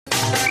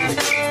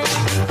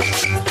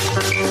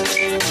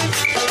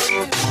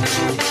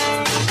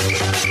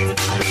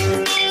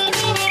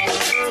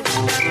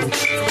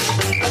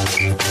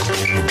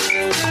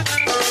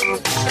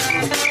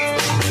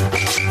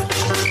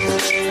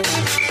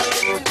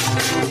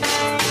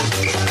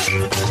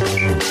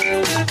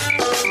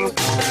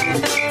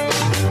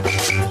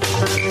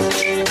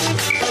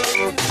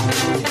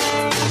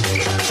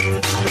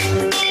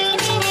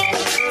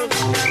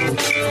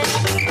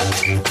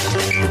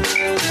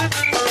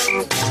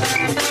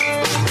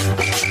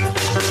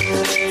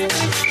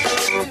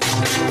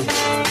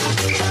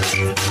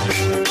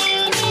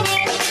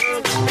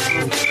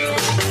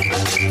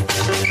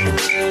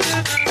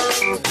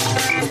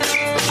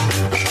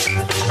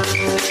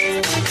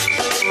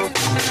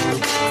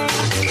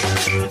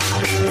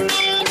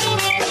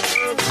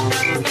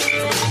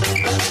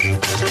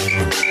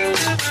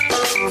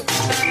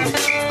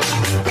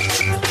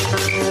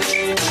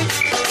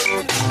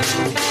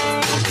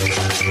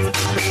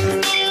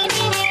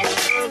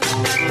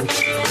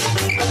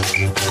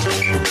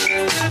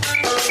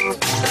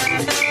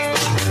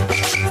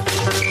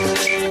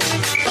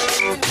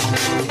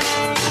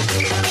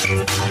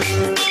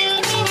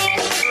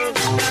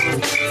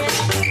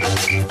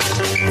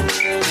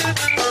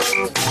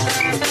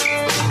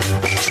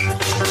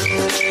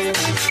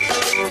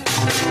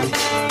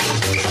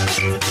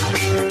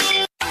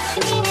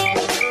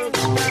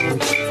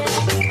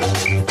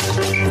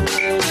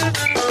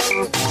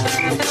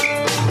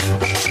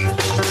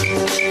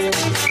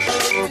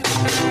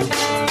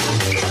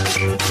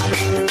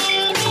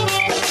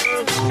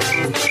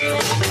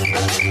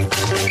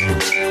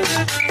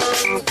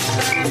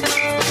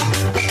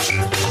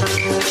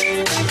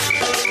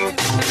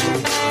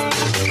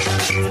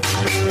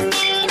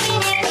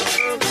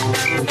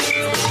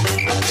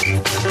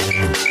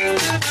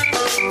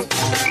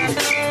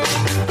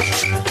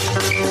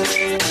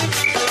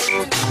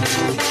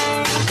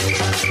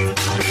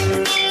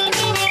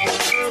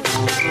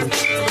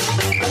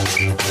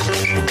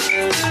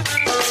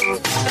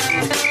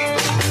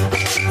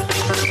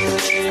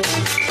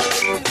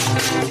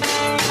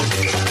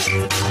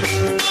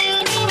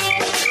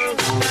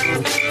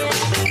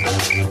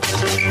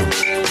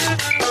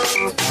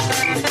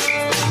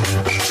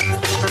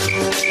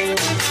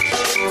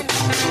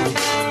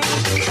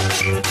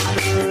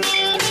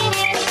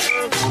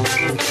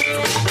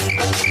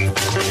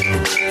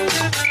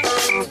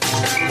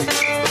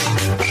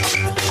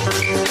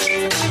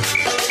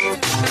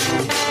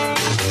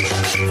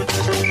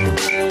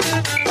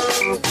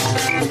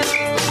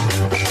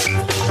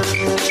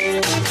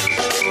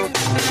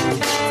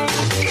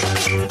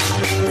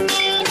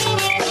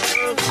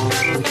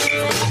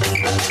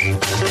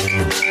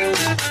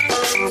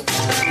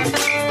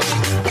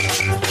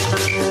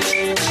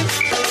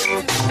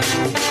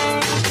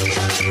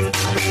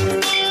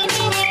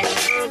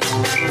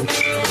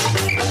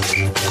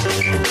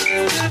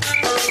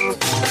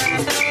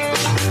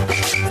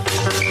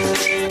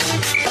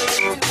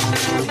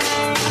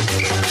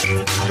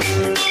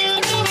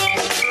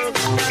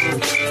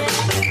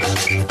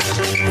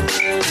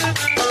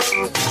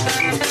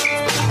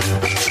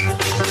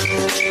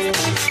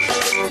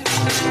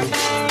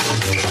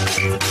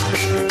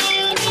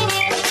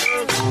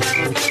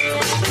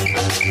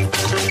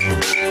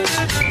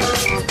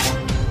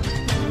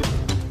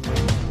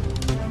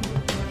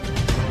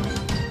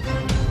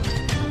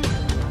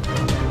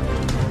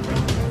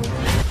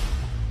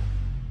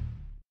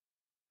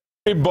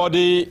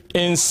Everybody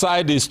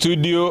inside the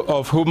studio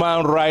of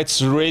Human Rights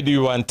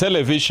Radio and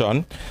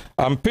Television,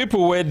 and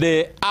people where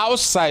they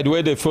outside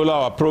where they follow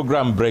our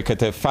program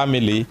Brekete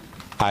Family,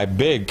 I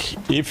beg,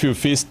 if you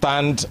feel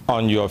stand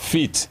on your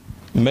feet,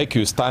 make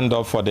you stand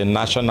up for the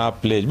national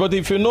pledge. But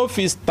if you no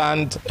feel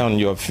stand on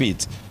your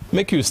feet,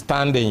 make you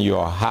stand in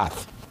your heart.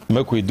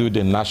 Make we do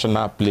the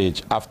national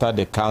pledge after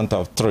the count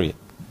of 3.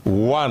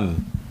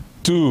 1,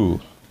 2,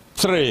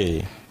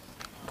 3.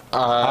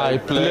 I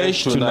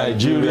pledge to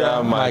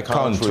Nigeria, my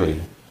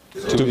country,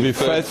 to be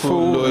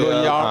faithful,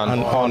 loyal,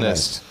 and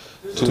honest,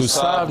 to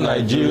serve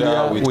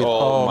Nigeria with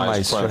all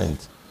my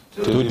strength,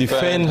 to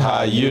defend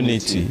her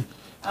unity,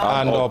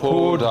 and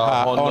uphold her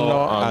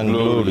honor and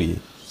glory.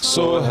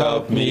 So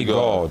help me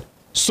God.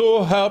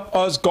 So help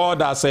us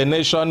God as a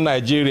nation,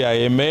 Nigeria.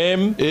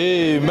 Amen.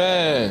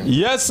 Amen.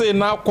 Yes,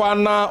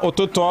 Nakwana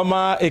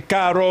Ototoma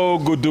Ekaro.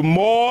 Good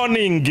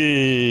morning.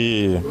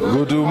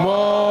 Good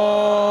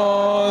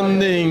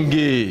morning.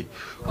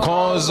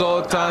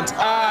 Consultant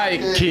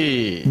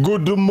Ike.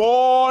 Good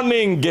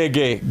morning.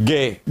 Ge.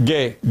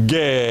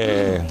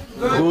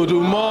 Good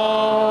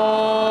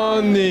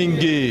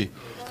morning.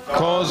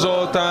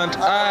 Consultant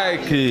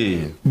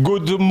Ike.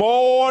 Good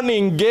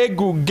morning, ge.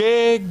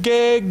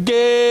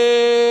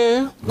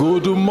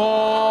 Good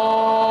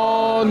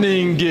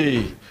morning,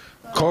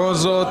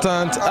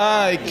 Consultant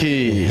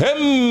Ike.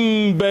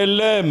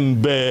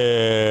 Hembelembe.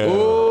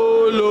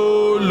 Oh,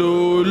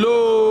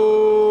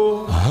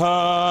 lo.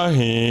 Ha,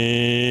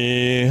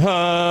 he,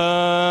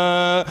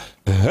 ha.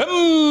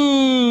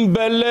 Hembelembe.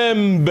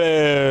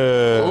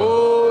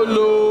 Oh,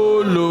 lo.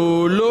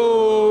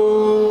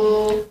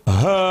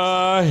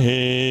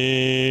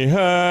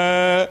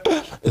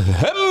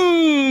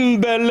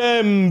 Hembelembe.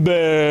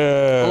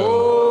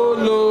 Oh,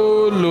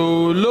 lo,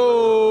 lo,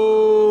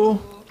 lo.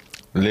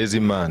 Lazy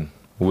man,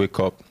 wake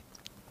up.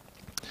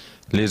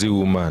 Lazy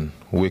woman,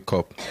 wake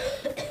up.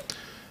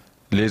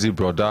 Lazy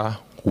brother,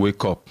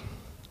 wake up.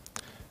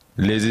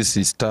 Lazy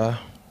sister,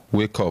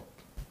 wake up.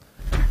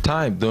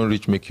 Time don't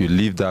reach make you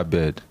leave that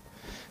bed.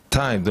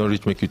 Time don't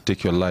reach make you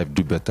take your life,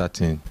 do better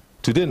thing.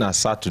 Today na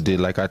Saturday,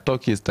 like I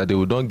talked yesterday,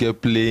 we don't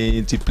get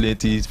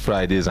plenty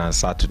Fridays and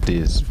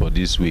Saturdays for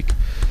this week.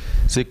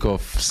 Sake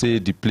of, say,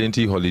 the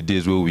plenty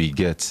holidays where we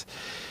get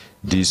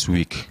this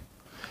week.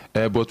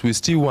 But we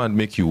still want to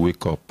make you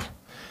wake up.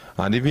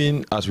 And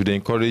even as we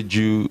encourage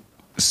you,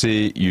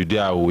 say you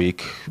there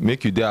awake,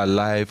 make you there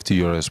alive to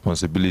your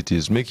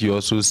responsibilities. Make you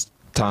also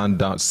stand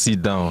down,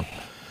 sit down,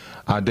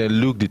 and then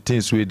look the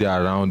things where they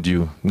are around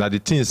you. Now the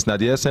things, now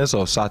the essence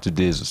of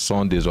Saturdays,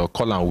 Sundays, or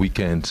call on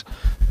weekends,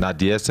 now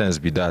the essence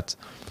be that.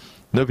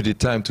 Not be the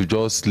time to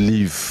just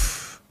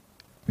leave.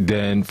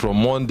 Then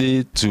from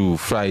Monday to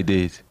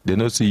Friday, they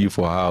don't see you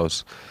for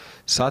house.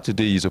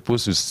 Saturday, you're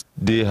supposed to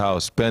stay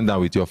house, spend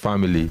time with your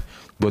family,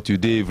 but you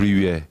day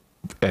everywhere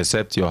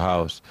except your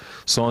house.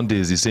 Sunday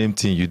is the same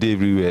thing, you day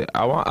everywhere.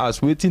 I want to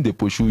ask, waiting they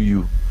pursue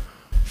you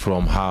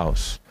from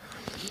house.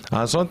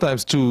 And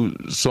sometimes too,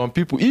 some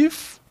people,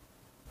 if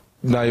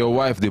now your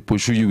wife they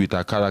pursue you with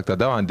her character,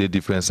 that one they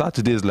different.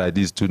 Saturdays like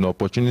this too, an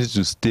opportunity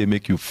to stay,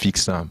 make you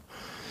fix them.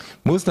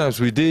 Most times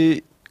we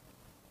dey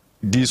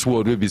this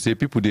world where we say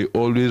people they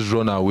always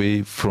run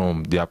away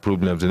from their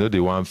problems. They know they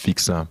want to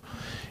fix them.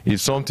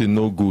 If something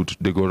no good,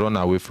 they go run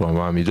away from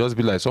them. It just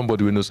be like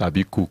somebody who knows how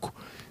to cook.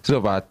 Instead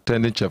of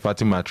attending Chef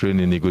Fatima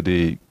training, they go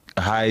they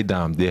hide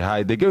them. They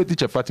hide. They get with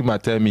Chef Fatima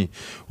tell me,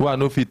 who I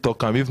know if he talk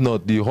them. If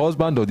not, the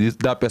husband or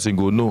that person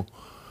go no.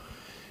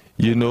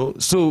 You know,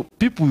 so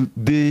people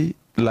they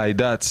like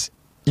that.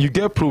 You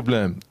get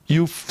problem,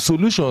 you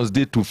solutions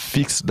there to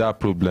fix that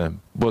problem,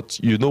 but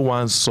you no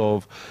want to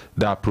solve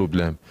that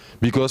problem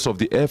because of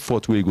the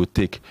effort where you go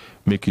take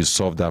make you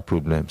solve that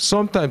problem.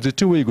 Sometimes the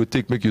thing where you go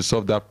take make you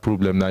solve that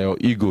problem, now your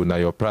ego, now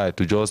your pride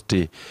to just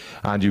stay,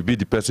 and you be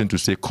the person to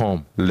say,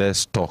 come,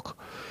 let's talk.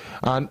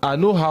 And I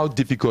know how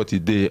difficult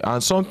it is.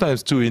 And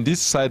sometimes too, in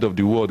this side of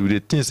the world, with the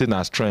things in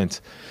our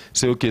strength,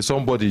 say, okay,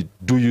 somebody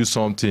do you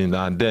something,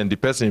 and then the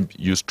person,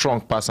 you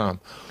strong person,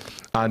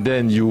 and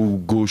then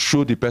you go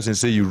show the person,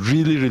 say you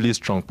really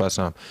strong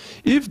person.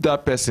 If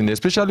that person,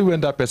 especially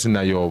when that person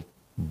are your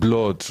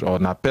blood or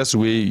na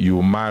person way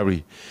you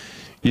marry,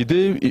 you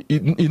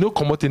don't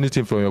come out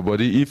anything from your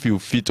body if you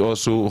fit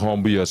also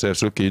humble yourself.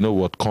 So, okay, you know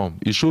what, come.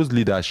 It shows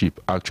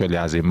leadership actually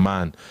as a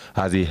man,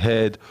 as a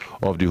head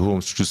of the home,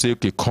 to say,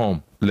 okay,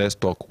 come, let's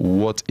talk.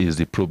 What is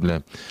the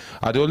problem?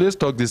 I always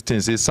talk these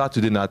things. Say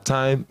Saturday night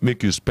time,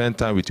 make you spend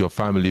time with your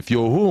family. If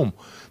you're home,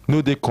 no,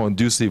 they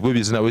conducive. Maybe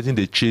it's not waiting,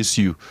 they chase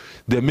you.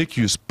 They make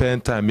you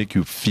spend time, make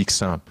you fix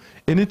them.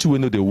 Anything we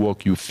know they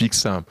work, you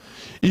fix them.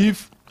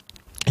 If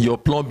your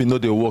plumbing know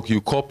they work, you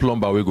call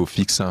plumber, we go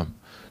fix them.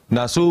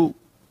 Now so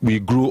we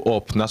grow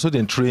up. Now so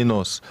they train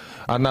us.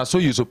 And now so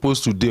you're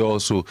supposed to do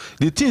also.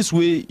 The things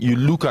where you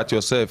look at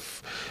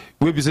yourself,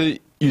 where we say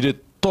you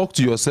talk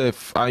to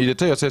yourself and you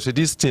tell yourself, say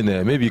this thing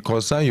maybe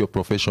concern your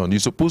profession. You're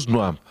supposed to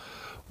know them.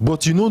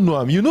 But you don't know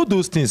them. You know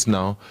those things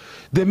now.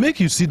 They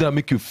make you see them,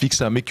 make you fix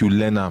them, make you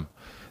learn them.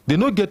 They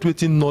don't get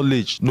waiting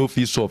knowledge, no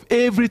fee solve.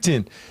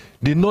 Everything.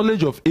 The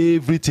knowledge of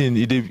everything,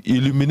 it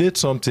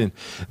illuminates something.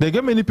 They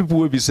get many people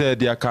will be said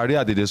their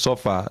career they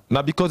suffer.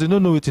 Now because they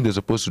don't know what they're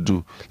supposed to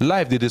do.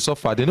 Life they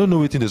suffer, they don't know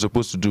what they're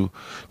supposed to do.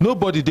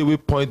 Nobody they will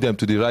point them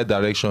to the right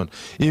direction.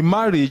 In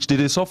marriage,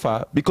 they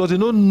suffer because they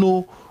don't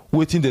know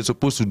what they're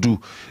supposed to do.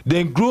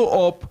 Then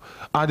grow up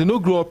and they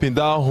don't grow up in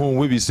that home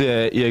where we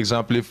say he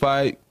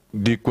exemplify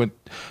the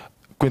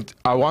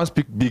I want to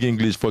speak big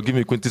English, forgive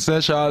me,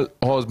 quintessential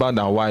husband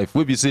and wife.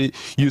 Where we say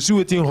you see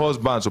what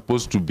husband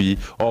supposed to be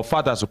or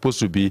father supposed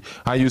to be,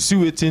 and you see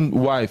what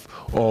wife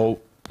or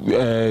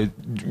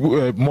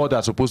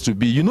mother supposed to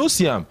be. You know,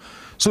 see them.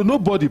 So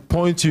nobody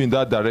points you in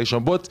that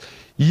direction, but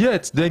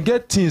yet they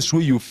get things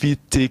where you feel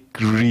take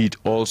read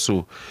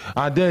also,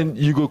 and then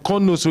you go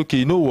come know, okay,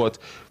 you know what,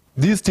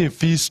 this thing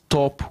feels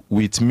stop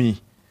with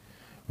me.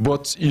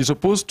 But you're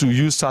supposed to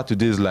use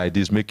Saturdays like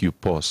this, make you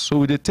pause.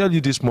 So they tell you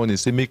this morning,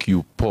 say make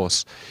you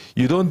pause.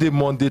 You don't do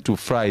Monday to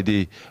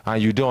Friday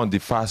and you don't on the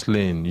fast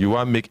lane. You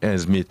want to make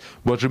ends meet.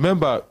 But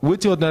remember,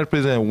 what your ordinary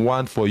president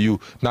want for you,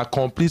 now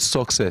complete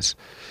success.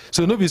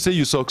 So nobody say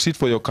you succeed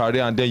for your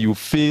career and then you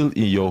fail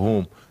in your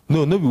home.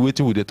 No, nobody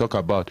waiting what they talk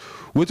about.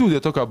 Waiting what they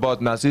talk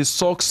about now say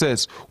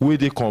success where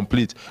they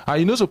complete.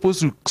 And you're not supposed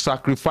to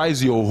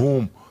sacrifice your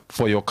home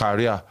for your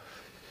career.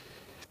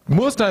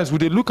 Most times, when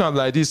they look at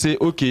like this, say,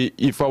 okay,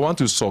 if I want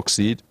to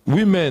succeed,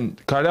 women,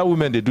 career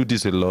women, they do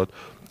this a lot.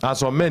 And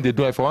some men, they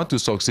do, if I want to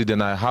succeed,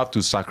 then I have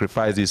to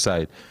sacrifice this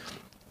side.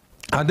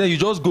 And then you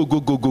just go,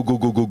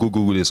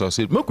 they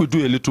succeed. Make we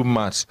do a little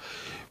maths.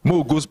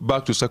 Mo goes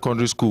back to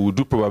secondary school, we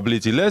do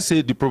probability. Let's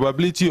say the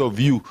probability of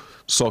you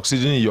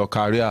succeeding in your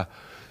career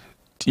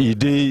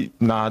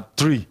na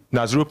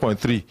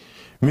 0.3.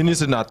 Meaning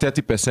say na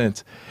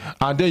 30%.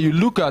 And then you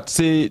look at,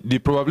 say, the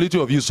probability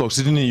of you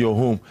succeeding in your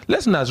home.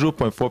 Let's say na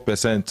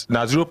 0.4%,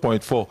 na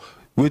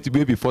 0.4,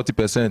 maybe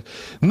 40%.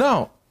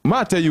 Now, may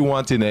I tell you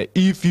one thing,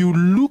 if you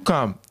look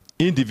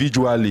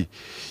individually,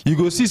 you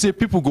go see, say,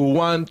 people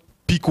go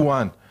pick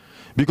one.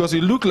 Because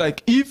it look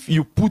like if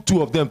you put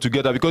two of them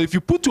together, because if you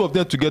put two of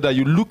them together,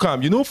 you look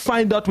you know,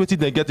 find out what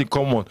they get in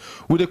common.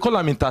 We they call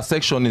them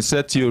intersection in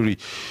set theory.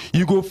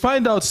 You go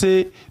find out,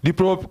 say, the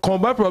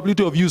combined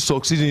probability of you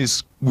succeeding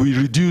will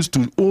reduce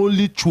to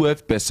only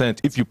 12%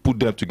 if you put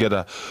them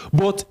together.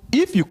 But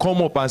if you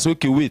come up and say,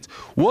 okay, wait,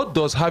 what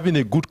does having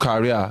a good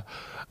career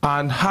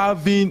and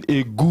having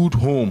a good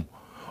home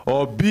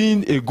or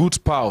being a good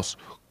spouse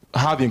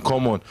have in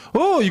common?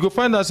 Oh, you go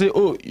find out, say,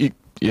 oh,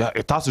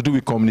 it has to do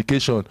with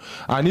communication.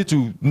 I need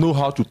to know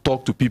how to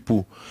talk to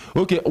people.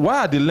 Okay, why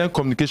are they learn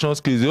communication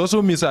skills? It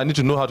also means I need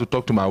to know how to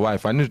talk to my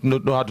wife. I need to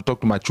know how to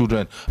talk to my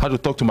children, how to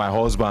talk to my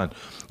husband.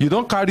 You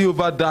don't carry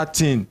over that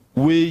thing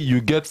where you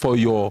get for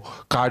your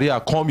career,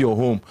 come your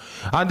home.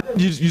 And then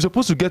you're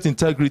supposed to get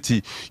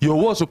integrity.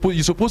 You're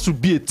supposed to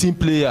be a team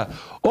player.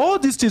 All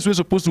these things were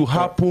supposed to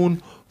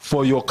happen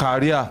for your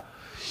career.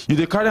 You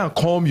dey carry and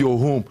come your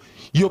home.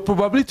 Your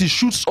probability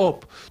shoots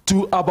up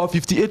to about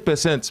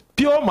 58%.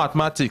 Pure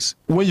mathematics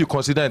when you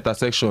consider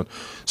intersection.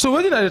 So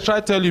when I try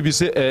to tell you, we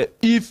say,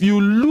 if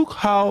you look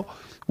how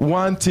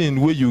one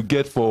thing where you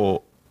get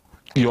for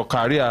your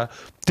career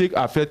take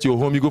affect your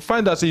home, you go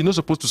find that, say, you're not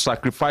supposed to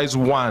sacrifice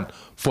one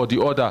for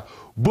the other.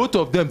 Both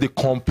of them, they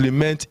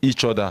complement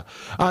each other.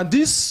 And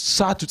this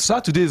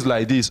Saturday is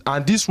like this,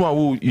 and this one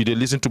who you dey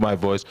listen to my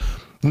voice.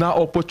 Now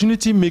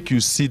opportunity make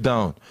you sit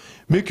down,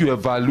 make you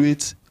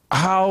evaluate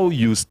how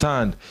you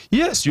stand.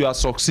 Yes, you are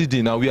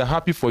succeeding and we are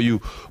happy for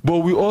you, but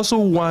we also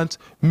want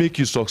make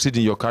you succeed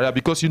in your career,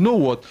 because you know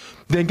what,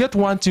 then get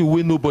one thing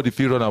where nobody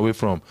feel run away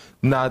from.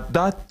 Now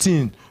that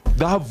thing,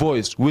 that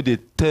voice where they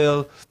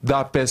tell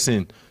that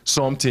person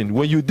something.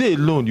 When you dey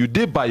alone, you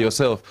dey by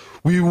yourself,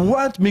 we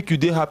want make you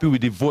dey happy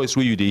with the voice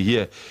where you dey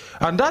hear.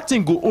 And that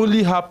thing go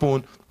only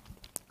happen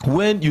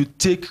when you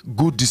take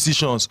good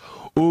decisions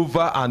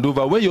over and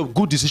over. When your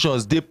good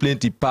decisions they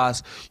plenty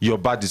pass your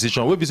bad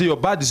decision. When we say your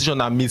bad decision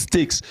are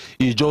mistakes,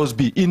 it just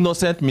be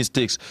innocent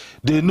mistakes.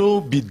 They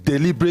no be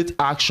deliberate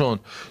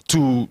action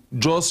to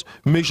just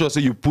make sure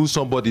say you pull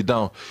somebody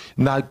down.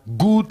 Now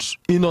good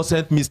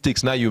innocent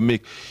mistakes now you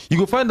make. You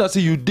go find that say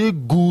you dey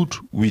good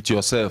with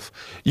yourself.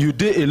 You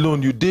dey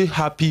alone, you dey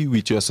happy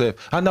with yourself.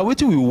 And now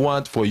what we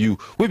want for you,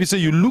 when we say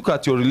you look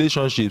at your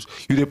relationships,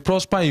 you dey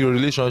prosper in your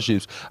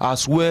relationships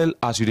as well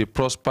as you dey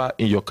prosper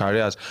in your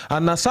careers.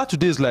 And now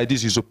Saturdays like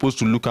this, you're supposed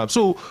to look up.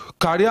 So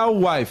career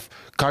wife,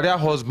 career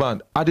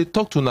husband, I dey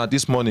talk to now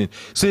this morning.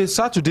 Say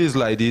Saturdays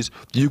like this,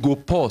 you go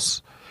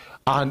pause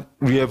and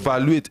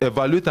evaluate and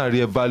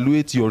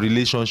reevaluate your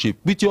relationship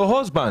with your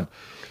husband,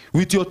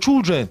 with your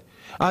children.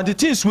 And the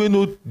things we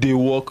know they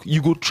work,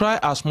 you go try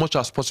as much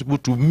as possible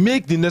to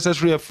make the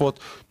necessary effort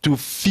to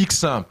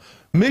fix them.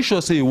 Make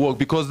sure say it work,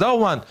 because that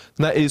one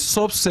now a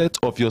subset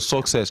of your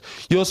success.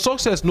 Your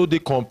success no dey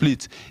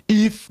complete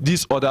if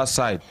this other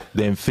side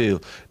then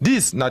fail.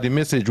 This now the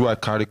message where I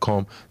carry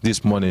come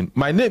this morning.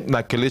 My name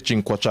na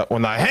Kelechi Nkwacha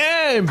on a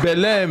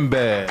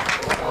belembe.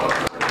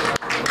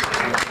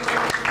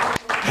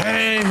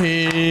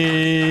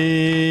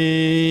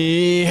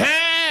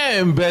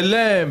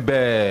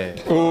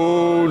 Belembe.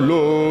 Oh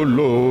lo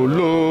lo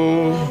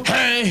lo.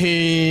 Hey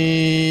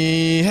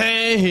hey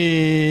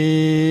hey.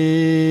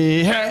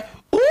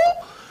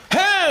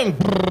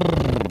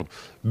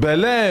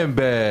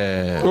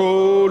 Belembe.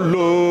 Oh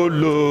lo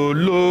lo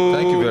lo.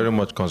 Thank you very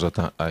much,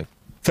 Consultant Ike.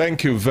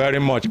 Thank you very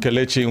much,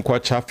 Kelechi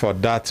Nkwacha, for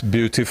that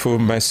beautiful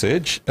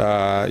message.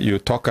 You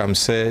talk and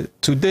say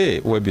today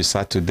will be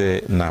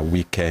Saturday na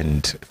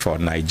weekend for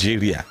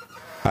Nigeria.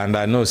 And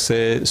I know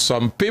say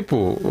some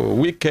people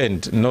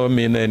weekend no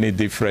mean any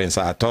difference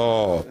at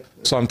all.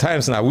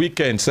 Sometimes na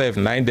weekend save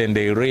 9 then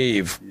they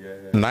rave.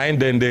 9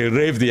 then they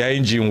rave the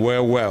engine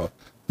well.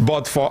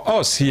 But for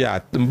us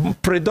here,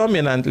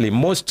 predominantly,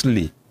 most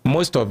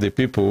of the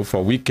people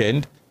for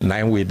weekend,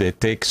 9 will they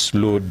take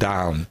slow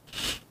down.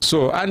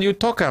 So, and you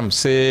talk and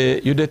say,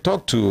 you they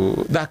talk to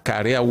that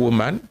career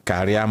woman,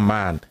 career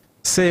man,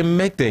 say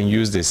make them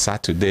use the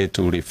Saturday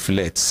to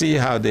reflect, see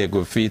how they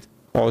go fit,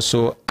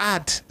 also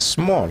add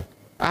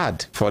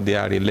for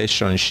their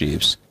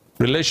relationships.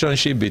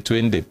 Relationship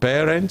between the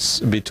parents,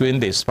 between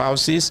the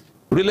spouses,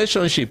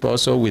 relationship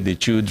also with the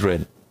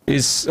children.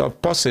 It's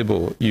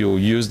possible you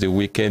use the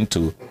weekend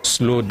to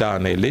slow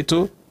down a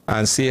little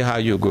and see how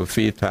you go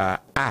fit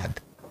add.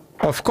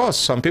 Of course,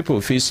 some people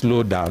feel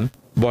slow down,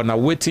 but now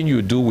waiting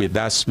you do with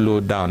that slow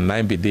down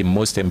might be the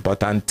most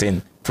important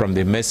thing from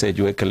the message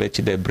where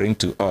Kelechi they bring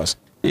to us.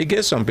 You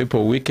get some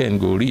people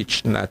weekend go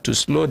reach now to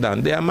slow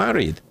down. They are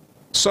married.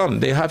 Some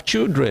they have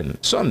children.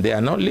 Some they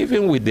are not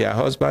living with their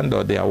husband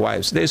or their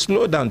wives. They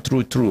slow down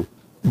through.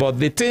 But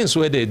the things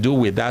where they do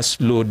with that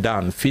slow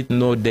down fit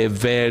know they're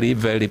very,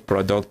 very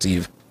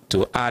productive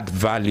to add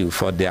value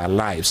for their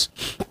lives.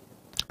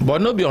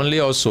 But not be only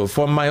also,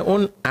 from my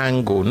own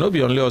angle, not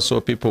be only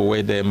also people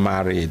where they're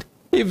married,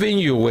 even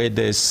you where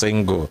they're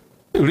single.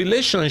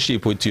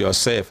 Relationship with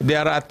yourself,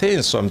 there are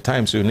things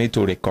sometimes you need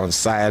to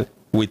reconcile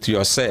with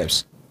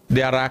yourselves.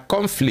 There are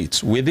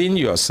conflicts within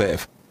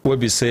yourself where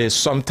we say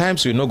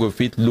sometimes you no go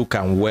fit look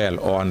and well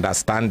or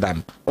understand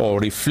them or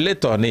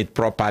reflect on it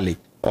properly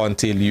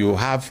until you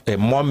have a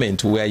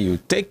moment where you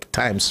take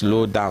time,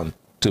 slow down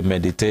to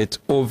meditate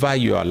over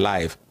your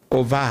life,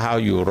 over how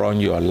you run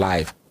your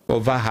life,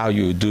 over how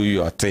you do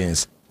your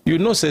things. You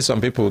know, say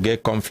some people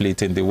get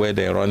conflict in the way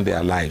they run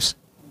their lives.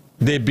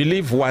 They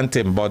believe one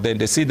thing, but then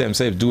they see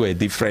themselves do a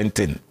different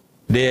thing.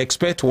 They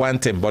expect one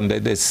thing, but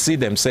then they see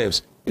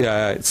themselves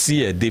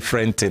see a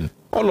different thing.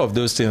 All of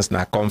those things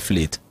na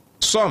conflict.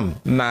 Some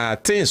na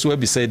things where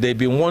we say they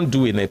be want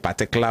do in a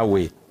particular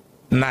way.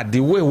 Na the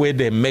way where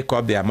they make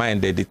up their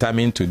mind, they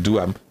determine to do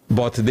them,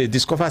 but they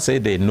discover say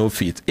they no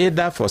fit,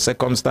 either for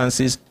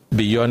circumstances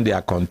beyond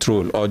their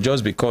control, or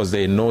just because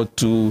they know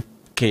to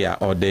care,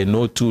 or they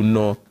know to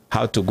know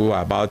how to go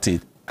about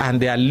it,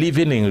 and they are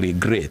living in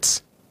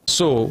regrets.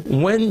 So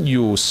when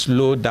you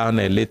slow down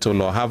a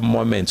little, or have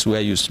moments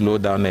where you slow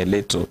down a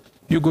little,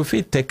 you go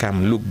fit take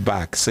and look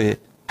back, say,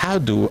 how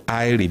do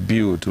I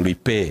rebuild,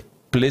 repair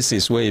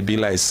places where it be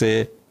like,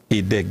 say,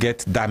 if they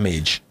get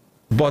damage?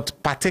 But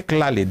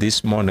particularly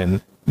this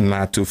morning,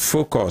 now to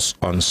focus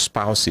on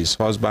spouses,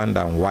 husband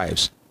and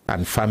wives,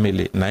 and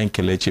family. Now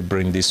Kelechi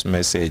bring this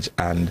message,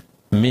 and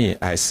me,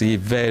 I see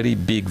very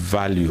big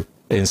value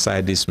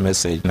inside this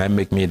message. Now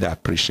make me that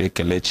appreciate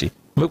Kelechi.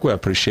 Make we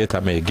appreciate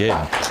him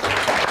again.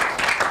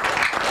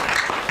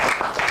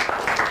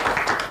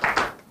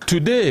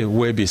 Today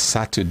will be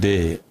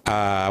Saturday.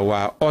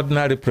 Our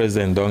ordinary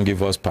president don't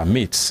give us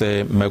permit.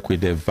 Say make we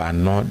the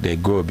vano they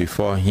go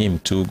before him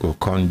to go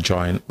come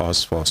join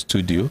us for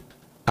studio,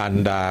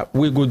 and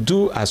we go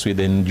do as we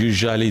then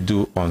usually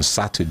do on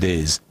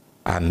Saturdays.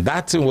 And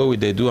that's what we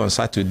they do on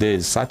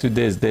Saturdays.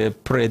 Saturdays they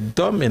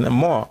predominant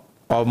more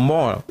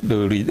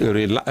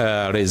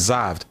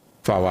reserved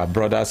for our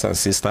brothers and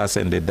sisters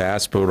in the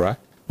diaspora.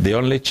 The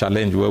only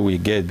challenge where we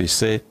get is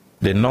say,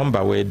 the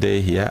number where they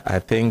here, I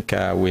think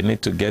we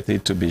need to get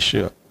it to be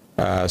sure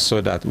so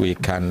that we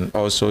can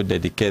also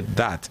dedicate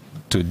that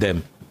to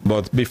them.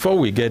 But before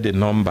we get the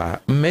number,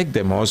 make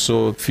them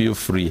also feel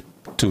free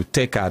to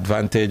take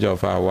advantage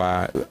of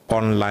our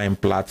online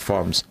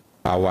platforms.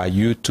 Our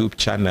YouTube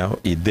channel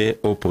is there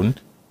open.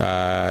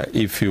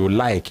 If you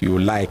like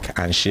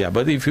and share.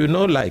 But if you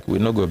no like, we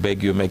no go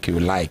beg you make you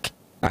like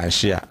and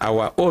share.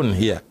 Our own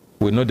here,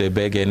 we no they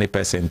beg any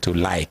person to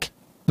like.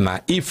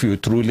 Now, if you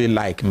truly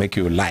like, make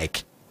you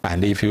like.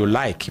 And if you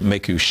like,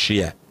 make you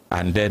share.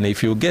 And then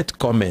if you get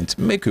comments,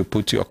 make you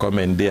put your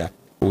comment there.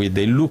 We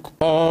they look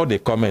all the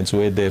comments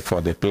were there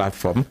for the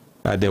platform.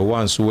 The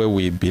ones where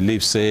we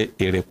believe say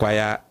it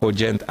require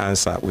urgent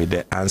answer with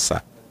the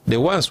answer. The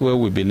ones where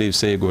we believe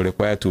say it go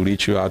require to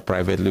reach you out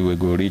privately, we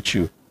go reach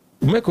you.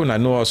 Make una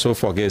no also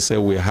forget say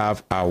we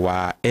have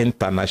our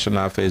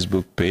international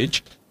Facebook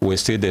page. We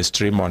still the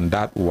stream on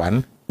that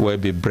one where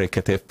be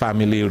Brekete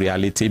Family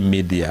Reality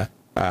Media.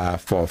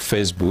 For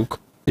Facebook.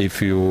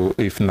 If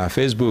na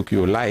Facebook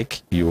you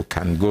like, you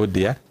can go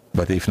there.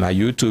 But if na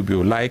YouTube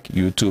you like,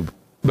 YouTube.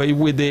 But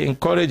we they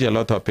encourage a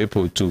lot of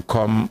people to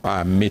come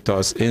meet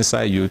us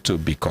inside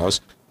YouTube,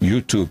 because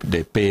YouTube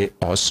they pay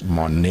us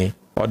money.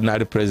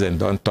 Ordinary president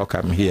don't talk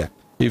am here.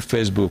 If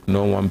Facebook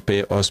no one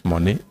pay us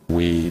money,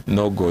 we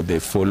no go they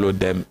follow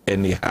them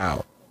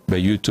anyhow.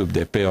 But YouTube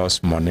they pay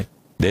us money.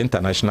 The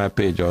international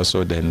page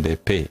also then they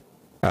pay.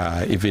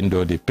 Even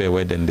though they pay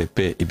where then they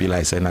pay, it be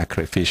like saying a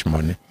crayfish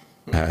money.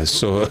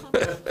 So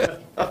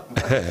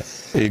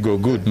it go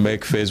good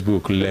make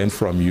Facebook learn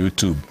from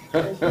YouTube.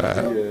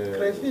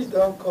 Crayfish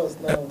don't cost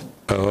now.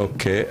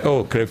 Okay.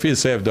 Oh, crayfish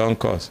self don't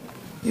cost.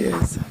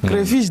 Yes.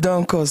 Crayfish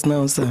don't cost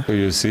now, sir.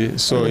 You see?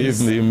 So yes.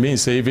 If it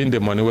means even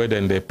the money where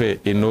then they pay,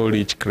 it no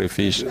reach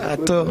crayfish.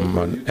 At all.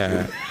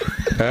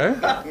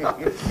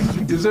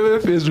 Is there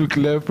Facebook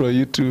learn from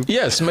YouTube?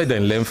 Yes, make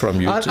them learn from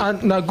YouTube.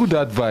 And now good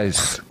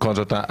advice,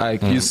 Consultant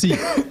Ike. You see,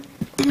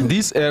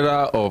 this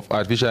era of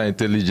artificial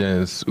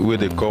intelligence where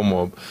they come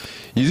up,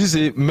 you see,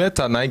 say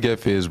Meta now get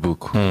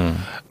Facebook,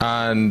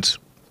 and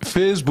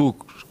Facebook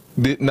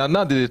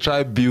now they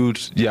try build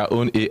their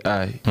own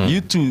AI.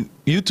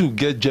 YouTube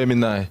get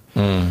Gemini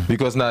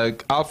because now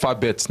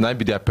Alphabet now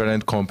be their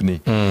parent company,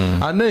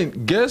 and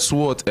then guess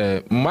what?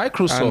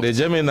 Microsoft and the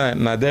Gemini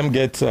now them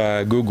get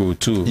Google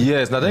too.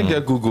 Yes, now them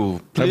get Google.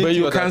 But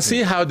you can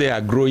see how they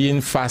are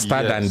growing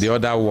faster than the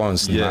other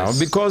ones now,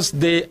 because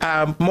they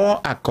are more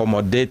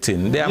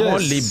accommodating. They are more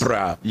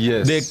liberal.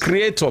 Yes, they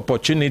create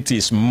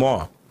opportunities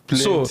more.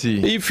 Plenty. So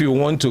if you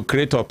want to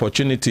create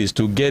opportunities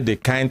to get the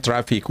kind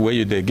traffic where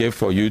you they get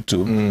for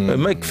YouTube,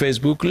 make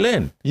Facebook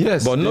learn.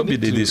 Yes, but not be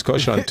the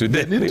discussion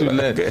today. They need to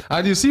learn.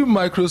 And you see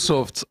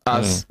Microsoft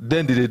as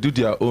then they do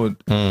their own.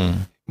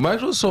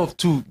 Microsoft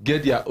too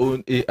get their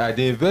own AI.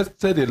 They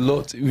invested a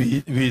lot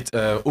with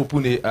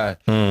OpenAI.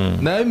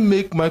 Now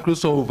make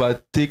Microsoft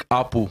overtake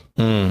Apple.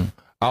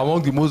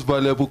 among the most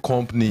valuable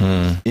company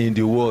in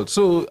the world.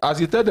 So as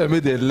you tell them,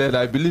 they learn.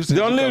 I believe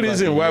the only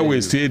reason why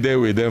we still there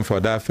with them for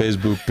that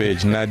Facebook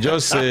page now,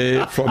 just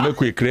say for make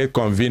we create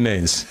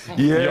convenience.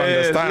 You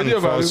understand?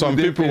 For some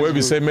people, where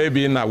we say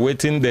maybe in a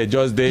waiting, they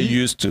just they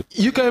used to.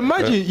 You can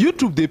imagine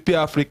YouTube they pay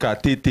Africa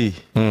tete.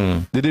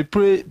 They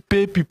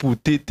pay people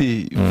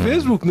tete.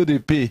 Facebook no they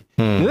pay.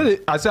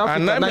 As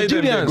Africa,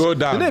 Nigerians go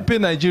down. They pay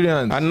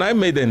Nigerians. And I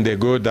made them they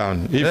go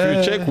down. If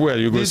you check well,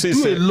 you go see.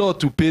 They do a lot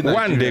to pay Nigerians.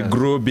 One they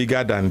grow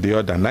bigger than the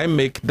other. And I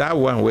make that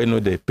one where no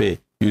they pay.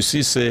 You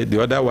see, say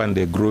the other one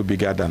they grow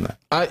bigger than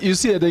that. You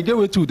see, they get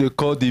what they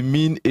call the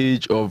mean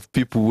age of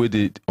people with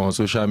it on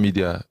social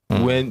media.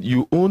 When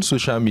you own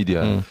social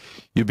media,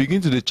 you begin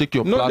to check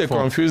your platform. No, they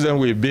confuse them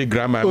with big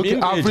grammar. Okay,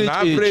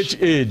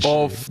 average age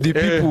of the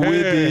people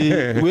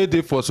where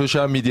they for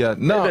social media.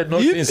 Now,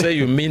 if say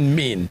you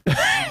mean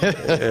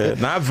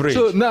average.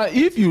 So now,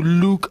 if you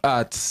look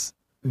at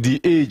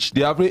the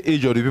average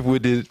age of the people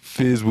with the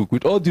Facebook,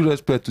 with all due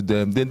respect to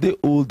them, then they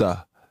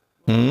older.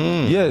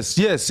 Yes.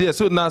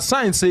 So now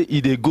sign say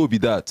they go be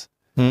that.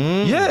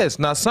 Yes,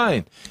 now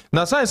sign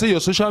say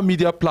your social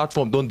media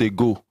platform don't they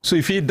go. So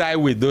if he die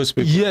with those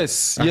people,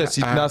 yes.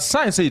 Now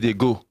sign say they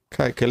go.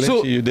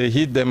 So you they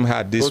hit them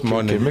hard this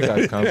morning. Okay, make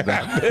I calm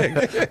down.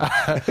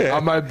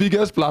 And my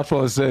biggest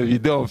platform say you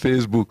there on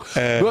Facebook.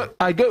 But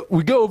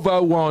we get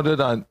over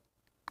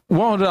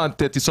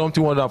 130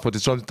 something, 140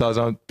 something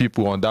thousand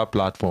people on that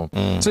platform.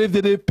 So if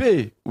they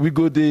pay, we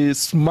go they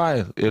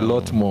smile a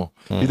lot more.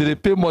 If they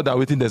pay more than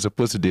what they're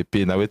supposed to they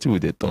pay, now what will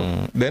they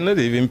talk? They not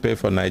even pay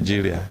for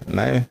Nigeria.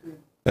 Now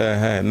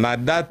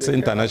that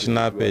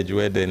international page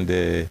where then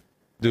they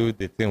do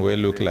the thing where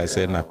look like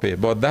say na pay.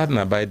 But that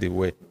na by the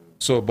way.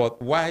 So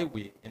but why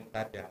we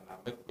enter there now,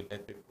 we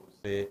let people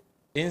say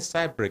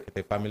inside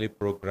Brekete family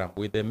program,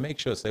 we they make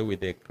sure say we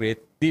they create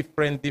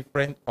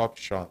different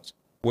options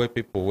where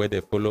people where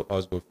they follow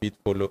us go fit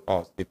follow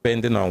us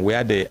depending on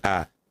where they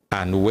are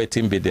and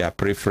waiting be their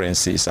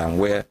preferences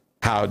and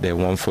how they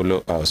want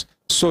follow us,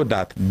 so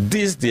that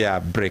this their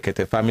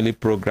Brekete family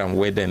program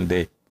where then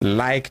they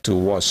like to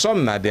watch.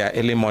 Some na their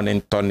early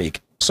morning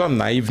tonic, some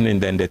na evening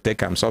then they take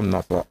them, some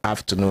not for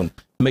afternoon.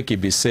 Make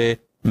it be say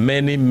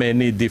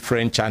many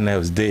different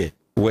channels there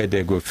where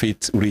they go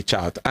fit reach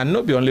out, and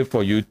not be only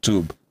for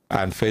YouTube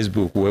and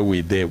Facebook where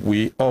we there.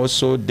 We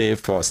also there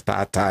for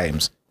Star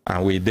Times.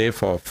 And we there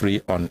for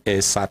free on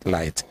a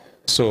satellite.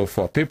 So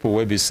for people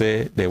where we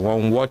say they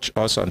won't watch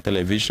us on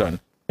television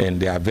in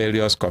their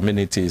various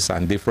communities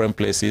and different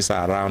places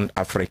around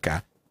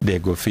Africa, they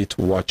go fit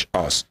watch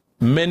us.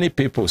 Many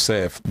people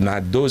say now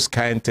those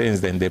kind of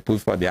things then they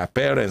put for their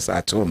parents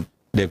at home.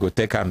 They go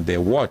take them, they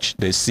watch,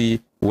 they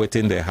see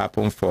waiting they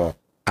happen for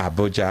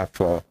Abuja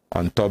for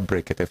on top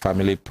Brekete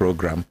family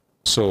program.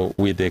 So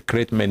we they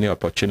create many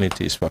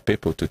opportunities for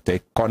people to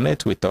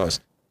connect with us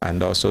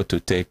and also to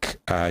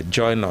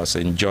join us,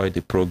 enjoy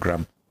the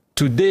program.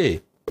 Today,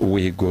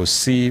 we go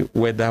see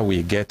whether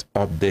we get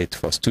update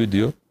for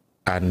studio,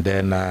 and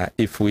then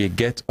if we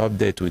get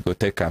update, we go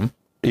take them.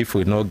 If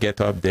we no get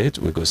update,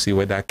 we go see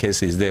whether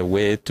cases there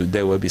where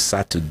today will be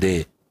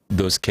Saturday.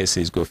 Those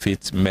cases go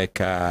fit make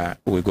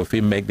we go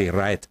fit make the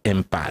right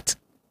impact.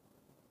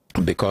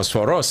 Because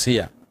for us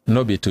here,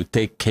 no be to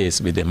take case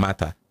with the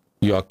matter.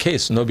 Your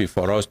case no be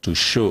for us to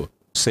show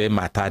say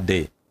matter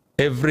day.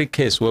 Every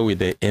case where we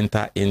they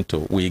enter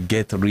into, we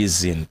get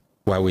reason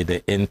why we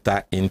they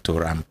enter into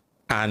them.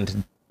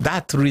 And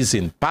that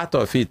reason, part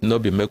of it, no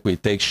be make we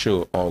take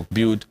show or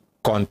build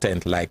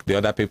content like the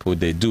other people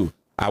they do.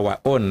 Our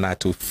own now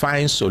to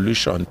find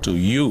solution to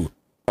you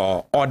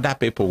or other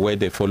people where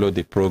they follow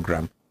the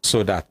program,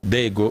 so that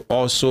they go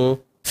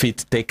also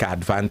fit take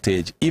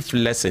advantage. If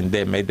lesson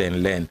they make them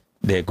learn,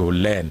 they go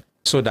learn.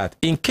 So that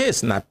in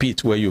case na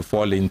pit where you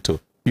fall into,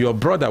 your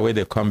brother where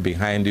they come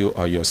behind you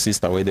or your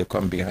sister where they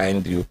come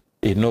behind you,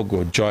 it no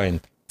go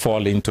join,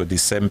 fall into the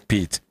same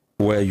pit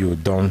where you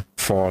don't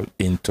fall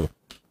into.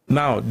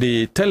 Now,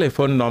 the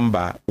telephone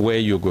number where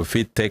you go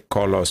fit take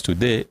call us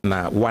today,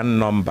 now one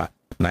number,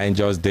 now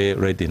just there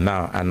ready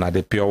now, and now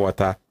the pure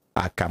water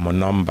Akamo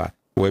number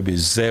will be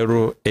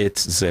 080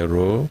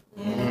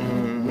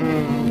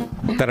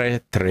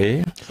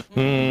 33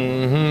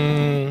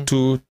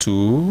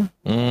 22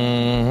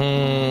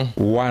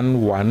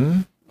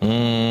 11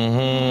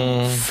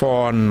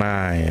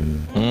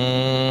 49.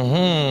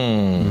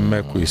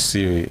 Make we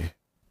see.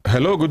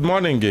 Hello, good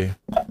morning.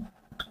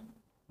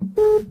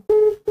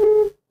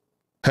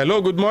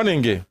 Hello, good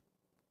morning.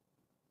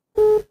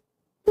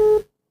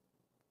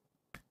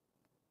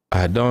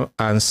 I don't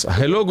answer.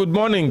 Hello, good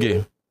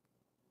morning.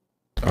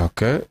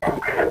 Okay.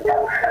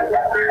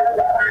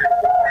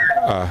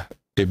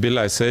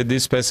 Ebila said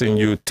this person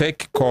you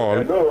take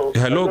call.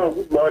 Hello.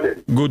 Good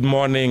morning. Good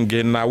morning.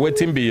 Now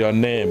waiting be your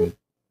name.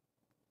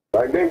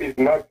 My name is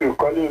Matthew,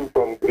 calling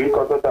from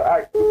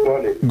Brekete. Good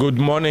morning. Good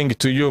morning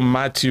to you,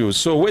 Matthew.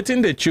 So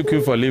waiting they chook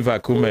you for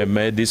Liverpool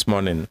this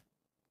morning.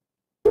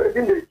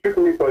 Waiting they chook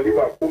me for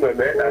Liverpool and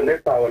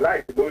next I would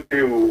like to go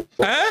to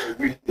eh?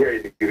 here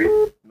in Giri.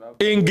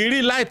 In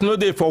Giri light no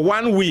day for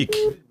 1 week.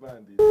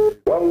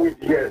 1 week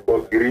here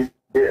for Greece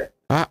here.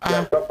 They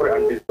are suffering,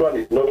 and this one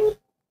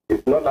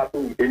is not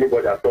laughing with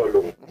anybody at all.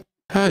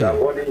 They are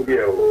running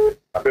here.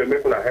 I been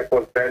making a help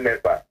on 10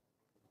 never.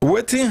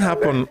 What thing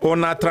happen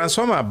on a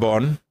transformer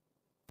born?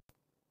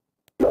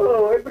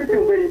 No,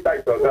 everything they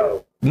inside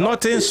girl.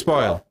 Nothing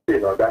spoil.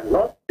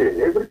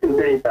 Nothing, everything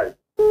they inside.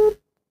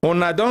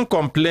 Una don't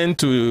complain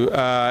to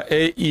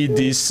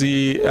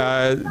AEDC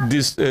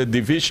this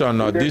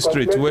division or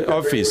district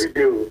office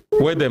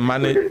where they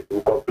manage.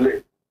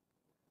 Complain.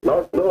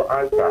 No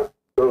answer.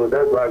 So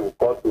that's why we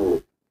call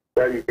to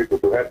tell you people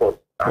to help us.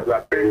 And we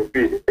are paying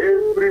bill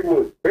every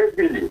month,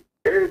 heavily,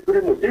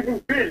 every month. Even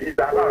bill is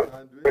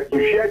allowed, but you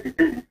share the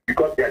bill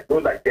because they are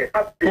not like they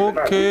have bill.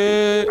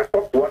 Okay. I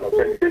talked to one of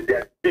them, they say they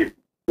are still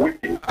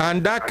waiting.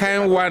 And that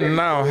kind one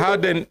now, how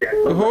then,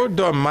 hold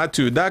on,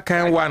 Matthew, that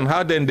kind one,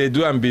 how then they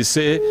do and be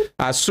say,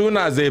 as soon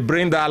as they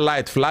bring that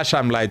light, flash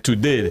them like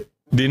today,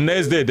 the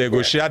next day they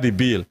go share the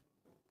bill.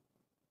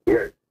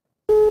 Yes.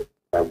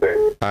 And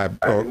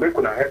make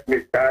una help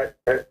me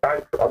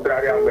thank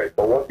Ordinary Ahmed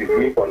for what he's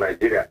doing for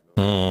Nigeria.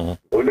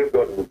 Only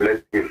God will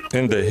bless you.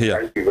 In the here.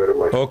 Thank you very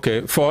much.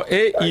 Okay, for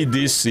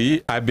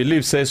AEDC, I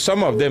believe say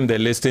some of them they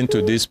listen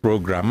to this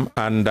program,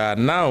 and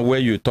now where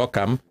you talk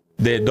them,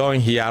 they don't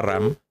hear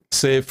them.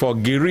 Say for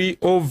Giri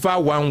over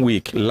 1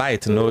 week,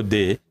 light no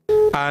day,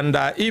 and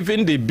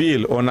even the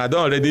bill, on I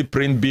don't already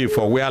print bill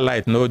for where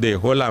light no day,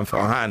 hold them for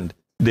hand.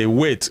 They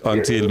wait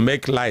until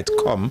make light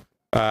come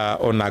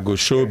on a go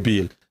show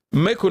bill.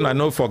 Make una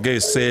no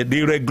forget, say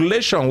the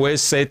regulation where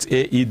set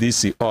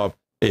AEDC up,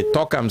 a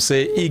talk am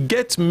say it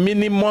gets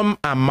minimum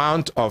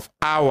amount of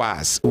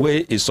hours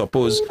where it's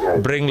supposed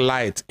bring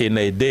light in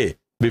a day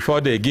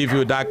before they give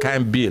you that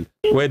kind bill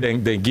where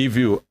they give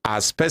you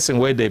as person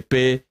where they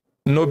pay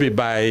no be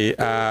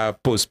by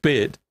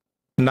postpaid,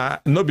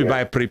 no be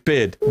by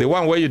prepaid. The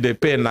one where you they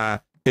pay na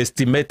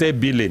estimated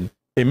billing.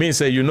 It means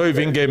that you no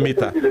even get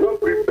meter. They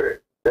don't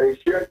prepare. They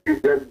share.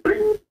 They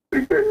bring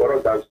prepare for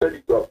us and set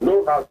it up.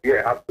 No house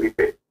here have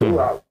prepaid. No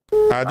house.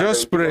 I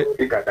just pray.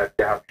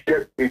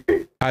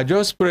 I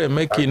just pray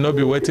make it not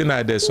be waiting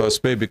at the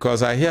suspect,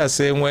 because I hear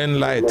saying when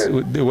light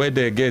the way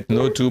they get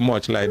no too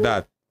much like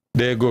that.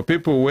 They go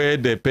people where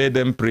they pay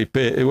them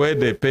prepay, where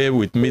they pay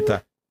with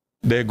meter.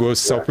 They go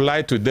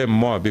supply to them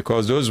more,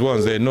 because those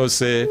ones they know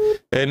say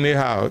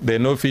anyhow they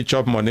no feature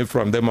up money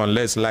from them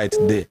unless light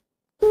day.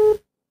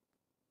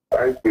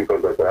 Thank you,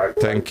 Dr.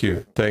 Thank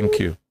you. Thank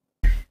you.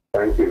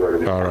 Thank you very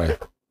much. All right.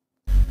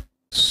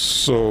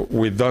 So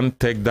we don't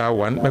take that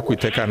one. Make we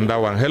take another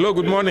one. Hello,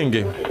 good morning.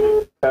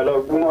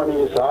 Hello, good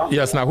morning, sir.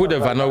 Yes, now who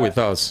the know with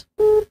us?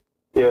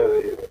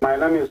 Yes, my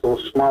name is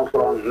Usman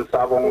from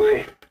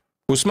Sabon.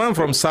 Usman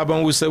from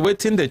Sabon, we say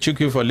waiting the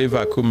chuku for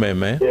Liverpool,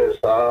 man. Yes,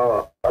 yes,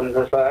 our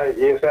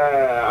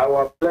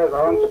place,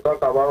 I want to talk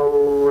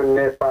about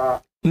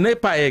NEPA.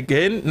 NEPA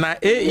again? Now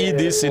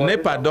AEDC,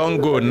 NEPA don't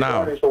go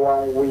now.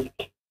 1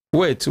 week.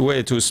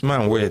 Wait,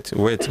 Usman, wait.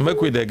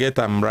 Make we get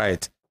them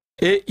right.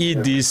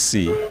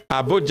 AEDC,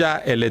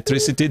 Abuja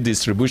Electricity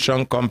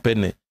Distribution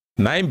Company.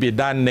 Nine be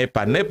that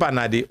NEPA. NEPA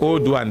na the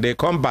old one. They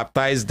come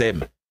baptize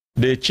them.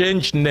 They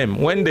change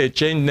name. When they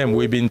change name,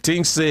 we been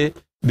think say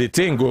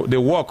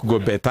the work go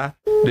better,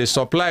 the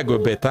supply go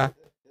better.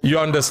 You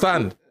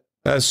understand?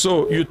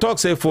 So you talk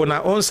say for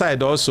our own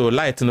side also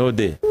light no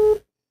day.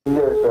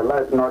 Yes,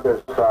 light no day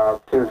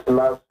since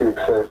last week,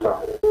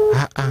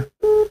 sir.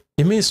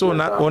 It means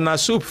on a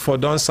soup for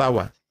don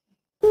sour.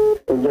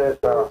 Yes,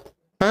 sir.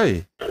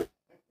 Hey,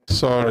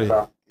 sorry.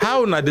 Yes,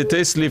 how na they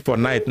take sleep for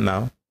night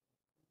now?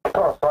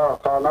 Oh, sir,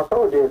 now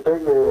so they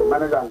take the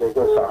manager and they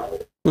go,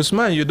 sir.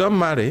 Usman, you don't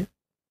marry?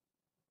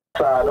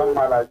 Sir, I don't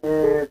marry. I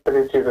get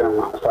 3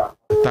 children, sir.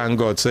 Thank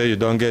God, say you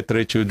don't get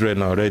 3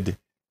 children already.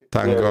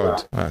 Thank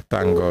God.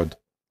 Thank God.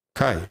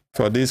 Kai,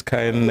 for this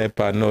kind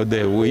NEPA, no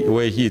day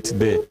we hit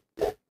there.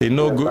 It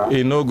no good.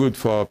 It no good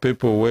for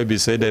people where be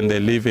said and they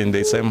live in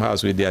the same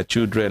house with their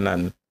children,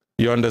 and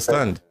you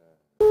understand?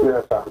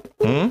 Yes, sir.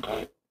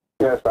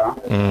 Yes,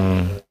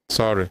 sir.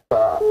 Sorry.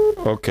 Sir.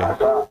 Okay.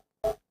 Sir.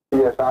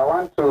 Yes, I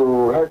want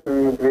to help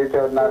you greet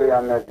Ordinary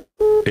Ahmed.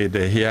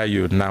 They hear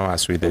you now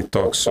as we they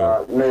talk.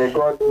 So may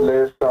God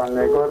bless and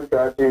may God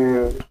guide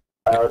you,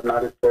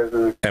 Ordinary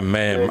President.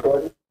 Amen. May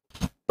God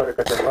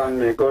Brekete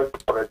family. May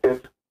God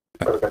protect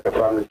Brekete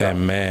family.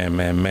 Amen.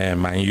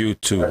 Amen. And you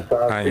too. Yes,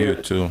 sir. And you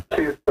too.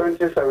 Since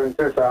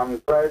 2017,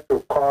 I'm trying to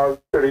call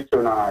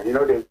Richo now. You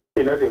know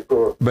they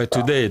go. But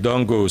today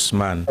don't go,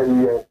 Usman.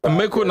 Yes,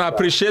 Make una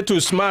appreciate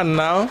Usman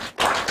now.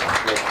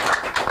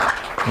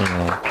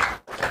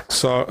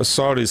 So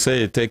sorry,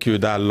 say it take you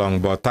that long,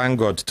 but thank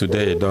God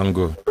today don't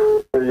go.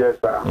 Yes,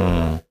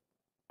 sir.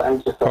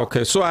 Thank you, sir.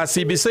 Okay, so as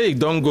he be say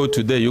don't go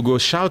today, you go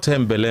shout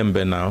him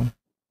belembe now.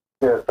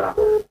 Yes, sir.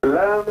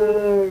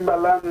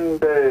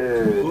 Belembe.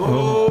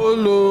 Oh,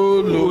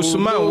 lo.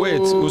 Usman,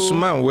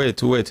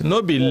 wait.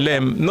 No be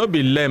lem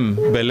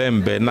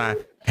belembe na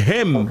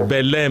hem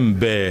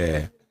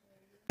belembe.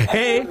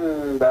 Hey.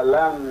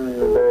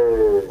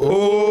 Belembe.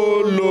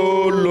 Oh,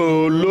 lo.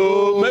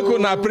 Make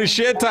una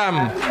appreciate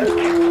him.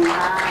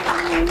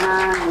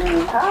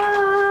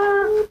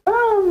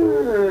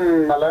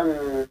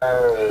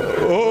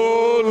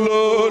 Oh,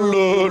 lo,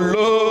 lo,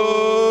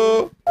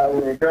 lo.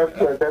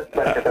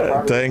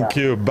 Thank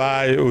you.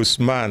 Bye,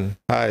 Usman.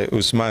 Hi,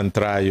 Usman.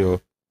 Try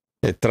you.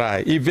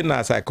 Try. Even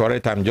as I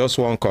correct, I'm just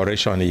one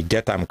correction. He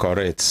get them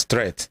correct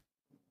straight.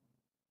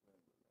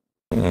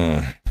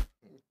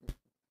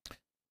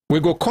 We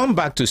go come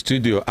back to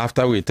studio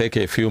after we take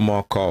a few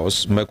more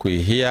calls. Make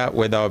we hear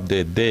weather of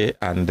the day,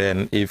 and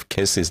then if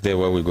cases there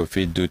where we go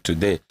feed do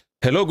today.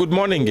 Hello, good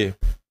morning.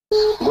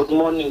 Good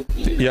morning.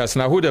 Yes,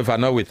 now who the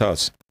know with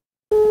us?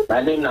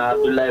 My name is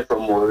Abdullahi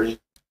from Wari.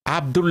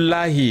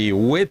 Abdullahi,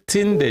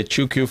 waiting the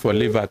chook you for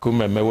Liverpool,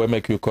 we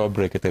make you call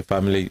Brekete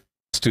family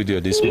studio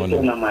this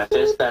morning. This is my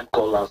first time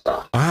caller,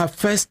 sir.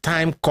 First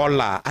time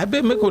caller. I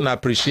bet make una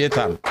appreciate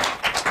him.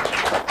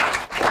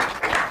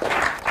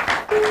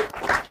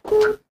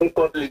 Thank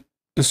God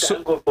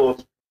for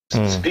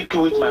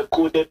speaking with my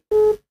coded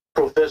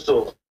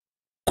professor.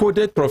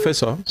 Coded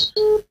professor?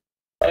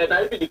 And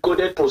I be the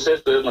coded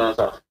professor,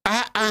 sir.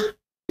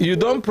 You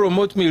don't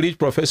promote me rich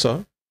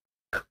professor?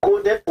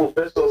 Coded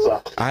professor,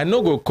 sir. I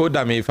know go code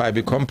them if I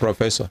become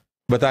professor.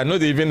 But I know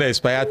they even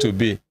aspire to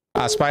be.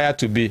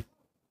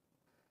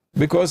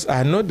 Because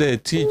I know they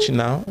teach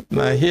now.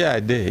 Now here I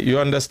did. You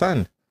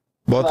understand?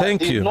 But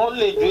thank you. The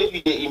knowledge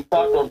really they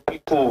impart on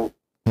people.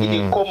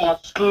 It come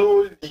out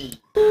slowly.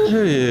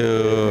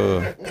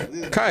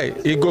 Kai,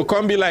 it go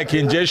come be like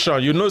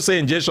injection. You know, say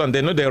injection,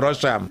 they know they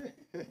rush them.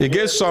 You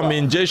get some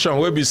injection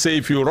where we say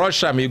if you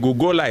rush them, it go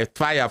like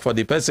fire for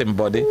the person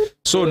body.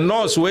 So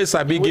nurse where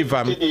sabi give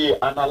them. They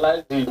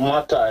analyze the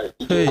matter.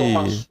 It come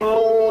out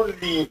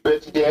slowly,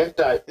 but they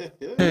enter.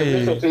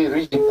 They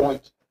reach the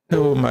point.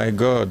 Oh my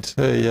God.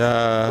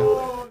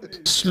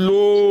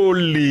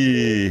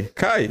 Slowly.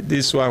 Kai,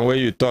 this one where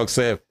you talk,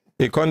 say.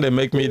 It can't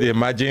make me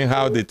imagine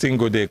how the thing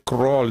go, they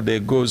crawl, they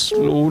go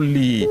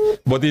slowly.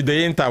 But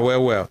they enter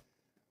well.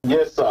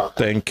 Yes, sir.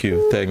 Thank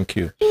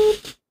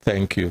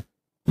you.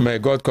 May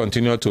God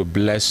continue to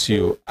bless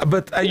you.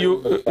 But are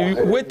you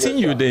waiting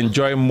you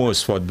enjoy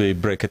most for the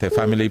Brekete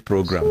family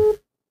program?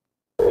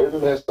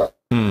 Yes, sir.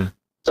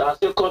 So I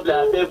say, God,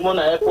 I beg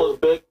money, help us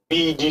back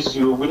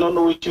BEDC. We don't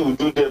know what you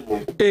do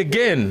them.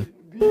 Again?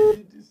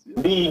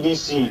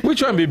 BEDC.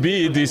 Which one be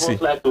BEDC?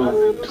 Like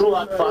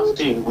throughout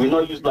fasting, we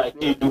not use like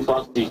they do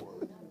fasting.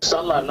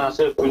 Salah now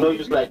say we not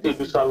use like they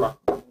do salah.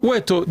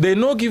 Wait, they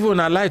no give on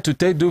a lie to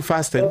take do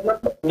fasting?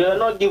 They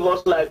not give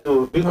us like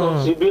to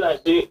because it be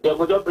like say they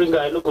go just bring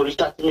I no go reach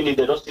 30 minutes,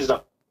 they just season.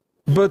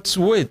 But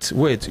wait,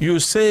 you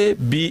say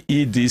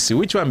BEDC.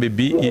 Which one be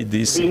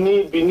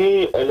BEDC?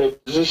 Bini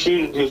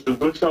Electricity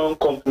Distribution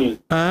Company.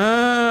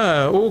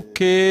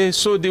 Okay.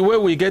 So the way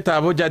we get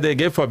Abuja, they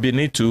get for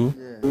Bini too?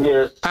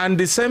 Yes. And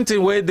the same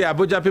thing where the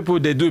Abuja people,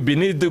 they do,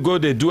 Bini to go,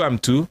 they do them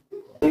too?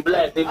 It's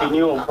like they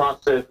Bini on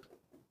pass.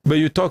 But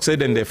you talk, say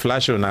then they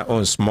flash on our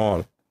own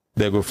small.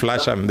 They go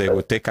flash them, they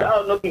go take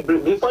them.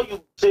 Before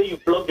you say you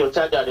plug your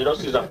charger, they don't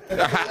see them.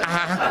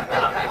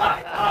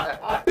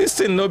 This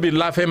thing no be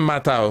laughing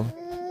matter.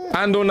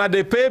 And when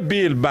they pay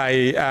bill by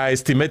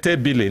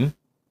estimated billing.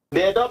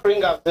 They don't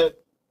bring up the.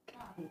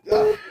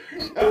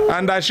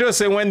 And I sure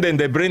say when then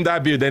they bring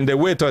that bill, then they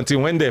wait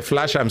until when they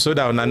flash them so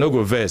that on no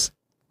go verse.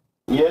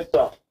 Yes,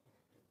 sir.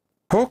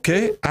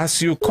 Okay,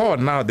 as you call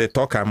now, they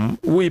talk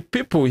we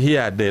people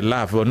here, they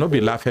laugh, or no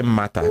be laughing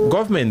matter.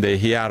 Government, they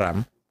hear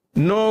them.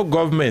 No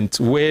government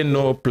where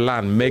no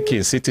plan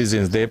making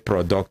citizens they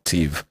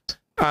productive.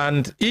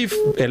 And if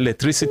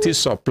electricity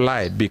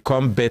supply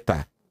become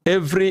better,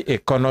 every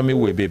economy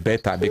will be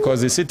better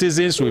because the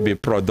citizens will be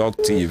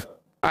productive.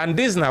 And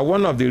this is now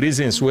one of the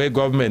reasons where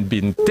government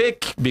been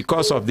take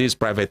because of this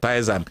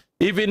privatization.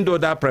 Even though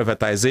that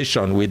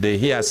privatization with the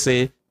here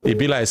say, it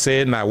be like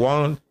say now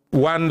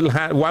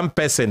one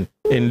person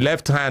in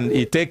left hand,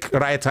 he take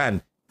right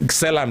hand,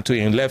 sell them to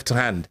in left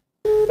hand.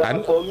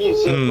 And for me,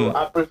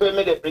 I prefer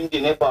me to bring the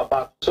NEPA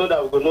back so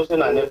that we go know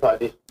send a NEPA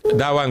day.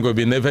 That one go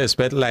be never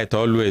expect light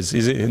always.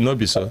 Is it not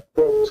be so?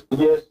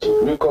 Yes,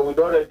 because we don't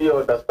already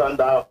understand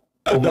that.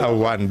 That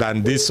one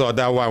than this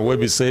other one where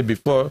we say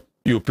before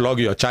you plug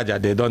your charger,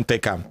 they don't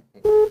take them.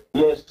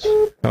 Yes.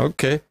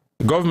 Okay.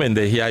 Government,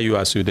 they hear you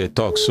as you they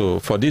talk. So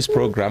for this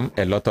program,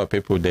 a lot of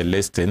people they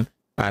listen.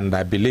 And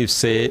I believe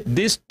say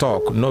this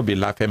talk no be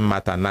laughing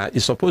matter now.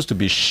 It's supposed to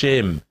be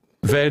shame,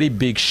 very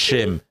big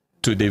shame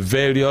to the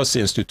various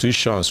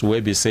institutions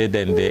where we say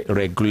then they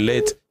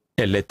regulate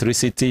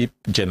electricity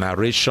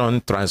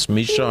generation,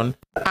 transmission,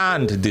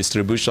 and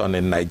distribution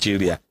in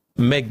Nigeria.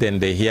 Make them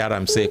they hear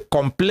them say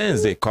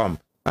complaints they come,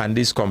 and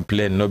this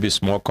complaint no be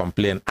small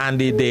complaint, and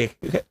they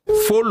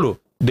follow,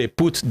 they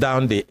put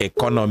down the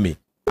economy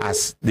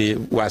as we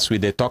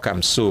they talk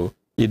them so.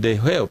 If they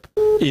help,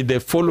 if they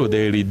follow,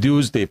 they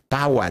reduce the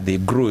power, the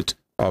growth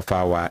of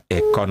our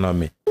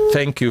economy.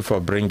 Thank you for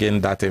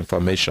bringing that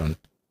information.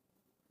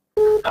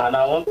 And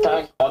I want to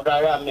thank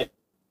Odara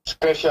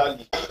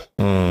especially.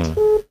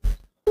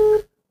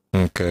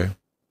 Okay.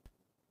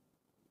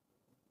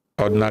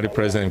 Ordinary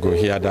president go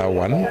hear that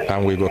one,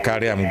 and we go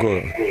carry him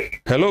go.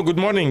 Hello, good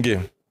morning,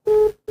 Gil.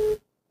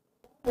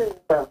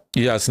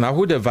 Yes, now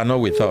who the Vano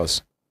with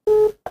us?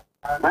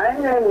 My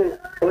name is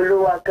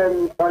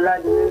Oluwakemi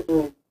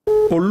Oladimeji.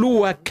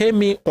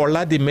 Oluwakemi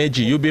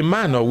Oladimeji. You be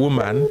man or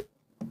woman?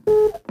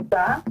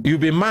 Sir? You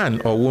be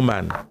man or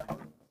woman?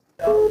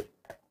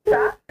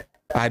 Sir?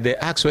 They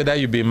ask whether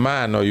you be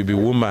man or you be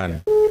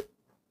woman.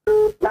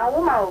 Now,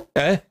 woman.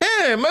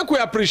 Hey, make we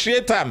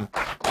appreciate them.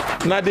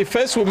 Now the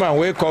first woman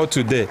we call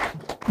today.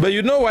 But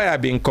you know why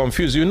I've been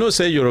confused? You know,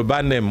 say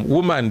Yoruba name,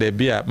 woman they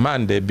be,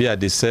 man they be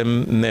the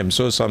same name.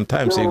 So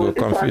sometimes you go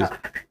confused.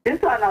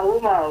 This one a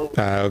woman.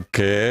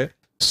 Okay.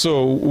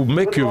 So we'll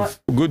make you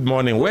good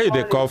morning. Where you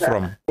they call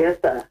from? Yes,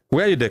 sir.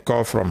 Where you they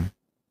call from?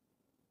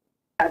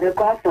 They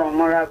come from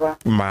Maraba.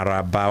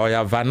 Maraba. Or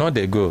ya Vano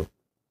they go.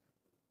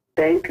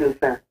 Thank you,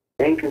 sir.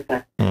 Thank you,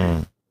 sir.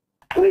 Mm.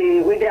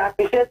 We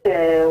appreciate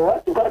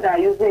what God are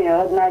using in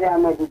ordinary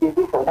Ahmed to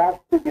do for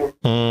that studio.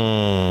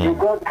 Mm.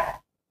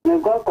 May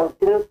God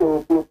continue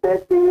to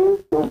protect him,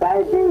 to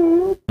guide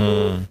him.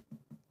 Mm.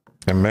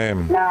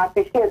 Amen. Now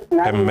appreciate.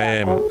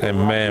 Amen.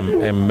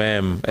 Amen.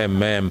 Amen.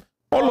 Amen.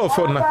 All of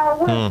us now.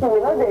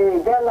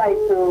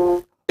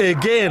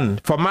 Again,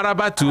 for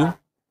Maraba too.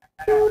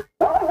 No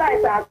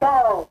light at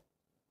all.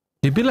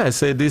 It be like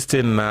say this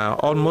thing now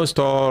almost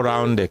all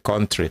around the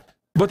country.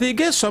 But he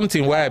gets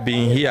something why I've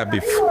been here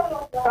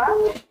before.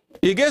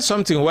 He gets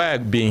something why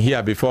I've been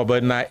here before,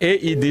 but now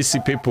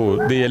AEDC people,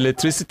 the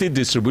electricity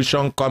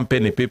distribution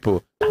company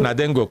people, now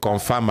then go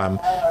confirm them.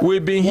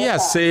 We've been here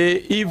say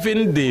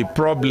even the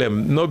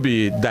problem no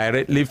be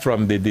directly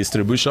from the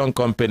distribution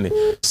company.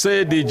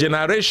 Say the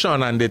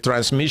generation and the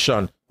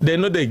transmission, they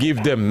know they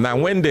give them. Now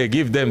when they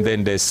give them,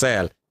 then they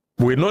sell.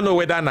 We don't know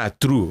whether not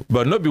true,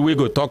 but no be we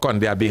go talk on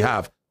their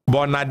behalf.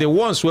 But now the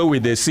ones where we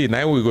they see,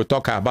 now we go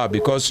talk about,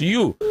 because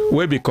you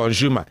will be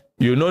consumer.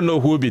 You don't know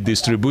who be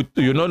distribute.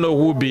 You don't know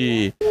who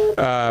be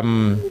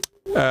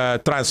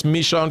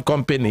transmission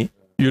company.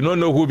 You don't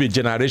know who be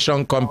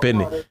generation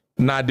company.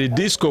 Now the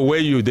disco where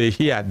you they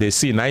hear, they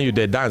see, now you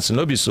they dance.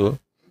 No be so.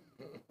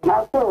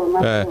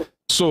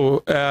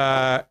 So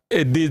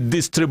the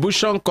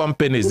distribution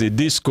companies, the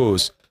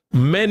discos,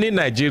 many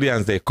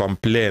Nigerians they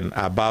complain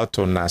about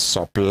on a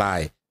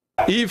supply.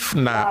 If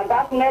now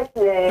that next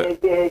now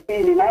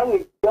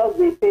we just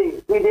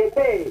pay.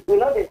 We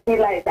know they see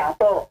light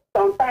at all.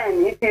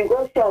 Sometimes if you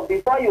go shop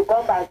before you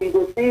come back, you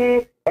go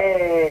see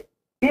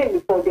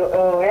bill for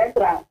the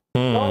entrance.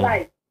 No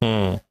light.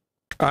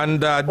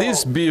 And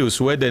these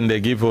bills where then they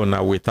give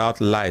on without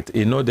light,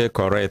 you know they're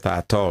correct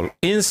at all.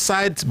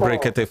 Inside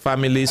Brekete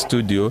Family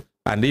Studio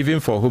and even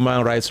for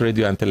Human Rights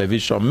Radio and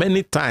Television,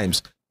 many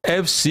times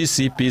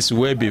FCCPs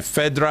will be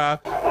Federal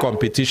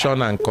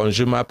Competition and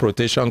Consumer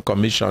Protection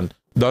Commission.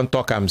 Don't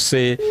talk and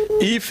say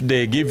if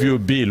they give you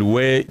bill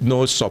where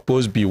no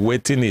supposed be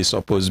waiting is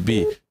supposed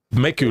be,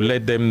 make you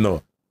let them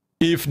know.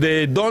 If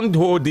they don't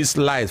hold this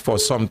light for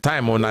some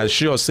time, on I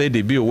sure say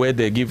the bill where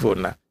they give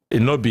on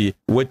it no be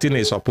waiting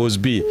is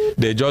supposed be.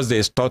 They just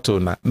they start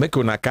on make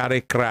una carry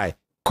cry.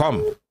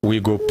 Come, we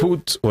go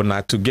put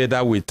on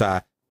together with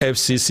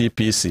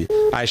FCCPC.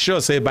 I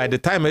sure say by the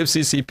time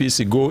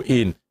FCCPC go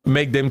in,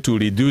 make them to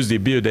reduce the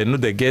bill, they know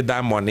they get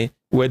that money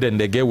where then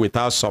they get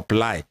without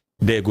supply,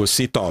 they go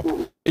sit up.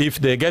 If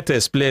they get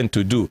explained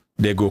to do,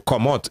 they go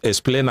come out,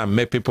 explain and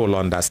make people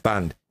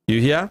understand.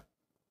 You hear?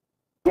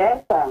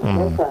 Yes, sir.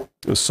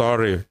 Yes,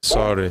 sir.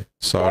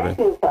 Sorry. Thank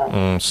you,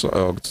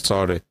 sir.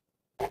 Sorry.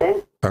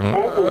 Thank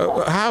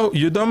you, How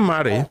you don't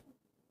marry?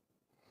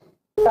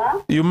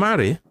 sir? You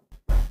marry?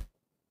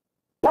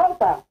 No,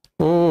 sir.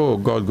 Oh,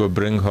 God go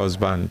bring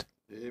husband.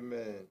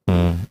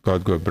 Amen.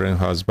 God go bring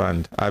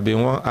husband. I've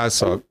been one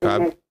ask her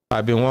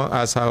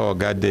or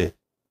God day.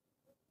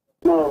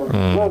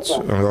 No,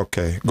 sir.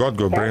 Okay. God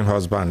go bring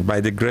husband.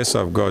 By the grace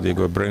of God, he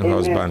go bring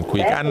husband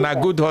quick. And a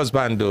good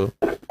husband though.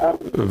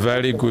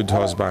 Very good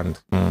husband.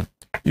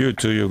 You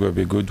too, you go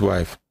be good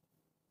wife.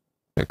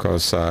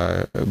 Because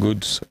a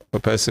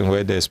person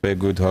where they expect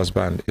good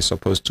husband is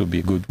supposed to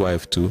be good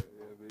wife too.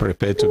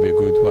 Prepare to be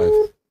good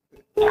wife.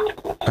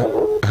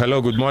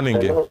 Hello, good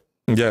morning.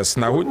 Yes.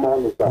 Now,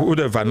 who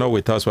ever know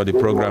with us for the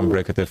program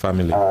Brekete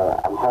Family?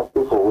 I'm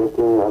happy for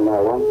waiting on.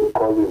 I want to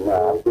call you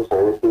now. I'm happy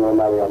for waiting on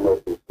our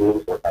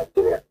teams for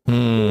Nigeria.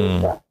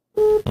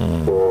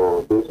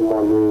 So this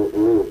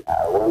morning, I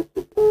want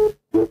to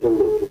get in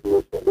the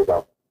business for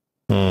Liverpool.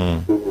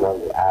 This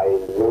morning, I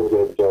no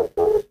get job.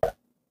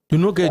 You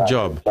no get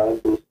job? I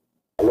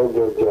no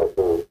get job.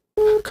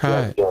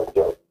 Okay. Job.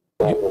 So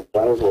I've been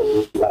trying for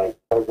this like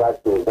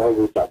everything. That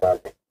is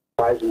about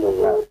 5 months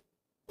now.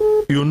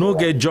 You no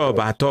get job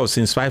at all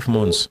since 5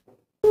 months?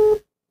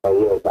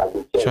 Yes, I've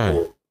been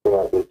checking. So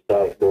I've been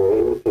trying. So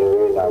anything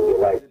when I'll be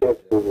like, check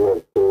good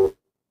work. So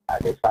I'll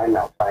be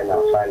final,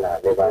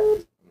 never.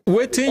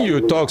 Waiting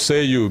you talk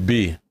say you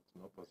be.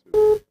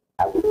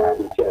 I'll be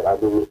chef. I'll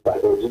be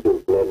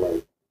Mr.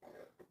 Clement.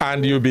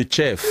 And you be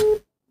chef.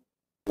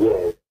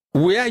 Yes.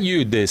 Where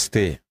you they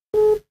stay?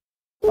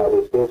 I'll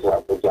be stay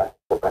for Abuja,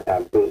 for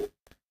Katampe.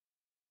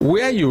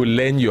 Where you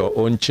learn your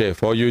own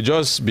chef or you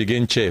just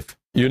begin chef?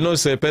 You know,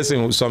 say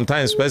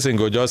sometimes person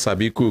go just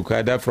sabi cook,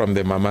 either from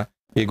the mama,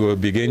 he go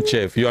begin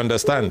chef. You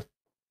understand?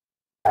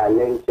 I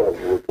learned chef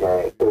with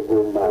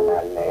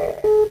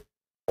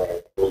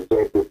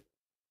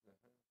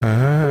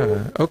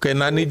Okay,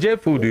 now Niger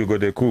food you go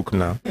to cook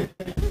now.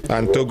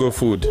 And Togo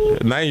food.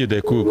 Now you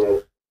they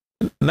cook.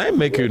 Now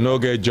make you no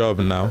get job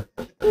now.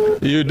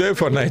 You there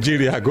for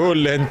Nigeria, go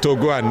learn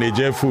Togo and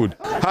Niger food.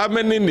 How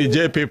many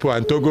Niger people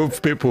and Togo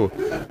people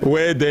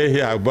where they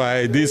here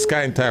by this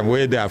kind of time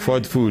where they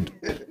afford food?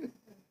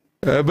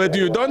 But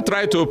you don't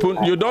try to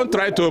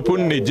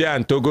open Niger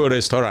and Togo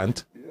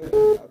restaurant.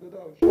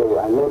 No,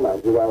 I know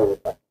Nigeria.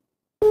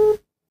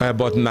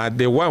 But not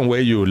the one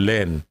where you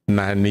learn,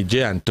 na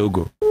Niger and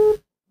Togo.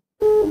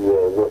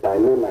 But I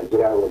know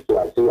Nigeria,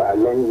 so I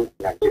learn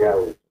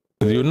Nigeria.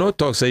 You know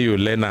talk say you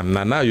learn them.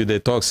 Now you the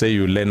talk say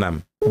you learn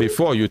them.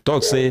 Before you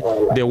talk say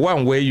the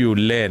one where you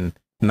learn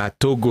na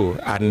Togo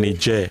and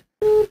Niger.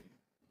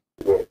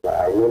 Yes,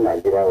 I know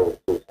Nigeria.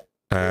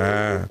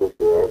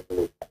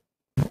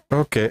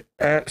 Okay.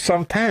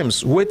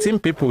 Sometimes waiting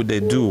people they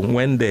do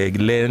when they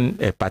learn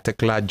a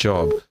particular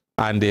job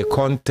and they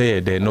can't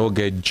tell they no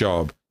get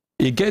job.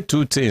 You get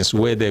two things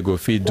where they go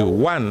fit do.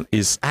 One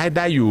is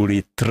either you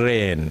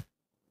retrain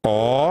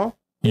or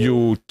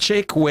you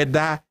check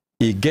whether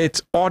you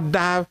get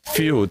other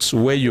fields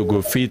where you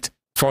go fit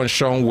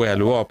function well,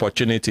 where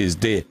opportunities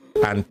there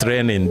and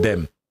training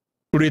them.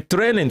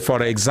 Retraining,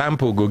 for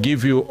example, will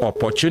give you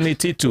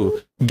opportunity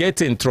to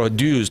get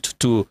introduced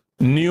to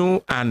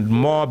new and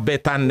more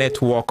better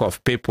network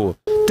of people.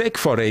 Take,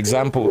 for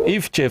example,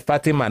 if Chef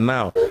Fatima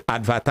now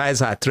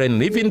advertise her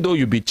training, even though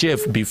you be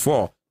chef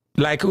before,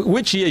 like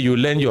which year you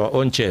learn your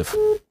own chef?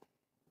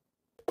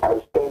 I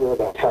spent more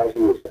than 5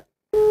 years.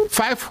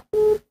 5?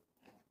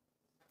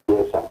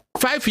 Yes, sir.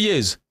 5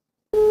 years?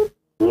 Yes,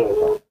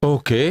 sir.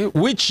 Okay.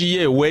 Which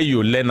year where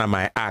you learn them,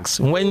 I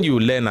ask? When you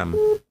learn them?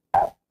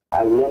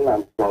 I learned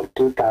them from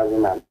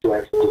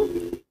 2012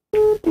 to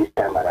this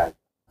time around.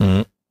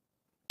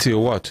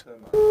 Till what?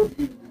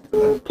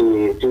 To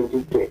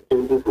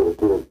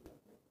 2024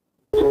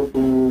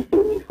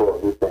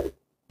 this time.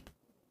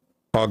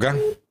 Oga?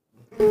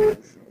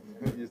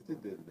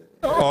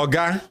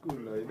 Oga?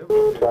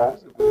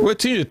 What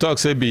do you talk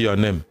say be your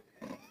name?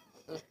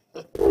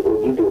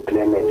 Odido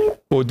Clement.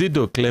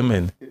 Odido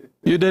Clement.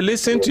 You dey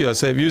listen to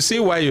yourself. You see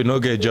why you no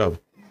get job?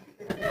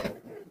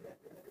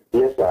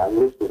 Yes, sir, I'm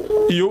listening.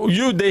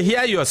 You they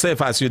hear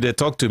yourself as you they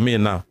talk to me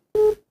now.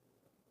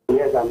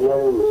 Yes, I'm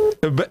hearing you.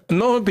 But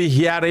no be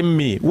hearing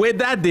me.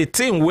 Whether the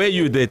thing where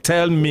you they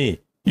tell me,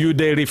 you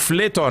they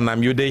reflect on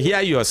them, you they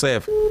hear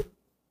yourself.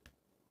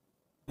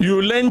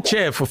 You learn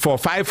chef for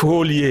 5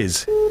 whole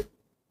years.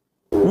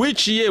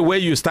 Which year where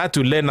you start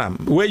to learn them?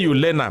 Where you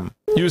learn them?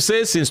 You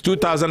say since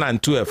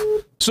 2012.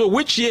 So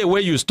which year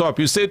where you stop?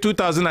 You say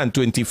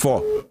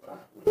 2024.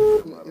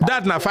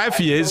 That na 5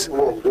 years.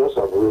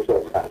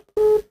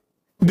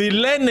 The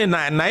learning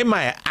I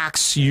might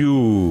ask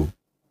you.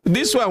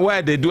 This one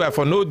why they do I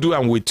for no do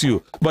am with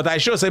you. But I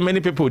sure say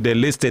many people they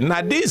listen.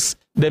 Now this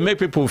they make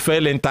people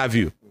fail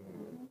interview.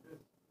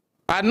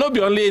 And not be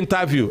only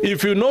interview.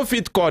 If you know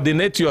fit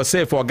coordinate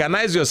yourself,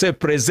 organize yourself,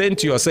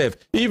 present yourself.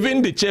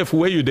 Even the chef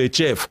where you the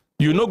chef,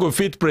 you know go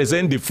fit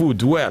present the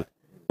food well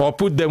or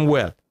put them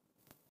well.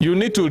 You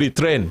need to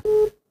retrain.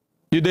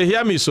 You dey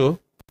hear me so?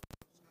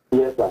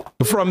 Yes, sir.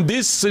 From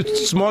this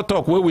small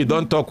talk where we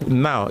don't talk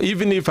now,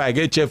 even if I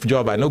get chef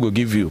job, I no go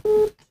give you.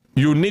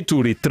 You need to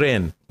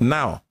retrain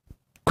now,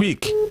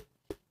 quick.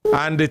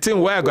 And the thing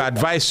where I go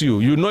advise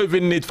you, you no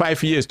even need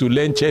 5 years to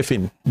learn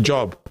chefing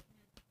job.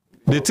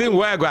 The thing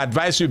where I go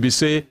advise you be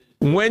say,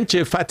 when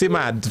Chef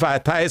Fatima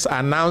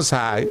announce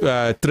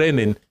her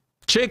training,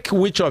 check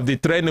which of the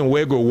training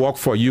where go work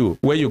for you,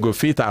 where you go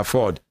fit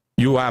afford.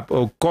 You have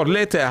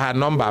collect her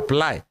number,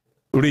 apply,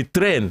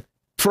 retrain.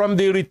 From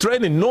the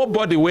retraining,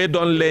 nobody where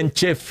don't learn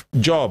chef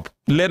job,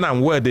 learn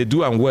and well, they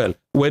do and well,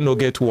 when no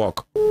get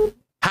work.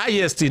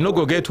 Highest, he no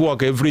go get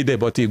work every day,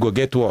 but he go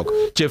get work.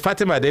 Chef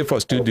Fatima there for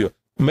studio.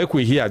 Make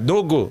we hear.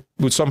 Don't go.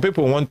 But some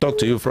people won't talk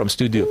to you from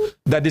studio.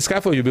 That this guy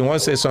for you been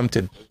want to say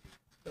something.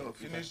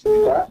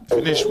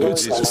 Finish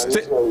with this.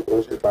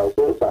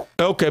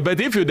 Okay,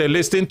 but if you they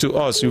listen to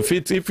us, you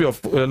fit. If your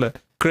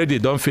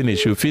credit don't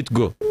finish, you fit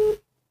go.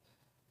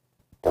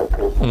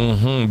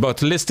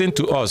 But listen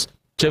to us.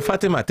 Chef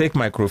Fatima, take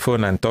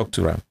microphone and talk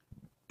to her.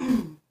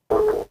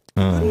 Good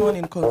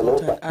morning,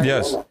 consultant.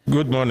 Yes,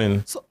 good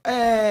morning. So,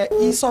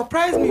 he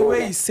surprised me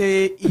where he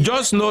say...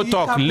 Just no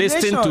talk,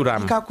 listen to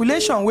them. The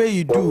calculation where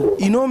you do,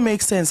 it don't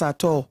make sense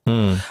at all.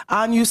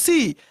 And you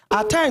see,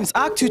 at times,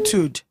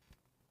 attitude,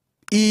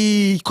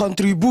 it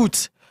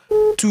contributes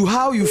to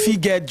how you feel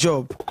get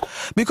job.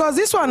 Because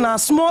this one a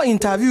small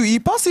interview,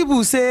 it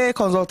possible say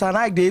consultant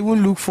like they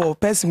even look for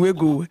person where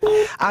go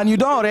and you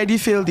don't already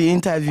fail the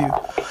interview.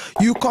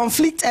 You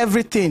conflict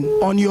everything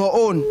on your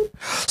own.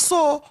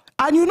 So,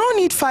 and you don't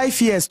need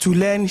 5 years to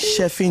learn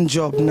chefing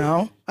job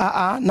now.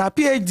 Na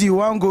PhD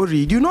one go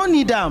read. You don't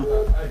need them.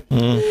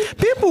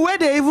 People where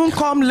they even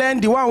come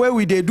learn the one where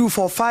we they do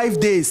for 5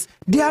 days,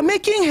 they are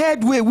making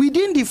headway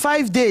within the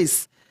 5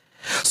 days.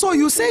 So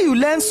you say you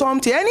learn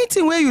something,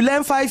 anything where you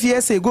learn 5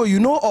 years ago, you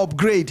know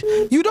upgrade.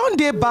 You don't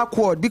dey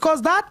backward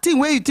because that thing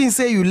where you think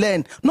say you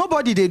learn,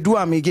 nobody they do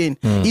them again.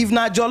 If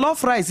na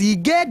jollof rice, you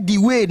get the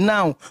way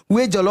now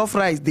where jollof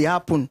rice they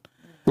happen.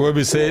 When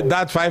we say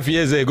that 5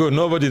 years ago,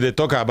 nobody they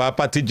talk about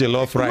party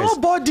jollof rice.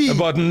 Nobody.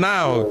 But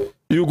now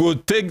you go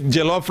take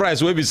jollof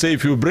rice where we say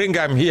if you bring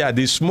them here,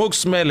 the smoke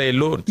smell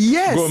alone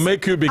go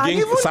make you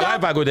begin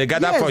saliva go they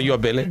gather for your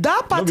belly.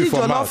 That party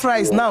jollof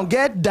rice now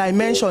get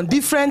dimension,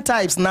 different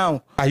types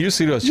now. Are you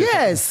serious?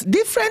 Yes,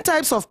 different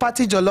types of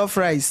party jollof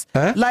rice.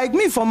 Huh? Like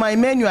me, for my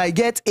menu, I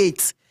get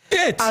 8.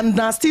 8? And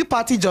now still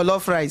party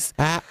jollof rice.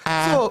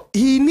 So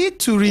he need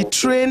to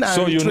retrain and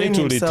so you need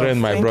to himself. retrain,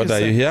 my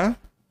brother. You hear?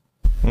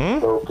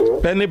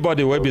 Okay.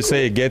 Anybody will be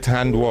say get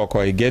handwork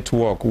or get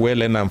work, well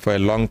learn them for a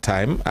long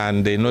time,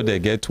 and they know they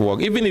get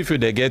work. Even if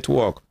they get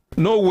work,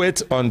 no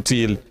wait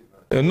until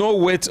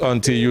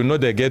you know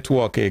they get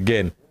work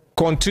again.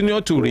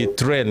 Continue to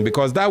retrain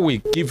because that will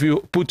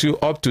put you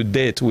up to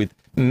date with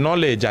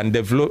knowledge and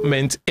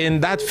development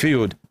in that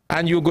field,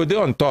 and you go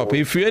there on top.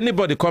 If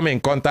anybody come in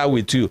contact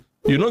with you,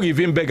 you know give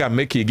him beg and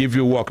make he give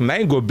you work. Now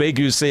he go beg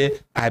you say,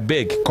 I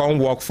beg, come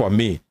work for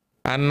me,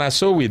 and that's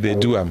so we they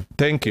do them.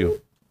 Thank you.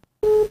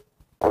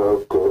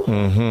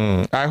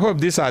 Okay. I hope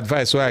this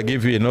advice where I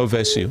give you no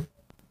verse you.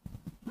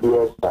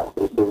 Yes, sir.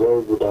 It's a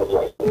very good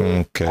advice.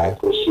 Okay. I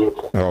appreciate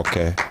it.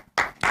 Okay.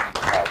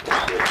 I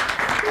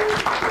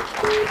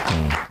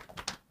appreciate it.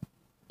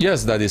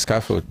 Yes, that is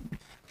Careful.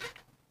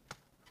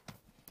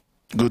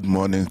 Good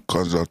morning,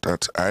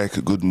 consultant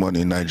Ike. Good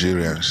morning,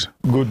 Nigerians.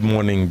 Good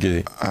morning,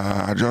 Gay.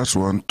 I just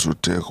want to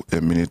take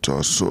a minute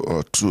or so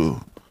or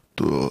two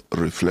to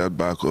reflect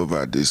back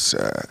over this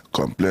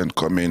complaint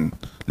coming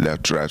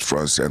left, right,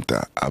 front,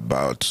 center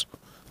about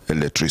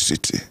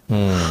electricity.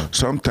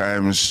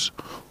 Sometimes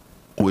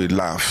we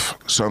laugh,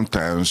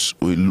 sometimes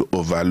we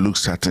overlook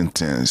certain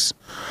things.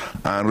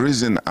 And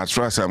reason, as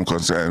far as I'm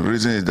concerned,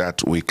 reason is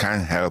that we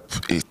can't help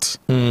it.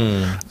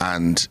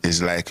 And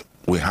it's like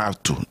we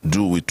have to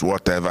do with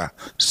whatever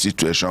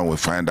situation we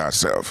find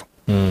ourselves.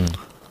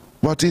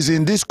 But it's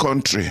in this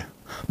country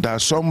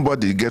that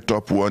somebody get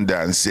up one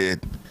day and said,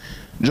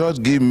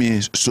 just give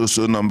me so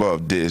number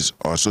of days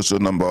or so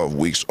number of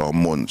weeks or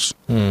months.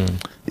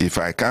 If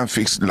I can't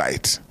fix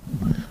light,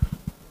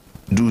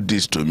 do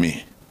this to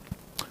me.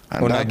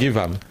 And When I give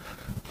them,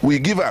 we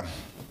give them.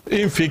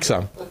 in fix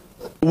them.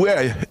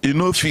 Where you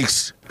know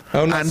fix.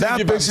 And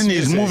that person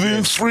is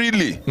moving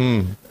freely.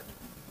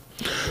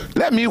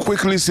 Let me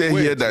quickly say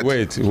here that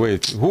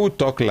wait, who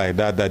talk like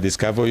that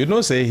discover? You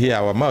know, say here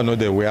our man know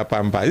the wear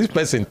pamper. This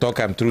person talk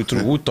him true.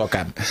 Who talk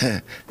him?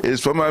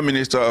 is former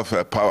Minister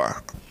of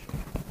Power.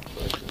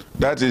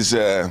 That is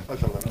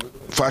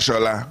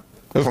Fashola,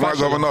 former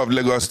governor of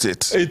Lagos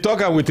State. He talk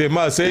with a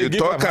mouth. Say He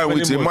talk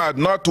with a mouth,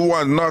 not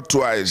once, not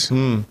twice.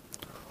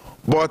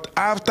 But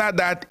after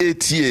that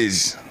 8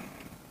 years,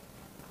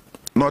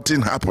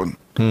 nothing happened.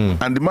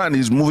 And the man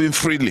is moving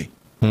freely.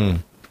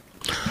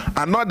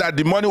 And not that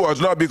the money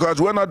was not,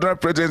 because when other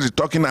president is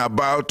talking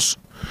about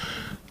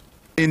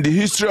in the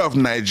history of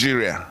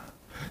Nigeria,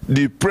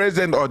 the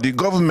president or the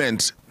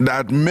government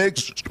that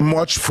makes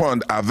much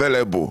fund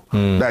available,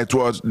 that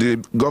was the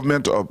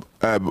government of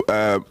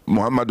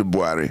Muhammadu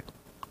Buhari.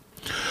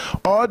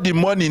 All the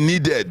money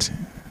needed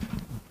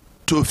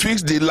to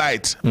fix the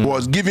light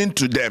was given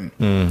to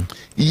them,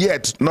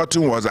 yet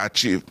nothing was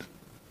achieved.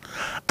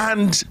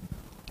 And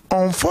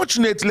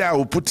unfortunately, I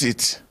will put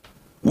it,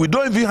 we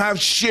don't even have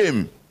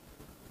shame.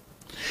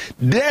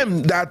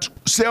 Them that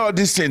say all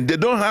these things, they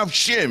don't have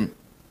shame.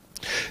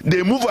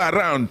 They move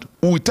around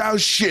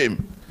without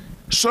shame.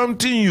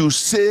 Something you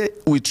say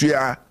with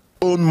your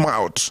own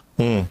mouth.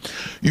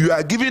 You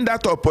are given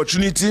that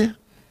opportunity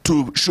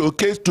to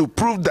showcase, to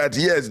prove that,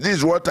 yes, this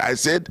is what I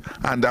said,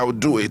 and I'll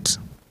do it.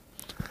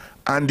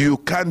 And you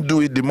can't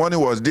do it. The money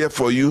was there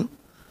for you.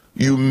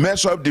 You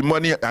mess up the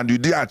money and you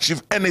didn't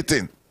achieve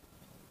anything.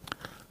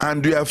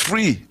 And you are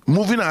free,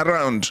 moving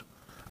around,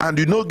 and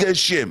you don't get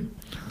shame.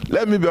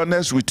 Let me be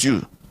honest with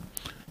you.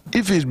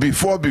 If it's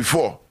before,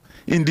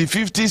 in the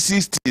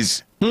 50s,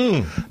 60s,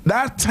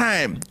 that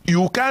time,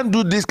 you can't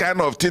do this kind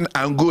of thing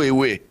and go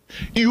away.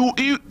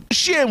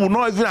 Shame will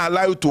not even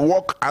allow you to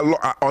walk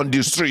on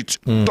the street,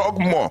 talk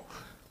more.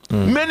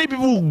 Many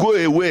people will go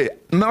away,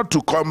 not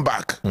to come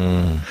back.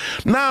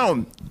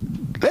 Now,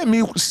 let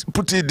me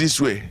put it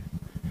this way.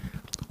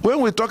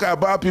 When we talk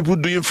about people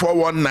doing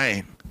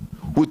 419,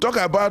 we talk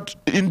about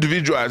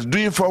individuals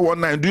doing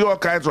 419, doing all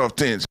kinds of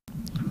things.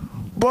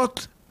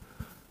 But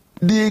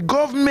the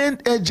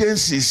government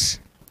agencies,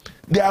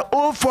 their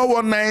own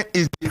 419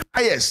 is the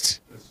highest.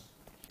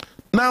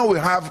 Now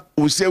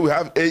we say we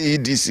have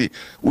AEDC,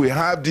 we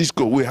have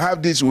DISCO, we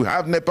have this, we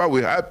have NEPA,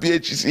 we have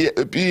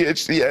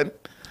PHCN.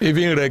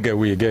 Even reggae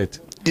we get.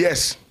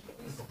 Yes.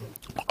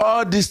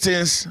 All these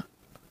things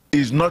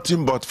is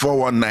nothing but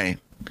 419.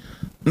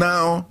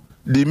 Now,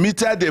 the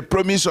meter they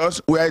promise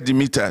us, where are the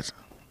meters?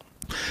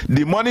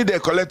 The money they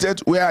collected,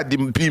 where are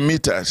the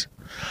meters?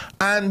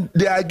 And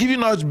they are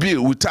giving us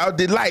bill without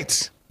the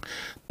light.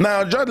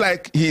 Now, just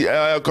like he,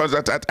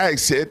 Consultant Ike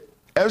said,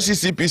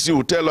 FCCPC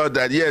will tell us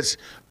that yes,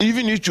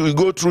 even if you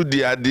go through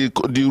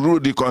the rule,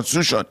 the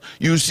constitution,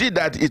 you see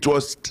that it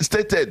was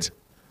stated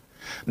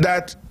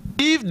that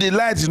if the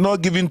light is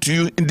not given to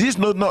you in this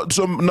not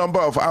some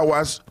number of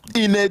hours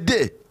in a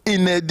day,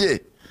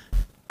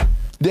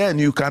 then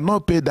you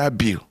cannot pay that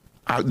bill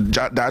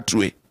that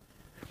way.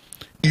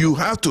 You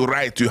have to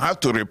write, you have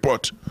to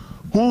report.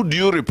 Who do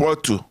you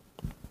report to?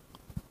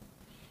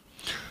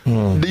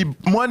 The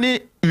money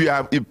you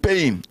are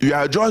paying, you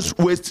are just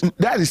wasting.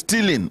 That is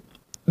stealing.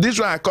 This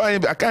one I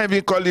can't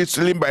even call it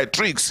stealing by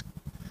tricks,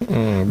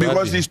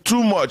 because it's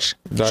too much.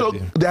 So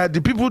there are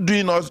the people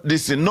doing us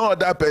this, no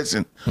other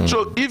person.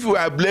 So if we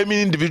are blaming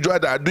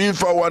individuals that are doing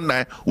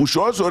 419, we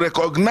should also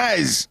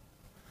recognize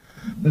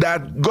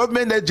that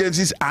government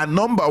agencies are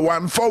number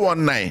one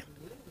 419.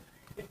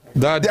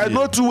 There are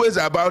no two ways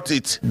about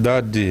it.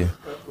 Daddy.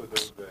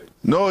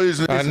 No,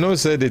 I know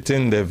say the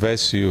thing they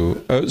vex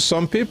you.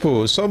 Some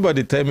people,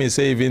 somebody tell me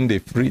say even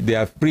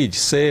their fridge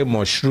say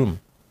mushroom.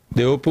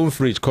 They open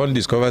fridge, can't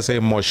discover say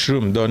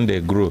mushroom don't they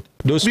grow.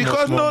 Those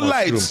because small no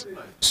lights.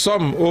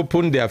 Some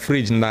open their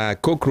fridge na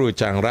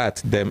cockroach and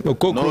rat them.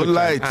 Cockroach no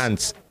light. And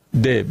ants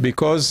there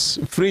because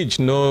fridge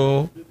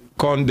no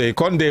can't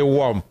they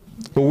warm.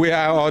 Where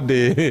are all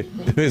the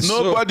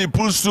nobody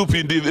puts soup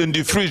in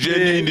the fridge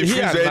in the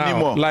freezer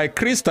anymore. Like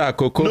Crystal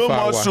Cocoa. No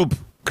more soup.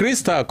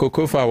 Crystal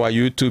Cocoa for our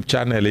YouTube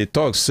channel, he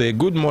talks, say,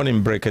 good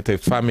morning, Brekete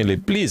family.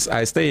 Please,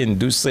 I stay in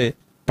Duse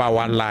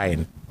power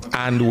line,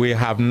 and we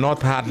have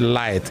not had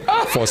light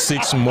for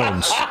 6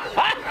 months.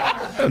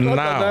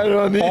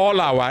 Now,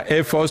 all our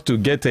efforts to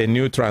get a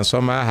new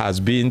transformer has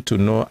been to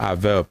no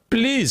avail.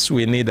 Please,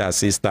 we need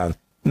assistance.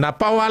 Now,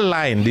 power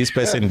line, this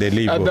person, they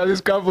live. And that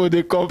is careful,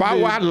 they complain.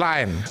 Power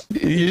line.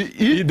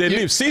 They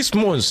live 6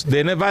 months,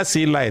 they never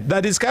see light.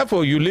 That is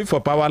careful, you live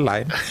for power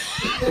line.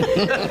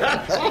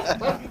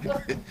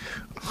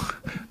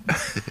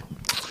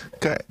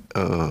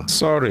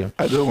 Sorry.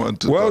 I don't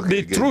want to. Well,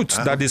 the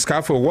truth that is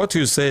careful, what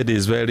you said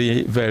is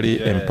very,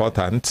 very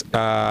important.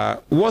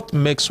 What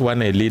makes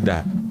one a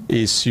leader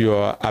is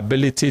your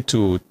ability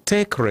to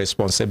take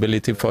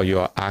responsibility for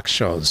your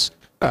actions.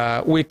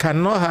 We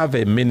cannot have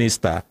a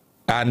minister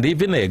and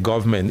even a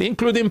government,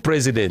 including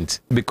president,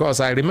 because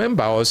I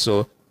remember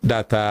also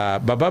that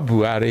Baba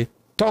Buhari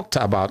talked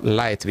about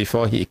light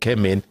before he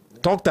came in,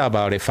 talked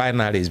about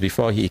refineries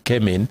before he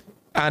came in,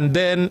 and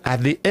then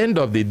at the end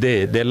of the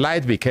day, the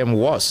light became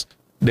worse.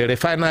 The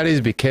refineries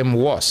became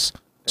worse.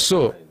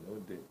 So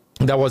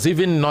there was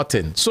even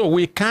nothing. So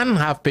we can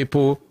have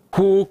people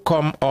who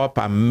come up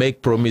and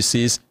make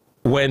promises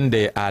when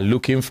they are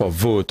looking for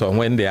vote or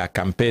when they are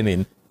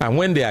campaigning, and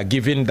when they are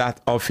given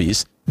that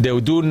office, they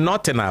will do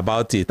nothing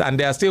about it, and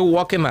they are still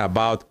walking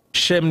about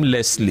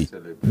shamelessly.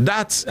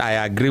 That I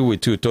agree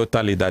with you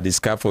totally, that is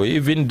careful.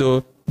 Even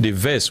though the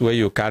verse where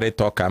you carry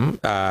talkam,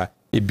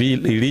 it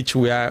reach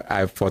where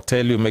I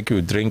foretell you, make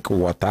you drink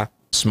water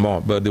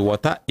small, but the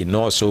water is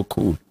not so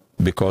cool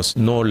because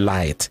no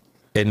light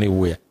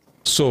anywhere.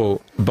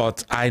 So,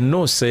 but I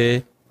know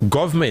say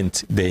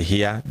government, they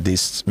hear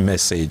this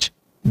message.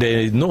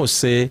 They know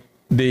say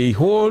the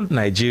whole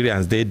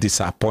Nigerians, they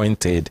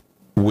disappointed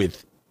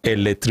with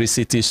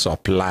electricity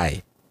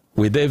supply.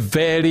 They're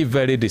very,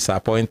 very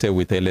disappointed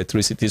with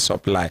electricity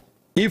supply.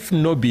 If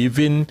no be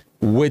even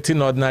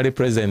waiting ordinary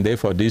president there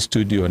for this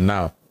studio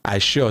now, I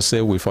sure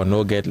say we for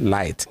no get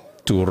light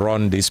to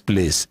run this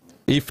place.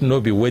 If no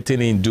be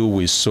waiting in do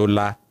with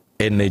solar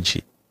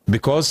energy.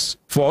 Because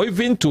for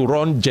even to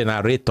run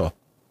generator,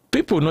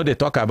 people know they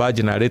talk about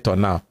generator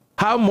now.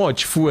 How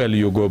much fuel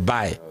you go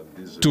buy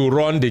to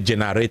run the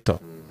generator?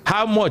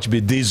 How much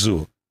be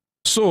diesel?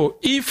 So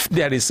if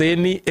there is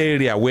any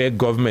area where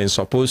government is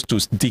supposed to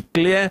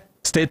declare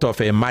state of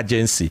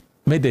emergency,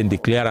 may then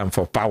declare them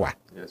for power.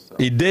 Yes,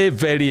 it is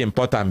very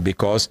important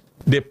because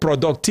the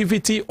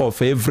productivity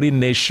of every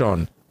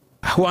nation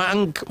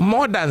rank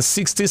more than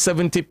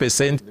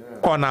 60–70%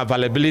 on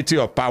availability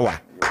of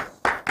power.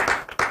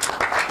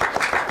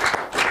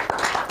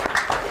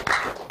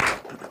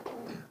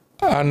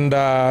 And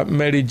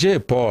Mary J.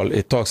 Paul,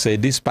 it talks, say,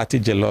 this party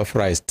jollof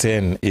rice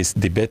 10 is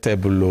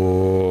debatable.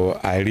 Oh,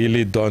 I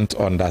really don't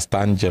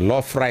understand.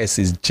 Jollof rice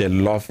is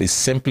jollof, is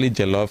simply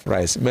jollof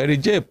rice. Mary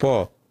J.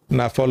 Paul,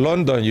 now for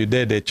London, you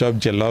there, they chop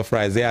jollof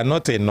rice. They are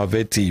not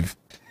innovative.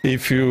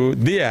 If you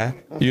there,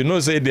 you know,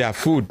 say their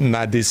food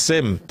not the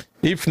same.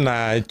 If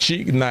na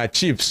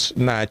chips,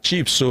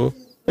 so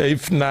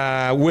if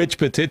na wedge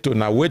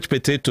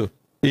potato,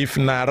 if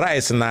na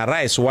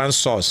rice, one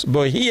sauce.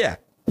 But here,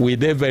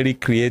 they're very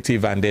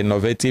creative and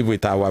innovative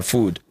with our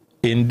food.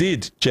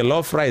 Indeed,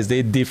 jollof rice,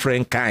 they're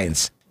different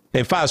kinds.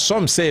 In fact,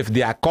 some say if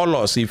they are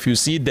colors, if you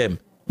see them,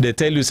 they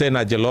tell you say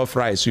na jollof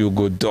rice, you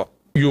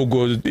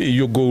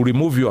go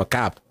remove your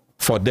cap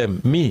for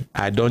them. Me,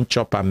 I don't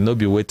chop them, no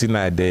be waiting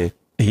at the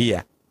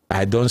here.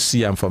 I don't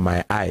see them for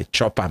my eye,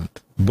 chop them.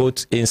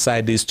 Both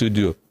inside the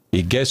studio,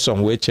 it gets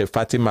some way Chef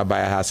Fatima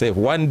by herself.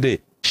 One day,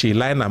 she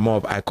line them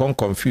up, I can't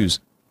confuse.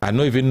 I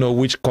don't even know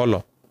which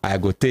color I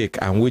go take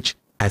and which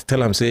I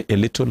tell him, say, a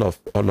little of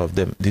all of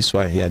them. This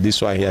one here,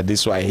 this one here,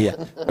 this one here.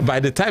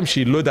 By the time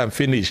she load and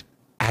finish,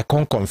 I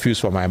can't confuse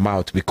for my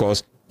mouth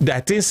because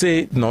the thing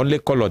say not only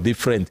color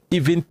different,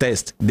 even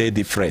taste, they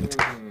different.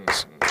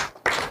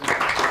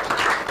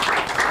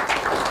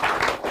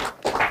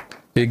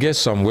 You get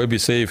some where we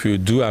say if you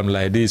do them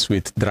like this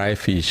with dry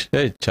fish.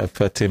 Hey,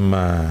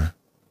 Chafatima.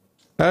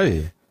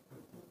 Hey.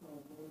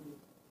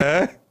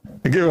 Eh?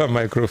 Give her a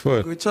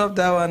microphone. We chop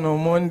that one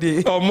on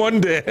Monday. On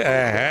Monday.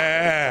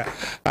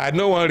 I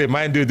don't want to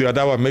remind you the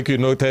other one, make you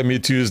know, tell me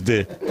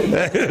Tuesday.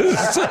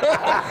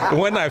 So,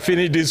 when I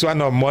finish this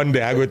one on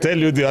Monday, I will tell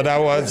you the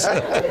other ones.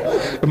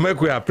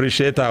 Make we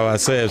appreciate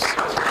ourselves.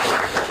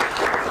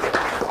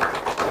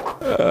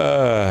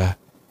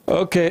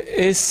 Okay,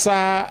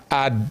 Issa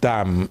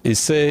Adam, he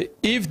say,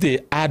 if the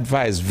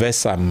advice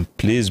Vesam,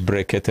 please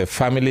Brekete,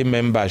 family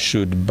member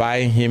should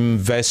buy him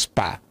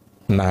Vespa.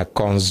 Na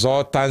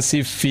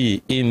consultancy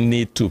fee in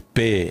need to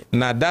pay.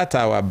 Now that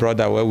our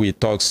brother where we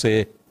talk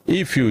say,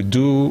 if you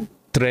do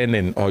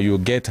training or you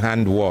get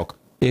handwork,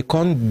 it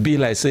can't be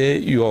like say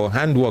your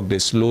handwork they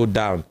slow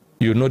down.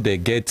 You know they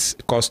get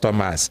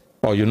customers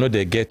or you know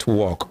they get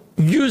work.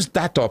 Use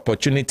that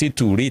opportunity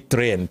to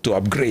retrain, to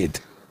upgrade.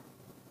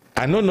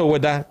 I don't know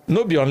whether,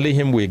 no be only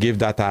him will give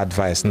that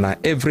advice, now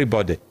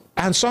everybody.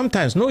 And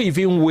sometimes no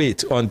even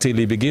wait until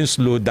it begins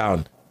slow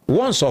down.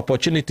 Once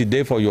opportunity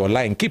there for your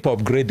line, keep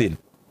upgrading.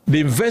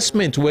 The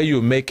investment where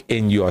you make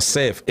in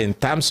yourself in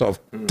terms of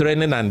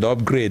training and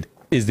upgrade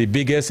is the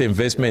biggest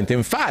investment.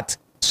 In fact,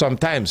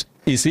 sometimes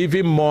it's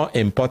even more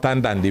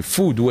important than the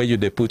food where you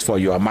they put for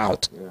your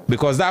mouth.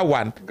 Because that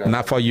one,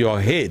 now for your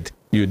head,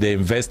 you they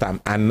invest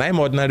them. And I'm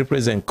ordinary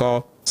present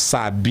called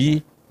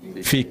Sabificate.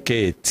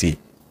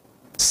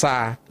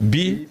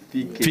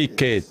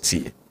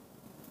 Sabificate.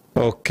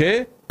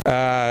 Okay?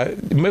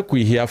 Make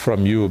we hear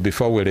from you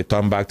before we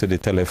return back to the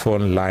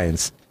telephone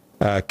lines.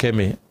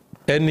 Kemi,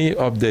 any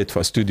update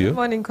for studio? Good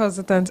morning,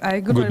 consultant.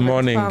 Good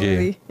morning,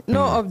 family.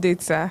 No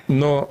update, sir.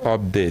 No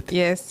update.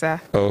 Yes, sir.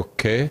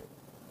 Okay.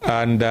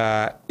 And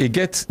it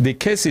gets the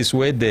cases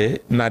where they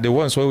now the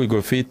ones where we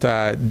go fit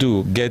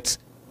do get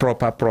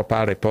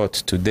proper report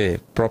today,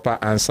 proper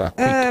answer.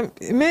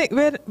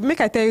 Make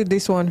I tell you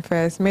this one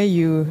first. May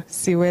you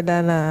see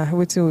whether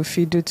what we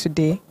fit do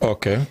today.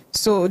 Okay.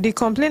 So the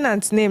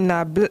complainant's name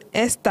now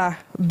Esther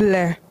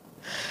Blair,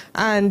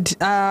 and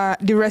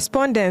the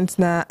respondent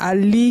now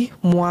Ali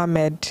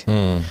Muhammad.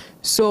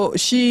 So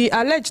she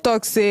alleged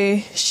talk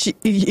say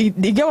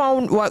they get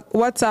one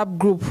WhatsApp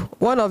group,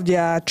 one of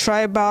their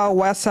tribal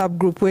WhatsApp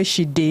group where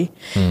she did.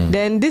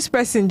 Then this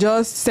person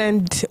just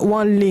sent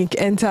one link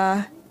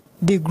enter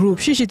the group.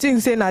 She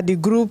thinks saying that the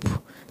group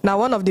now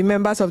one of the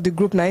members of the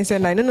group now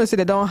said I don't know say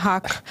they don't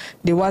hack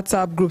the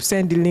WhatsApp group,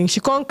 send the link. She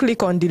can't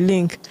click on the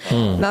link.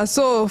 Now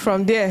so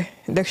from there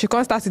she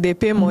can't start to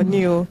pay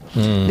money.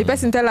 The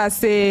person tell her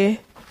say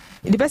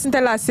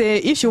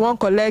if she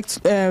won't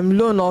collect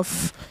loan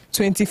of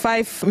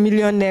 25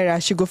 million naira,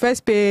 she go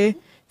first pay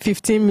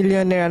 15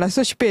 million naira. And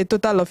so she pay a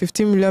total of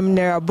 15 million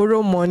naira,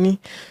 borrow money.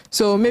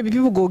 So maybe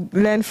people go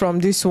learn from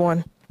this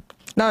one.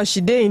 Now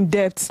she dey in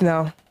debt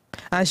now.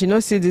 And she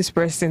not see this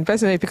person.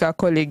 Person may pick a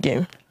call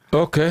again.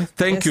 Okay.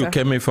 Thank you, sir.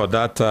 Kemi, for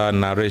that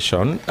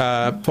narration.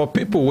 For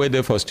people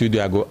waiting for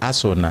studio, I go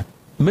ask Ona,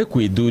 make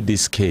we do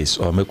this case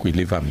or make we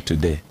leave them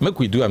today? Make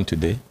we do them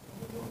today?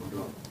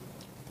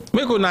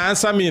 Make una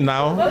answer me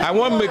now. I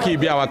want make it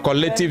be our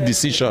collective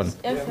decision.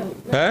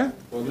 Yes,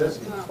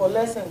 for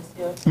lessons,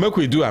 yes. Make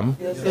we do them.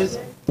 Yes.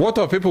 What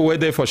are people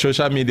waiting for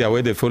social media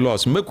where they follow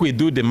us? Make we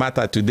do the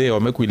matter today or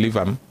make we leave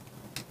them?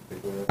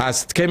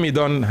 As Kemi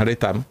done rate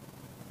them.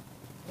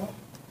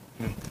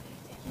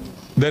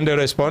 Then they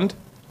respond?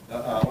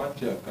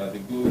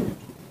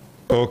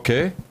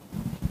 Okay.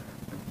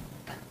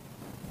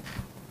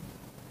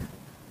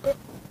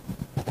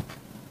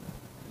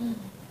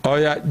 Oh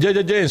yeah,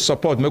 JJJ in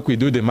support, make we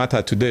do the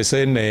matter today.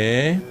 Say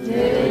nay.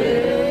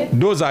 Yeah.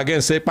 Those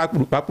again say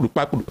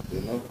pakuru.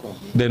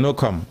 They no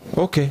come.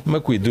 Okay,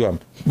 make we do them.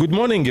 Good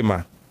morning,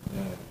 Gima.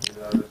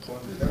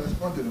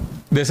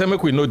 They say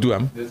make we no do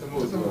them.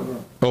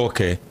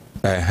 Okay.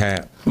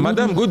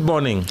 Madam, good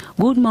morning.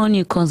 Good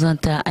morning,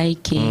 Consultant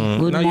Ike.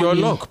 Good now morning. your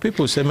luck.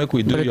 People say make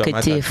we do Brekete your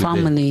matter today.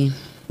 family.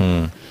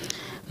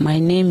 My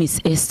name is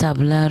Esther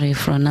Blair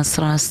from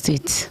Nasarawa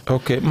State.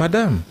 Okay,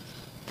 madam.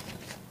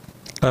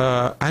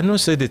 I know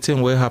say the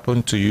thing will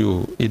happen to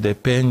you, it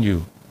depend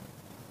you.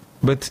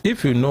 But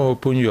if you know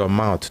open your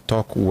mouth,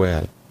 talk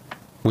well,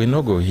 we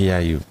no go hear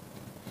you.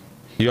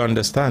 You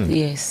understand?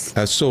 Yes.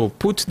 So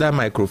put that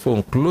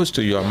microphone close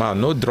to your mouth,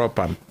 no drop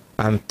them,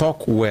 and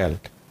talk well,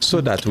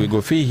 so that we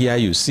go fit hear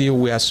you, see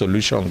where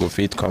solution go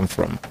fit come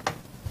from.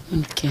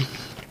 Okay.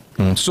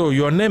 So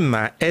your name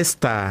na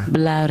Esther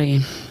Blair.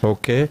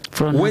 Okay.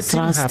 From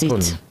Nasarawa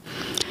State.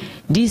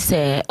 This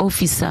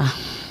officer,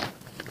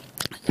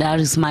 that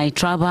is my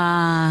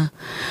tribal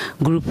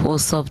group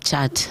WhatsApp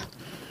chat.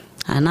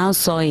 I now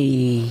saw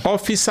a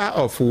officer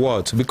of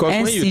what? Because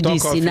NCDC, when you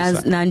talk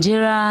officer,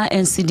 Nigeria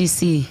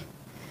NCDC.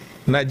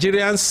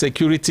 Nigerian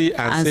Security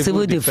and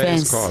Civil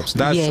Defense Corps.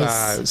 That's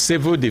yes.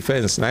 Civil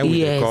Defense. Now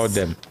we yes. call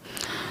them.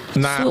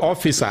 Now so,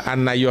 officer,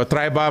 and now your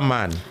tribal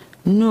man.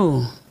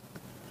 No.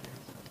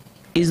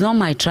 It's not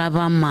my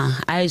tribal man.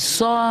 I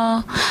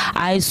saw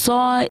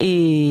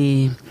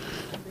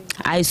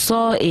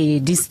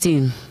this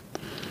thing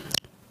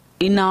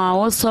in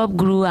our WhatsApp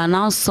group, and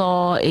I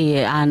saw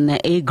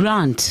a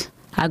grant,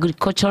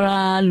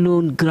 agricultural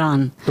loan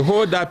grant.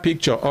 Hold that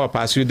picture up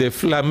as you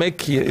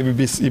make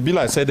it be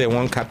like say they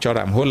won't capture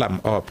them. Hold them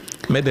up.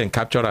 Make them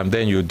capture them,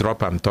 then you drop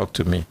them. Talk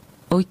to me.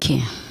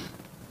 Okay.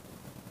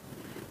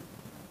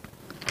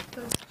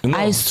 No,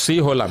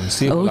 hold them.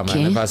 I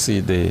never see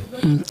the.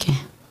 Okay.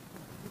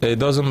 It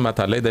doesn't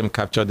matter. Let them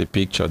capture the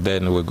picture.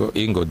 Then we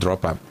go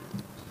drop them.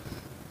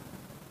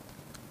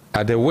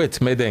 At the wait,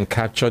 make them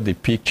capture the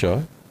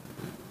picture.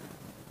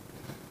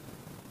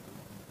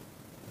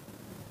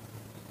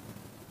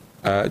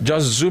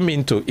 Just zoom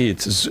into it.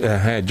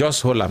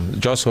 Just hold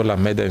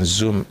them. Make them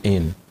zoom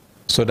in,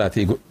 so that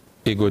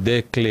it go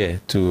there clear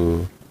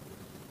to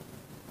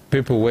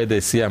people where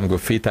they see them go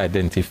fit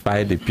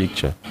identify the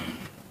picture.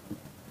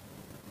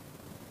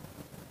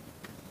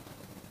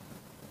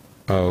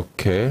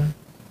 Okay.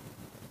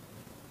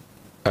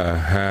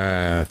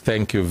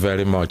 Thank you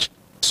very much.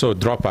 So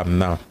drop them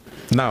now.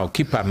 Now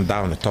keep them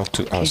down. Talk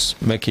to us.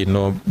 Make it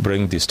no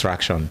bring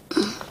distraction.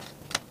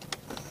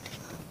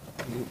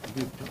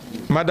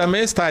 Madam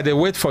Esther, they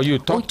wait for you.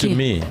 Talk to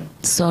me.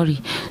 Sorry.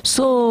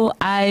 So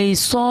I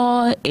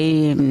saw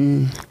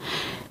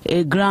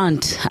a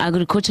grant,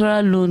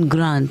 agricultural loan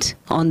grant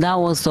on that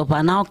WhatsApp,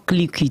 and I'll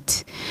click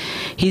it.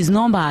 His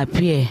number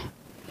appear.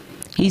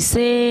 He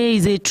say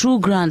it's a true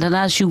grant and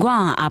I should go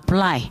and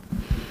apply.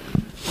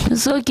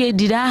 It's okay.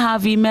 Did I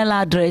have email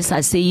address?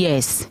 I say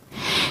yes.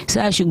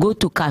 So I should go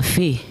to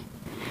cafe.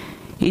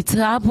 It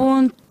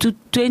happened to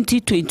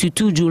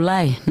 2022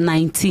 July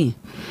 19.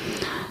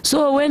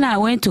 So when I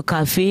went to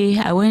cafe,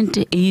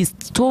 he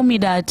told me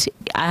that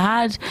I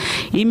had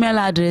email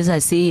address. I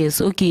say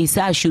yes. Okay, he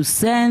said I should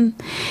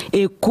send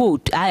a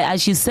code. I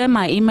should send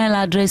my email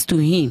address to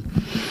him.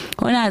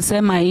 When I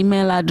sent my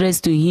email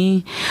address to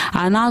him,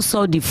 I now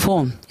saw the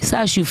form. He said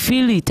I should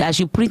fill it. I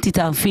should print it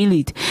and fill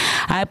it.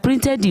 I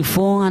printed the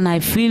form and I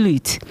fill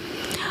it.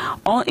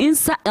 On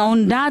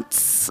that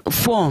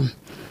form,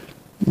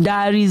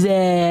 there is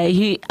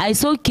I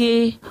said,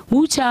 okay,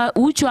 which one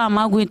am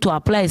I going to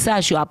apply? He said I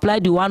should apply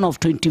the one of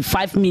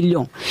 25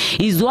 million.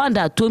 He's the one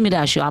that told me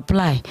that I should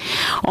apply.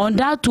 On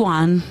that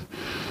one,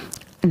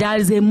 there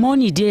is a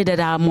money there that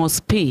I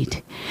must pay.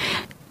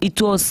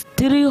 It was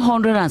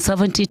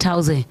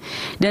 370,000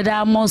 that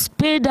I must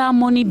pay that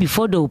money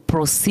before they will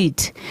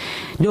proceed.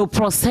 They will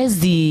process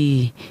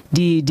the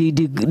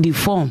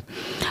form.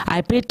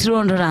 I paid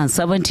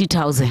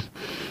 370,000.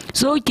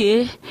 So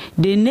okay,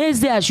 the next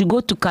day I should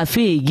go to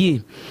cafe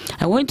again.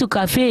 I went to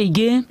cafe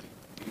again.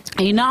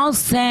 He now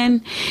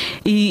sent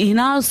me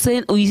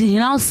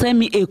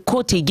a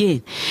code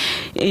again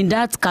in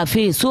that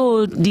cafe.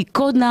 So the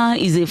code now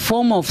is a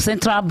form of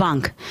central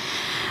bank.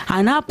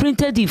 And I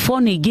printed the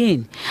phone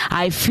again.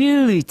 I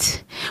feel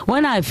it.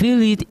 When I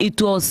feel it,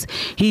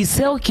 he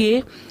said,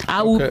 okay,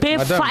 I will pay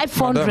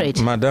 500.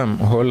 Madam,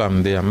 hold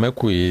on there.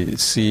 Make we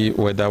see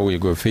whether we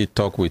go fit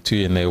talk with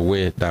you in a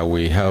way that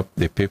will help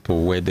the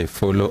people where they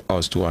follow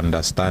us to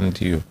understand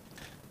you.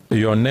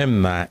 Your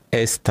name na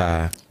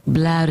Esther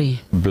Blary.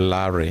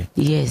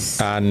 Yes.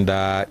 And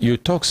you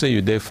talk say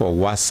you there for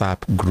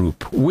WhatsApp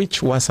group.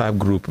 Which WhatsApp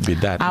group be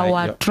that?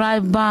 Our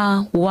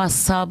tribal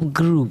WhatsApp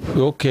group.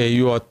 Okay,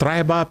 your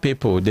tribal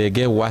people, they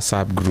get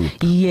WhatsApp group.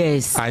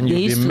 Yes. And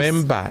you be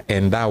member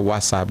in that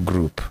WhatsApp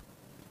group.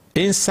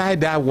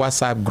 Inside that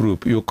WhatsApp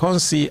group, you can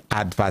see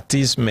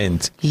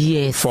advertisement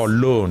for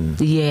loan.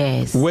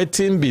 Yes.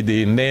 Waiting be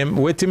the name,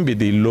 waiting be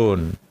the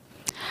loan.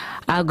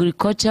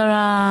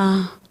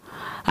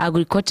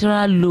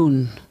 Agricultural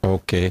loan.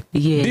 Okay.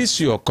 Yes. This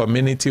your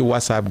community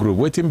WhatsApp group.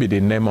 What will be the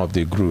name of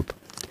the group?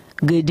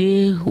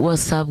 Gede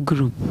WhatsApp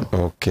group.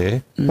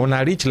 Okay.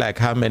 Una reach like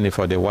how many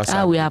for the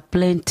WhatsApp? We are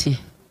plenty.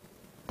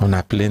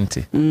 Una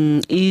plenty.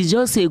 It's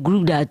just a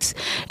group that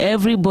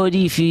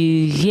everybody, if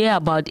you hear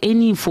about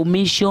any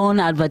information,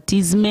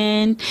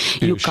 advertisement,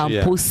 you can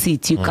share. Post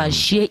it. You can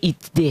share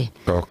it there.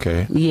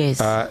 Okay.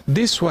 Yes.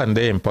 This one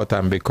very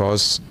important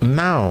because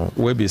now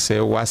we be say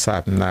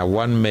WhatsApp now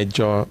one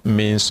major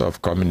means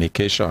of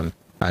communication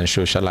and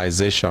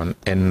socialization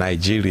in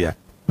Nigeria.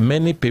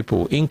 Many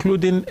people,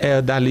 including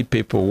elderly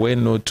people, we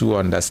know to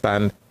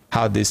understand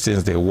how these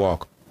things they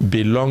work,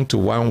 belong to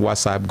one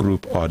WhatsApp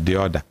group or the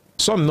other.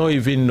 Some no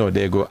even know,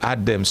 they go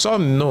add them.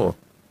 Some know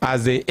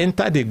as they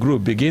enter the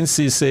group, begin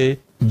to say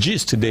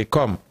gist they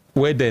come,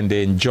 where then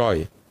they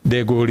enjoy.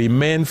 They go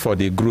remain for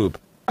the group.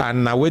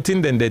 And now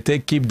waiting then they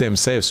keep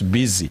themselves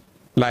busy.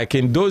 Like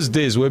in those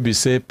days where we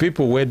say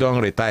people where don't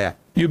retire,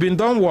 You been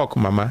done work,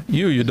 Mama.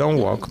 You don't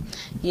work.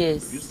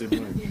 Yes.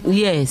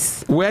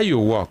 Yes. Where you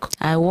work?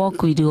 I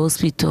work with the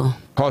hospital.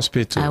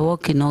 Hospital. I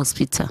work in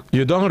hospital.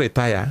 You don't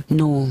retire?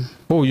 No.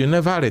 Oh, you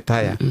never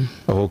retire?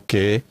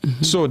 Okay.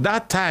 So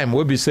that time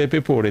we be say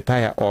people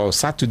retire or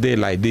Saturday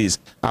like this,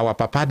 our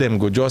papa them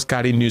go just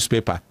carry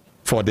newspaper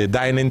for the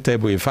dining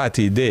table. In fact,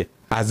 they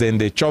as in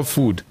they chop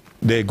food,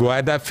 they go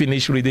either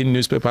finish reading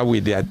newspaper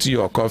with their tea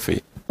or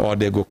coffee, or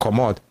they go come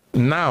out.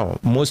 Now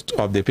most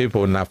of the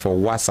people now for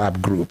WhatsApp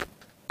group.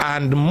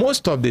 And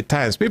most of the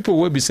times, people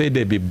will be say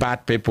they be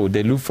bad people.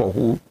 They look for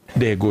who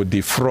they go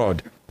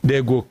defraud.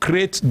 They go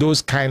create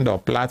those kind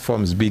of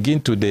platforms, begin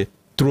to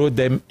throw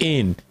them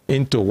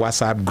into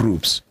WhatsApp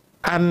groups.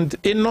 And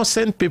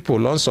innocent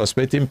people,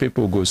 unsuspecting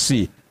people go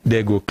see,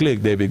 they go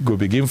click, they go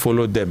begin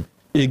follow them.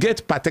 You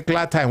get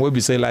particular time where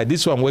we say like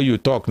this one where you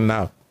talk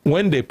now.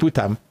 When they put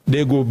them,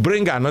 they go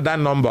bring another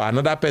number,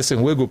 another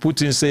person will go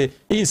put in say,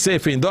 in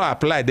safe, in don't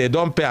apply, they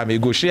don't pay them, he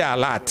go share a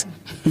lot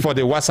for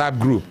the WhatsApp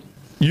group.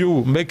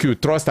 You make you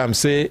trust them,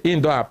 say,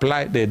 in don't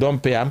apply, they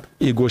don't pay them,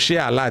 you go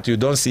share a lot, you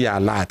don't see a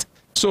lot.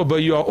 So,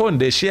 but your own,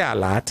 they share a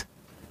lot?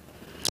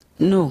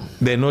 No.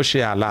 They no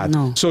share a lot.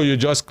 No. So you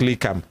just click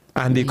them,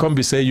 and they come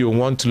be say you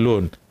want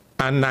loan,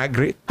 and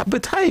agree.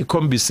 But how you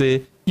come be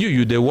say,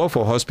 you they work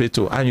for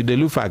hospital, and you they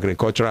look for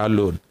agricultural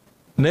loan.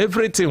 And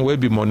everything will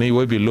be money,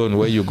 will be loan,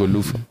 where you go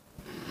look for.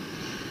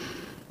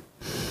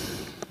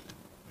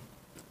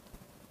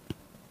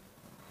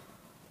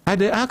 I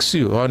they ask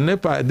you, or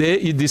NEPA, they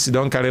eat this,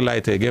 don't carry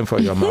light again for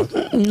your mouth.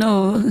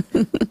 No.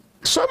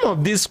 Some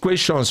of these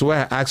questions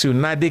where I ask you,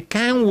 now the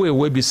kind way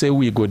where we say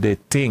we go, they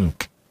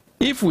think.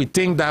 If we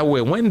think that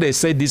way, when they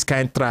say this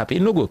kind trap,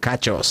 it no go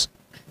catch us.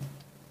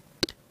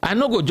 I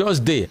no go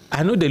just there.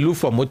 I know they look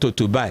for motor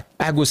to buy.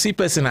 I go see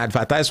person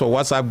advertise for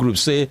WhatsApp group,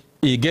 say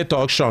he get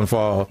auction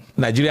for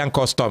Nigerian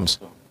customs.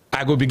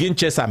 I go begin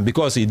chase him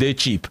because he dey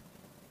cheap.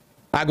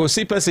 I go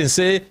see person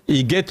say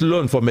he get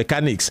loan for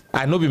mechanics.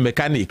 I no be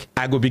mechanic.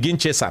 I go begin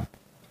chase him.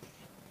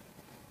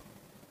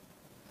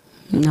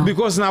 No.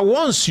 Because now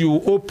once you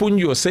open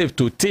yourself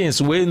to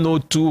things where no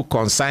too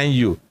concern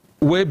you,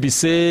 where be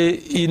say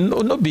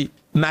no be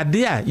now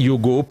there you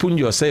go open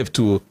yourself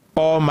to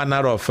all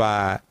manner of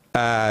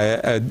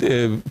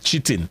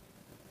cheating.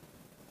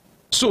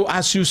 So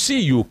as you see,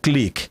 you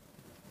click.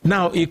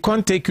 Now it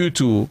can't take you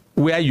to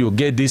where you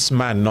get this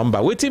man number.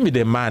 What is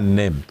the man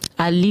name?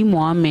 Ali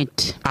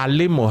Mohammed.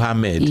 Ali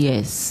Mohammed.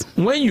 Yes.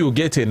 When you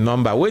get a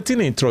number, what did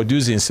he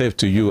introduce himself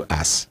to you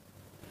as?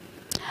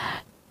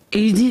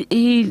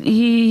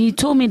 He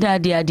told me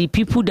that they are the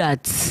people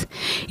that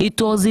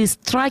it was his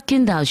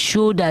tracking that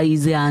showed that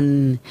he's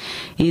an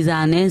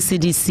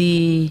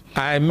NCDC.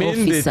 I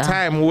mean officer. The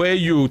time where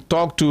you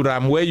talk to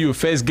them, where you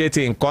first get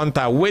in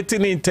contact,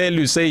 waiting he tell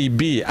you say he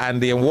be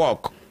and they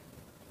walk.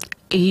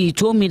 He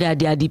told me that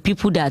they are the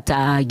people that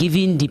are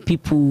giving the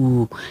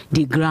people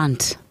the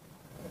grant.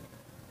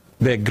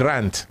 The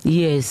grant?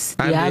 Yes,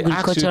 the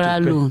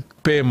agricultural loan.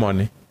 Pay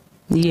money?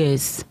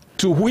 Yes.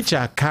 To which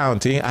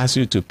account he asks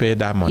you to pay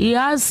that money? He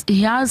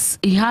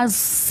has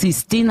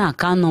 16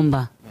 account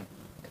number.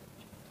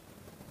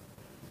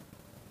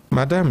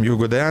 Madam, you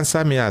go to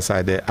answer me as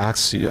I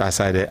ask you.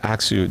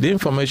 The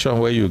information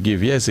where you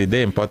give, yes, it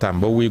is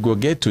important, but we go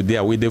get to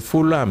there with the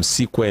full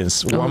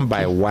sequence one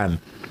by one.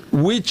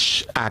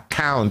 Which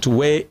account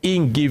where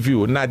in give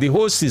you? Now the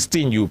whole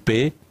 16 you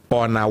pay,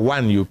 or now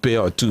one you pay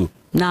or two?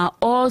 Now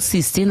all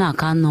 16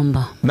 account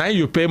number. Now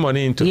you pay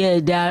money into? Yeah,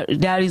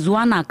 there is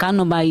one account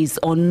number is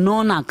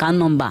unknown account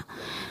number.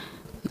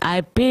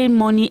 I pay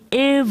money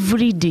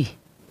every day.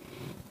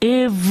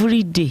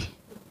 Every day.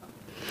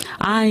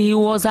 And he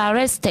was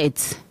arrested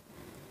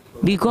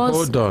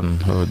because...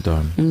 Hold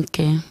on.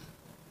 Okay.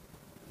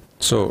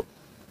 So,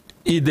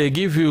 if they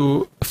give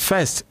you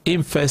first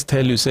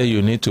tell you say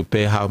you need to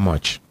pay how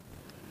much?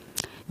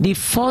 The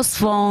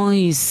first one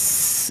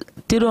is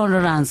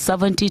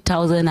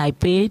 370,000 I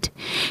paid.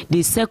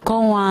 The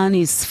second one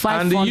is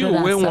 570.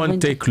 And you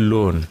won't take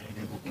loan.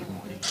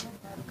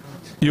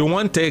 You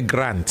won't take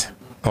grant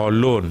or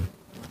loan.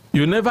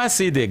 You never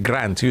see the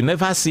grant. You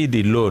never see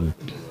the loan.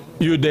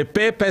 You the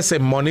pay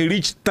person money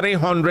reach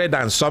 300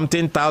 and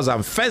something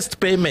thousand first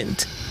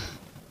payment.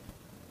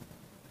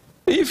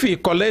 If he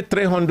collect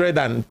 300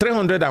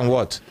 and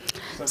what?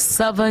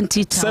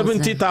 70,000.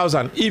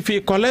 70,000. If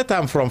he collect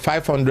them from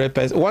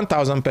 500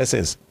 1,000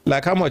 persons,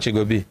 like how much it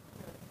go be?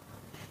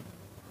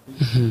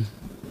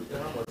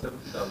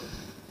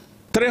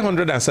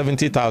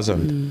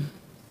 370,000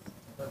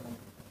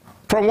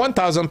 from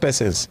 1,000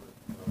 persons.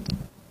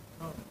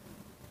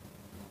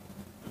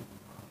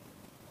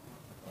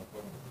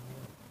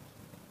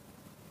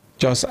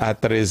 Just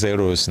add 3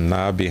 zeros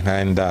now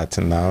behind that.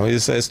 Now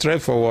it's a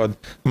straightforward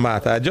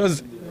math. I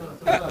just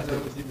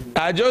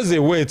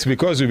wait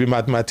because you be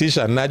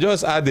mathematician. I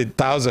just add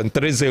 1,000,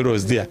 3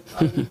 zeros there.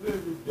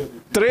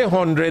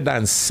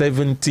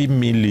 370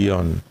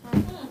 million.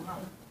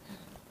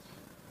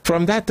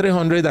 From that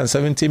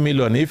 370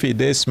 million, if he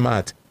is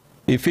smart,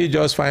 if he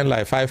just find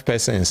like 5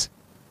 persons,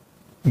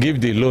 give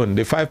the loan,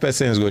 the 5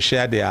 persons go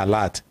share the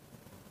alert.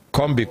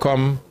 come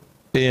become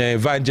an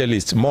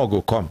evangelist, more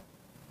go come.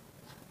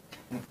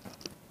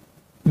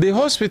 The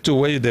hospital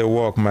where they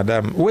work,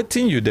 madam, what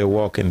thing you they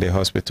work in the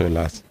hospital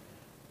as?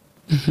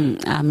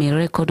 I'm a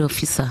record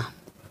officer.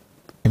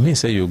 It means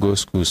say you go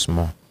school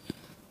small.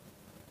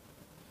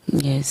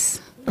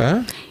 Yes.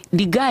 Huh?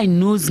 The guy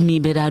knows me,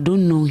 but I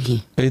don't know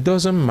him. It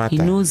doesn't matter.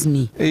 He knows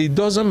me. It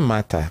doesn't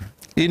matter.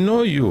 He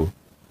know you.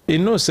 He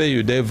know say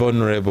you they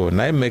vulnerable.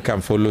 Now make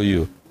him follow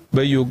you.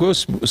 But you go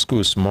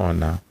school small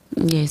now.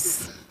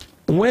 Yes.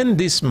 When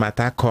this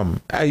matter come,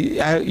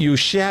 you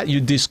share, you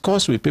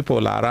discuss with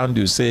people around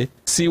you, say,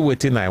 see what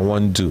thing I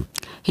want to do.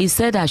 He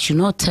said I should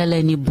not tell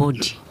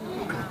anybody.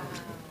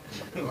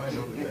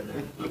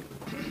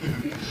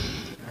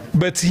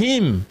 But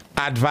him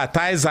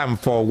advertise him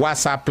for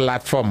WhatsApp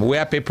platform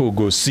where people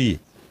go see.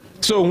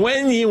 So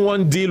when he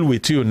won't deal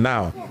with you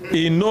now,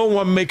 he no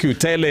one make you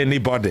tell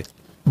anybody.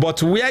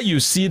 But where you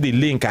see the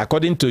link,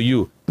 according to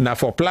you, now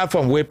for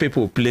platform where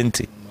people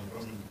plenty.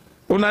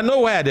 Una know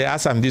why they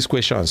ask them these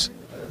questions.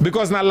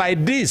 Because now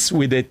like this,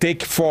 we they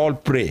take fall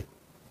prey.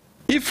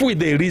 If we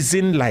they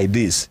reason like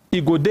this,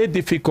 it go dey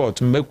difficult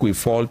to make we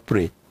fall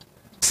prey.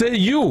 Say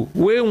you,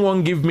 when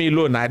won't give me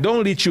loan, I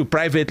don't reach you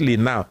privately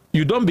now.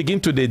 You don't begin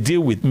to dey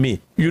deal with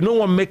me. You don't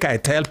want make I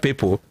tell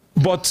people,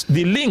 but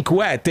the link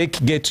where I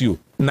take get you,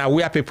 now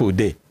where people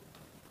dey.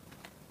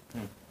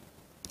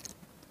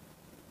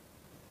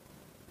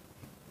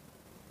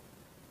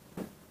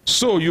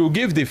 So you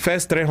give the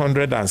first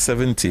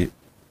 370.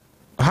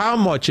 How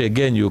much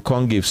again you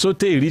can't give? So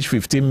they reach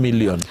 15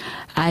 million.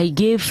 I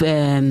gave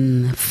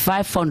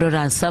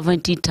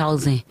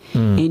 570,000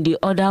 in the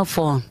other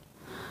form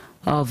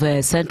of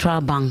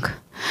Central Bank.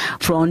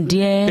 From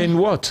there, In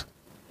what?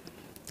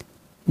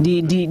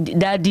 the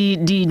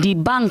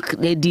bank,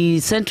 the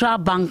Central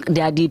Bank,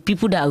 they are the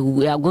people that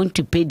we are going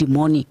to pay the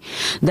money.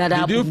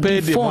 Did you pay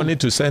the money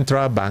to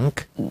Central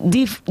Bank?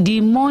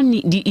 The money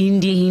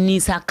in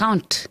his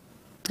account,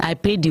 I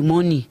paid the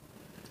money.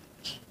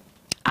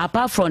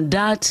 Apart from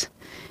that,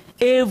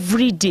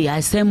 every day I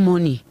send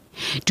money.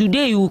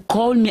 Today he will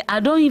call me. I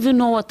don't even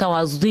know what I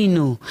was doing.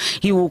 No.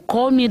 He will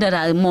call me that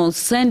I must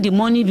send the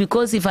money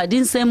because if I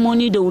didn't send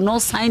money, they will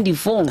not sign the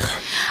form.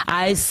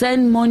 I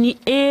send money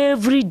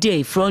every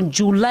day from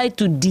July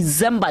to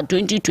December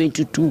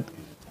 2022.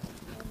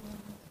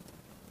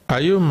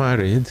 Are you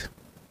married?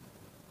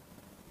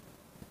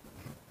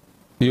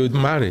 You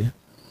married?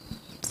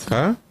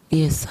 Huh?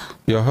 Yes, sir.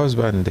 Your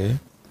husband there?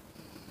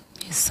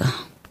 Yes, sir.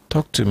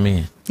 Talk to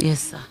me. Yes,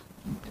 sir.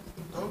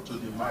 Talk to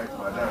the mic,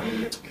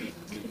 madam.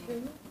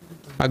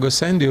 I go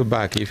send you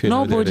back if you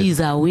Nobody know is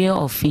aware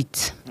of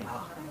it.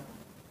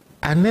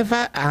 I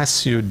never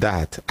asked you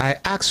that. I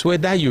asked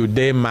whether you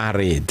they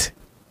married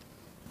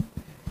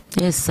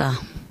Yes, sir.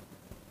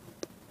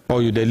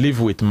 or you they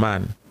live with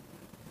man.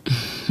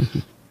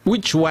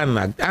 Which one?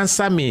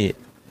 Answer me.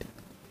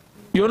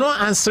 You're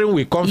not answering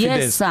with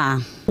confidence. Yes, sir.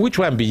 Which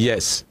one be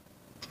yes?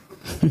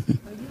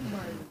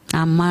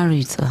 I'm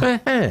married,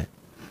 sir.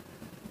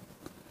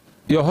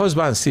 Your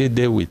husband still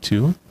there with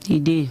you? He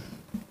did.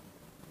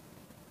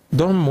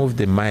 Don't move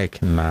the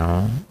mic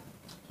now.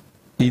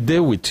 He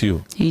there with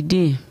you, He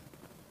did.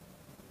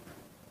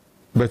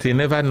 but he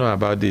never know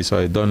about this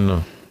or he don't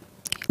know.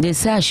 They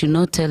say I should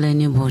not tell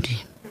anybody.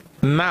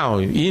 Now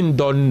he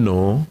don't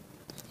know.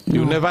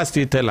 You No. never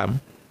still tell him,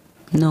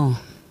 No.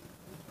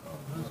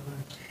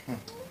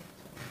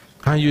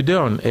 and you there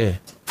on air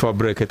for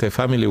Brekete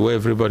family where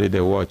everybody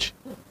they watch.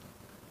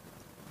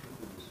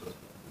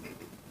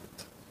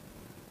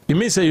 You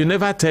mean say you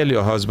never tell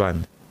your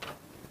husband?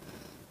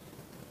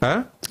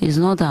 Huh? He's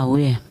not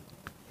aware.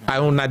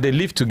 And una they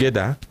live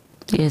together.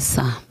 Yes,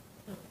 sir.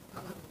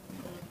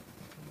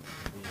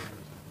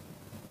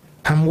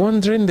 I'm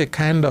wondering the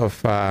kind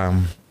of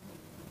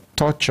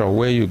torture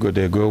where you go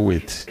they go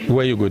with,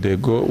 where go they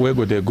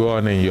go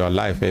on in your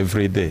life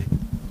every day.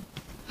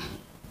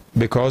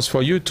 Because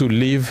for you to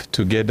live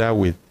together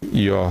with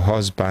your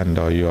husband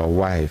or your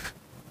wife,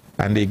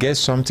 and they get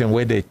something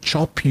where they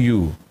chop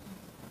you,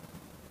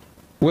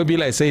 where be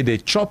like say they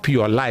chop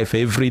your life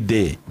every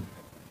day,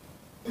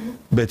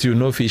 but you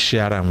know if you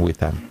share them with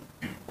them.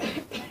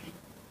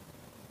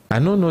 I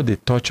don't know the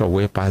torture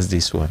way past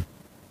this one.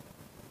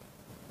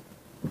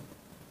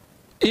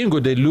 In go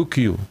they look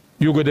you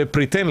go they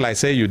pretend like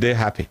say you they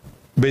happy,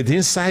 but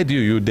inside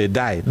you they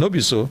die. No be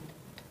so.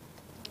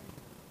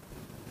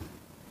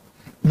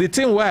 The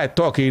thing where I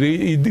talk,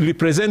 it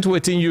represent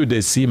what in you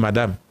they see,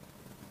 madam.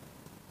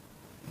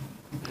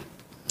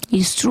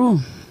 It's true.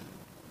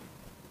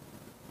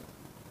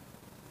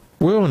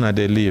 Where una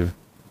they live?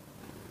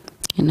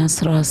 In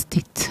Nasarawa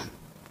State.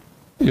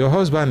 Your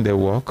husband they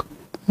work?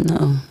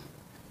 No.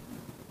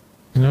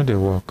 You know they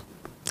work.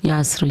 He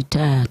has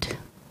retired.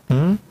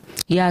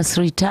 He has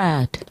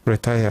retired.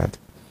 Retired.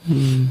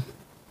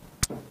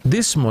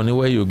 This money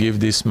where you give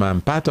this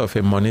man, part of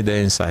the money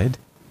there inside?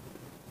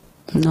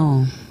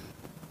 No.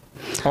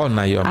 Oh,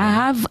 now your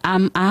money.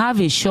 I have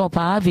a shop.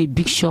 I have a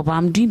big shop.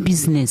 I'm doing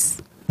business.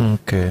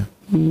 Okay.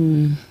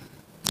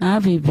 I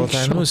have a big But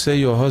I know say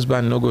your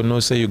husband no go know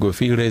say you go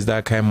feel raise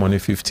that kind of money,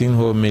 15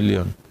 whole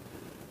million.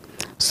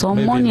 Some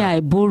Maybe money not. I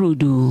borrowed.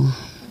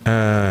 But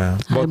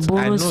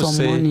I know some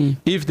say money.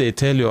 if they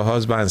tell your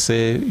husband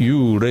say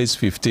you raise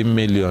 15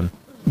 million,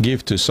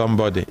 give to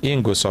somebody, he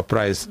ain't go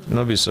surprised.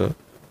 No be so.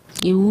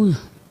 He will.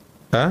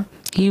 Huh?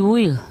 He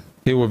will.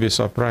 He will be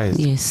surprised.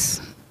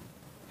 Yes.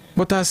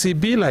 But as he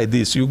be like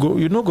this, you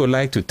no go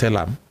like to tell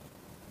him.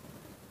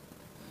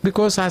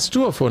 Because as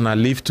two of una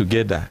live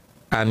together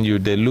and you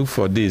they look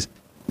for this.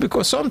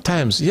 Because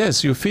sometimes,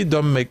 yes, you feel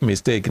don't make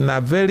mistake. Na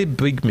very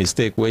big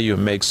mistake where you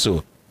make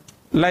so.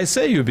 Like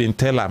say you been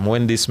tell him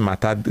when this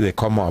matter they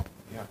come up.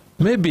 Yeah.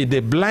 Maybe the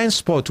blind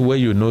spot where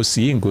you no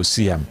see, you go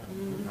see him.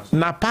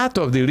 Now part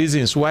of the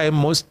reasons why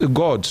most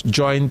God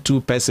join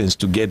two persons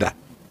together.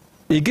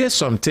 He get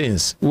some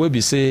things where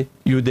we say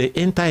you they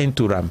enter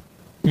into them.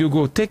 You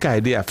go take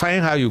idea,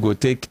 find how you go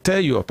take,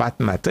 tell your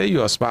partner, tell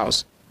your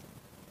spouse.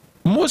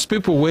 Most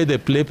people where they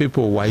play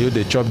people while you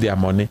they chop their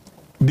money.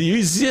 The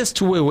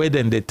easiest way where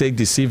then they take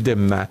deceive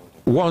them now.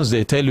 Once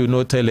they tell you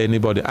no tell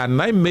anybody.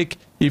 And I make,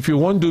 if you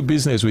want to do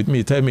business with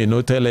me, tell me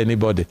no tell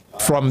anybody.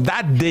 From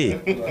that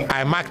day,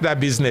 I mark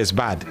that business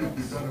bad.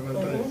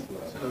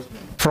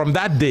 From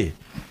that day.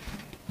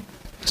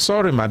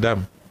 Sorry,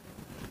 madam.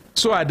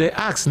 So I they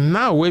ask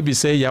now where we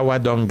say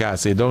Yawa don't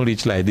gas, they don't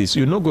reach like this.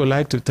 You no go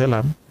like to tell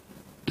them?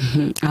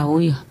 I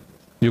will.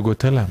 You go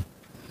tell them?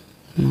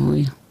 I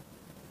will.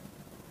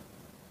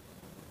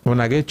 When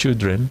I get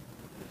children?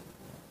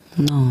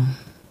 No.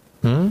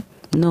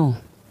 No.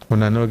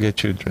 When I no get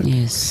children?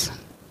 Yes.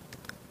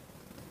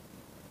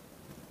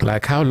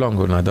 Like how long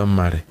when I don't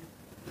marry?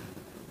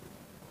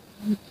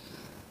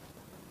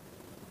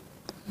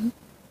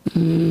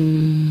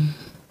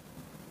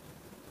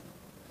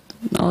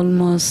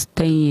 Almost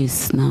 10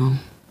 years now.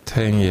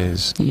 10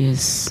 years?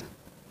 Yes.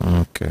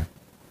 Okay.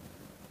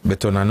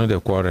 But when I know the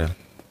quarrel?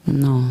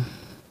 No.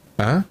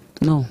 Huh?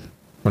 No.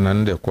 When I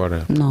know the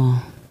quarrel?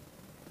 No.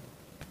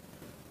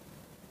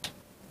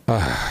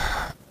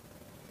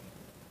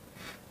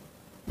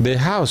 The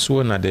house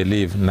where they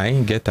live, na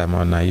him get them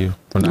or na you?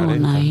 No,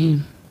 na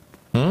him.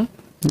 Hmm?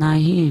 Na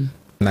him.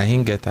 Na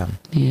him get them?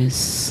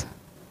 Yes.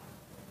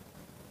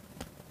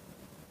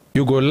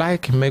 You go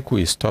like make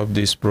we stop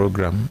this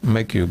program,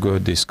 make you go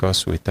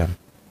discuss with them.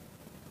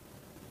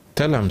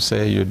 Tell them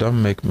say you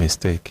don't make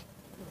mistake.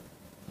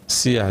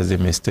 See as the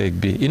mistake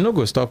be. It no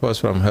go stop us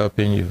from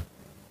helping you.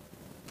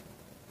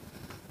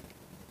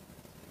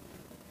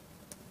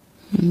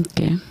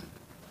 Okay.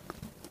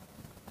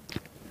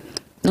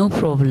 No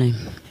problem.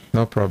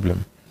 No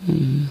problem.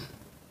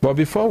 But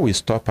before we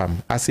stop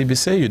him, as if you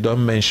say you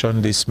don't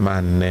mention this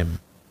man name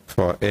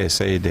for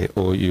say they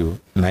owe you,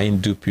 nine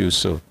dupe you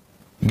so,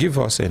 give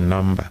us a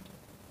number.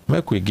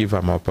 Make we give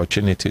him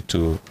opportunity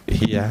to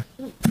hear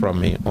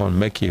from him or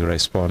make he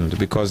respond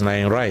because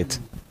nine right.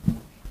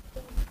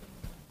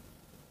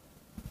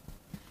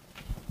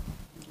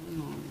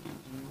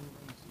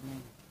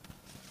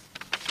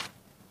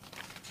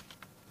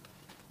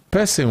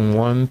 Person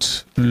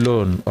want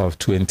loan of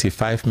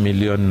 25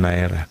 million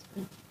naira.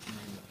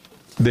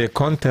 They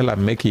can't tell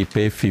him make he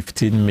pay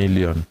 15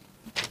 million.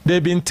 They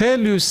been tell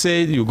you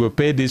say you go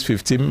pay this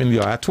 15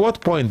 million. At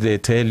what point they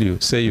tell you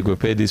say you go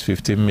pay this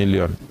 15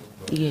 million?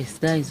 Yes,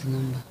 that is the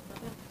number.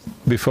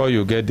 Before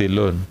you get the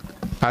loan.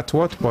 At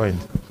what point?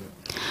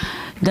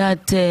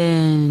 That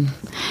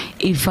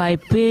if I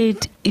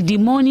paid the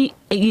money,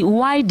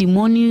 why the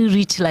money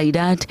reach like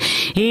that?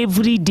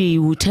 Every day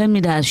you will tell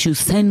me that I should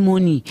send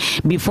money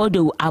before they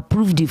will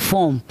approve the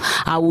form.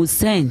 I will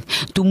send.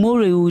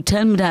 Tomorrow you will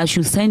tell me that I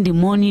should send the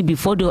money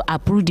before they will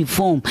approve the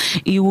form.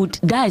 He would.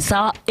 That is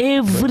how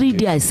every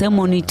day I send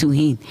money to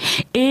him.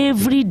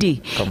 Every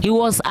day. He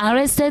was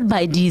arrested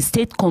by the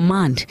state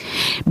command,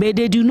 but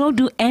they do not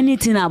do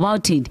anything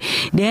about it.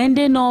 They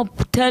ended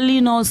up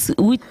telling us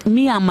with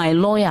me and my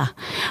lawyer.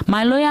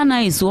 My lawyer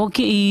now is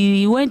working.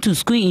 He went to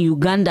school in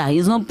Uganda.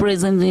 He's not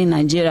present in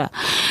Nigeria.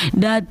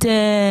 That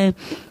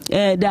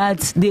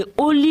that they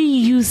only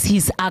use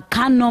his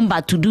account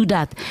number to do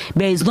that,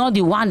 but it's not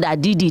the one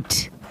that did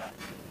it.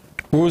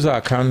 Whose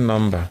account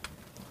number?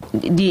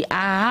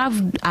 I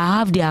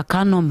have the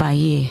account number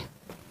here.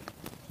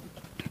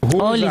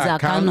 Whose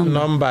account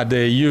number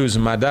they use,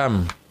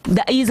 madam?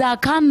 That is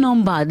account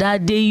number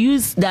that they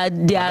use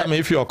that they are. Madam,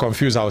 if you're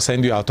confused, I'll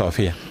send you out of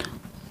here.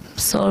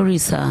 Sorry,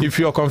 sir. If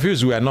you're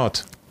confused, we are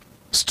not.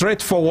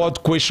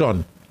 Straightforward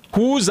question.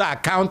 Whose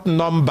account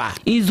number?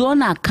 His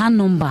own account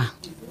number.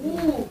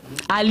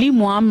 Ali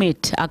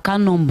Mohammed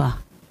account number.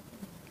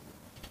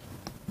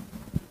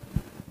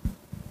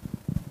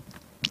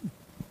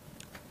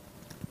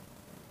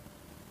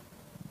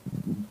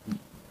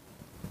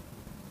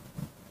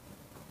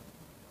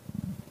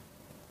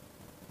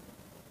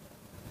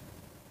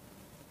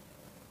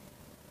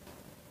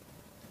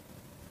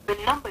 The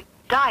number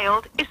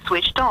dialed is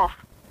switched off.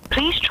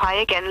 Please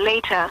try again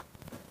later.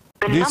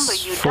 The number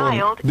you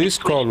dialed this is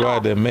call switched where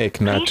off. they make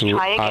now Please to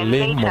try again Ali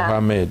later.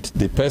 Mohammed,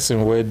 the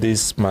person where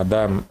this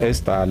Madam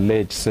Esther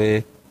alleged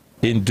say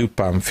in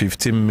Dupam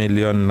 15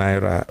 million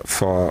naira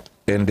for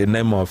in the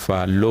name of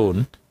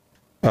loan.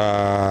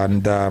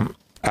 And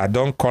I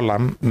don't call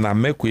them. Now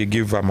make we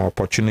give them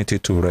opportunity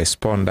to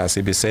respond. As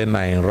if they say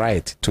now in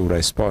right to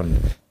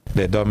respond.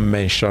 They don't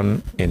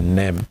mention in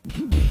name.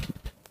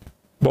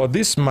 But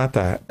this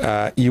matter,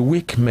 it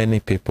weak many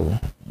people.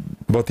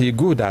 But it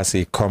good as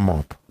it come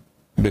up.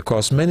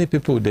 Because many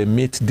people, they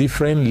meet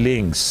different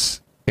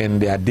links in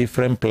their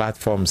different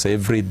platforms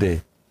every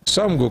day.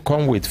 Some will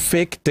come with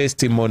fake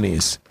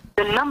testimonies.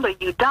 The number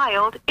you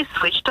dialed is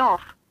switched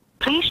off.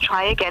 Please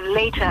try again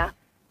later.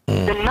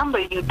 The number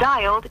you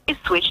dialed is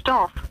switched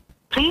off.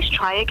 Please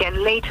try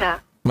again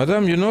later.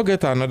 Madam, you no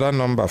get another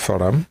number for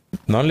them?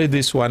 Not only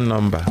this one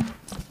number.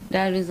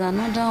 There is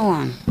another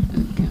one.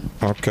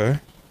 Okay.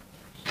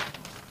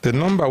 The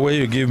number where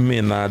you give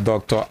me now,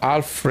 Dr.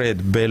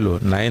 Alfred Bello,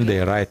 now in the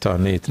write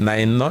on it. Now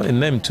in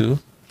name too.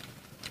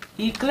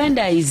 He claimed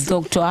that it's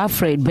Dr.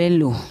 Alfred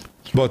Bello.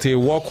 But he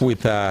work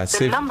with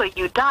The number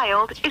you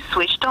dialed is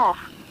switched off.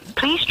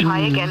 Please try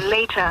again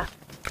later.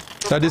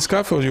 That is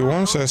careful, you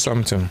want to say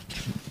something?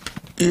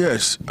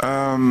 Yes.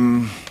 For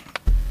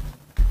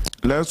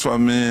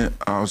me,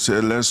 I'll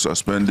say let's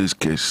suspend this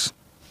case.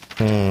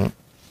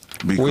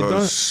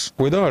 Because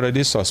we don't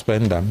already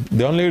suspend them.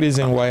 The only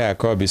reason why I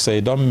call is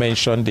say don't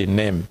mention the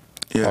name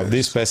of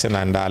this person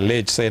and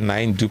allege say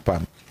nine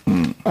dupam.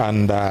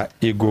 And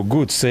it go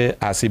good say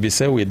as he be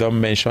say we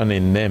don't mention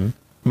in name,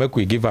 make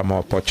we give them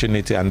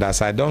opportunity. And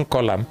as I don't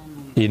call them,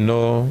 I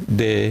know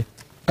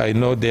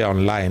they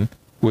online,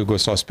 we go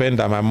suspend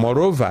them. And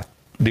moreover,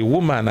 the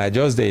woman I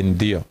just they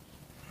endure,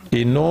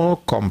 he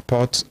no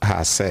comport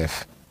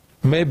herself.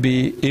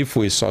 Maybe if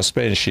we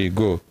suspend, she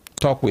go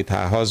talk with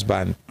her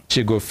husband.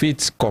 She go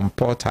fit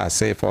comport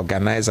herself,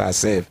 organize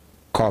herself,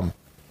 come.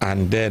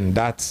 And then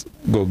that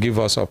go give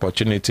us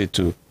opportunity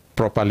to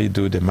properly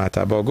do the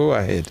matter. But go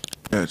ahead.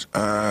 Yes,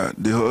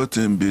 the whole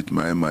thing beat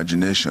my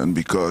imagination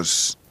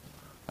because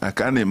I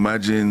can't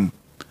imagine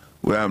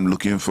where I'm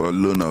looking for a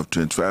loan of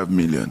 25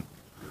 million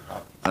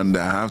and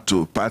I have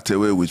to part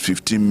away with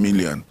 15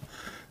 million.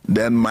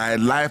 Then my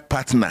life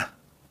partner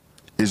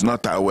is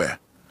not aware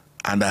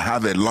and I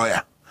have a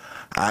lawyer.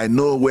 I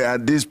know where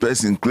this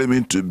person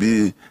claiming to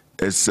be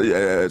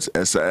a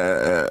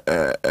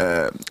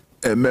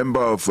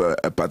member of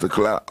a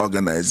particular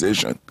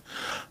organization.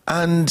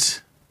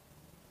 And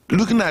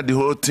looking at the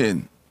whole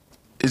thing,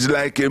 it's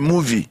like a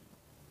movie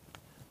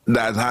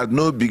that had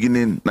no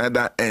beginning,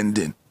 neither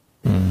ending.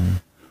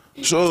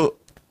 So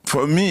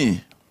for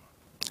me,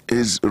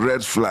 it's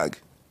red flag.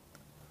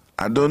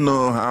 I don't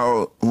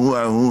know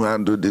who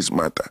handle this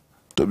matter,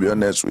 to be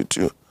honest with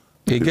you.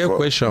 You get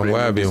question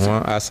why I been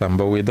want ask them,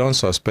 but we don't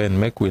suspend.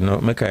 Make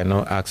I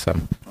not ask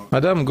them.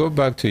 Madam, go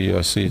back to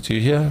your seat. You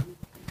hear?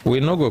 We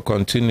no go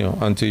continue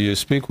until you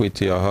speak with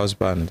your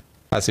husband.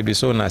 As it be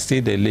so, now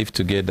still they live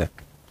together,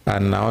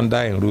 and now under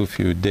in roof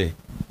you day.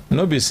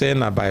 No be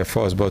saying that by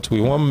force, but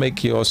we won't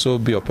make it also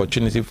be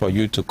opportunity for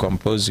you to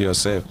compose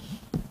yourself.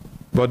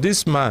 But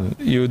this man,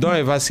 you don't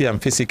ever see him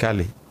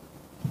physically.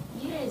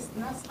 Yes,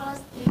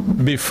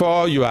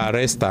 before you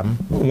arrest him,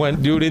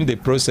 during the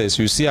process,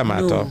 you see him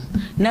at all.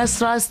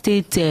 Nasarawa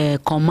State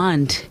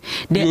Command,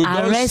 they you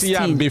arrest don't see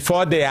him him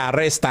before they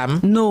arrest him.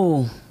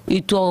 No,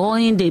 it was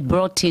when they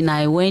brought in.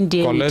 I went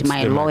there Collect with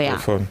my the lawyer.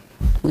 microphone.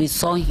 We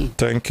saw him.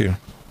 Thank you.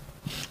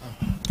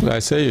 I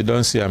say you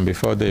don't see him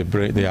before they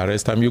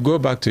arrest him. You go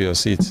back to your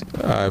seat.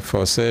 I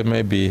foresee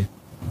maybe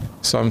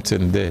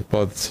something there,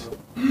 but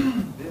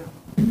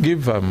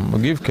give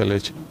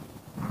Kelechi.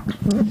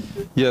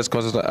 Yes,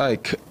 Constable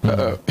Ike,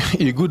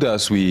 it's good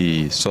as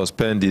we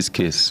suspend this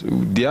case.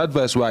 The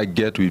advice I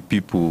get with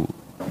people,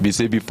 they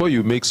say before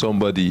you make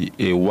somebody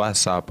a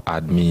WhatsApp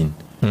admin,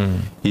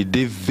 it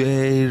is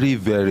very,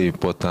 very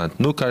important.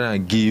 No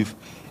can give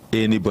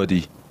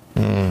anybody.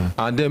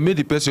 And then make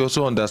the person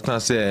also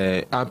understand,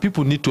 say, and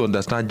people need to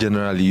understand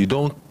generally, you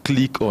don't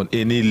click on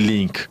any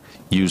link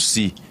you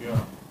see.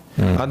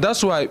 And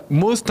that's why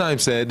most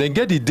times, they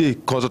get the day,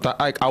 Constable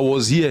Ike, I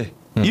was here.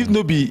 If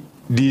no be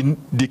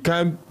the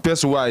kind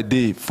person where I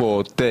did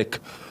for tech,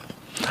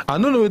 I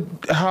don't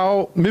know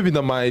how, maybe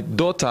that my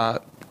daughter,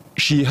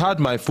 she had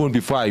my phone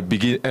before I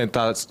begin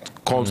enter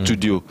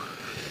studio.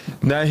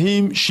 Now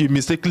she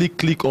mistakenly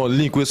click on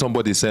link where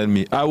somebody sent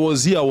me. I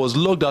was here, I was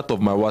logged out of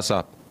my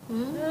WhatsApp.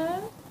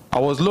 I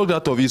was logged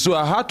out of it, so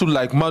I had to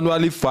like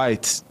manually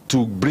fight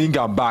to bring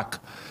her back,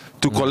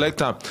 to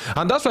collect her.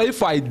 And that's why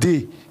if I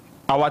did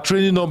our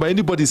training number,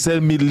 anybody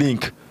send me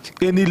link,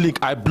 any link,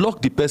 I block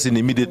the person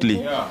immediately.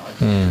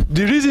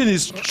 The reason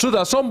is so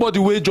that somebody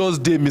will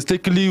just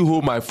mistakenly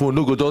hold my phone,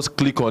 no go just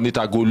click on it,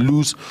 I go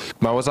lose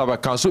my WhatsApp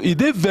account. So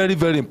it is very,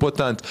 very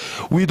important.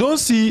 We don't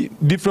see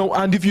different,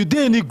 and if you do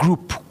any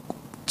group,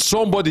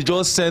 somebody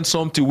just send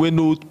something we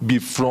know be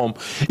from,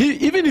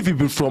 even if it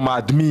be from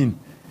admin,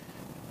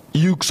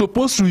 you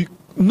supposed to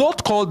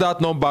not call that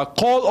number,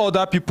 call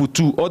other people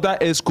too, other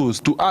escorts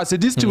to ask, say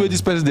this way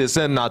this person they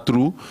send not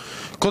true.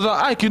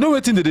 Because you know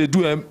what thing that they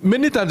do,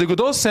 many times they go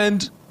don't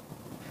send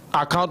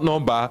account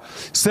number,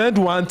 send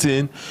one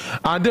thing,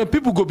 and then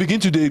people go begin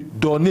to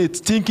donate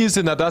thinking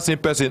say that same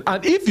person.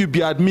 And if you be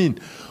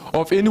admin,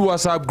 of any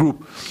WhatsApp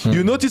group,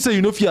 you notice that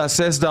you know if you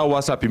access that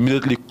WhatsApp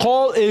immediately,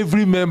 call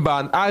every member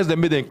and ask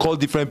them, make them call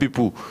different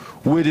people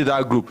within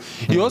that group.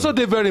 It also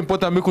dey very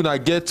important make una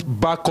get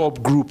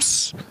backup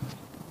groups.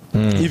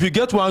 If you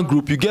get one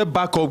group, you get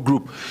backup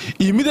group.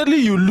 Immediately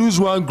you lose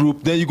one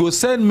group, then you go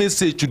send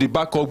message to the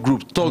backup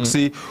group, talk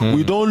say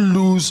we don't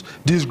lose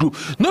this group.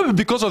 Not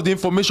because of the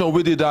information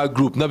within that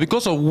group, now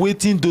because of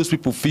waiting those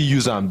people feel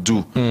use and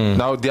do.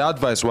 Now the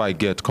advice why I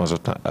get,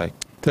 consultant.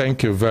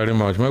 Thank you very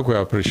much. Make we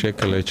appreciate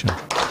Kelechi.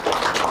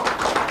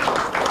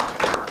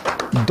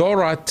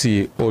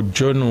 Dorothy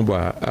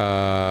Ojonuba,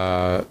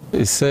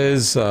 it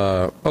says,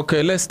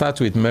 okay, let's start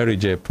with Mary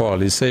J.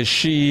 Paul. It says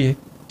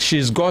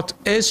she's got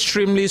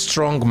extremely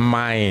strong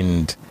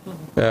mind.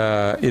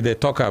 They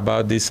talk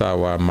about this,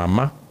 our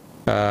mama.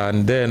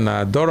 And then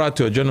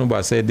Dorothy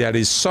Ojonuba said, there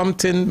is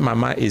something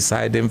mama is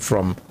hiding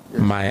from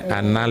my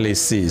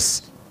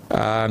analysis.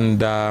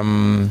 And,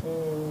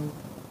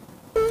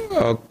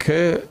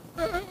 okay.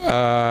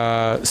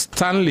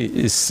 Stanley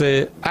is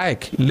say,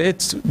 Ike, let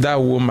that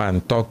woman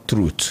talk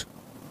truth.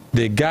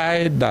 The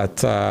guy that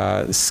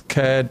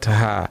scared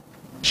her,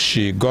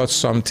 she got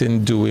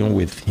something doing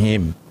with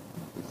him.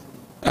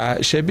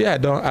 Shebi, I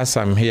don't ask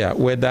him here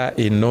whether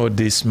he know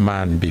this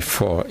man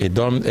before. He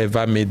don't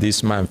ever meet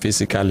this man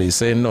physically. He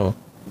say no.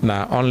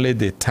 Now only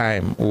the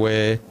time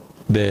where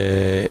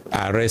they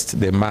arrest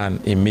the man,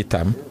 he meet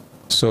him.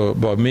 So,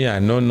 but me, I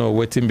don't know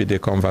waiting be the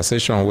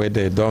conversation where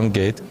they don't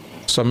get.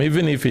 Some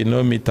even if you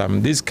know meet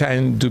them, this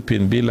kind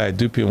duping be like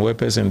duping where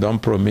person don't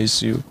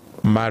promise you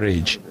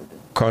marriage.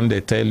 Can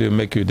they tell you,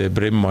 make you the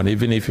bring money,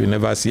 even if you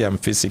never see them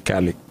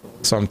physically.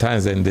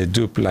 Sometimes then they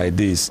dupe like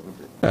this.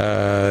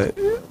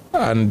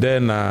 And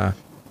then a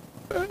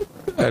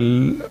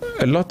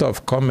lot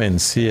of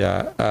comments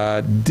here.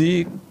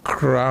 The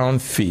Crown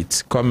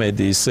Fit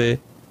comedy say,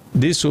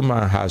 this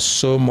woman has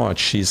so much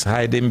she's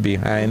hiding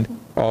behind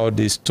all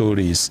these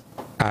stories,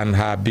 and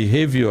her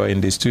behavior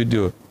in the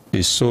studio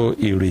is so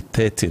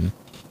irritating.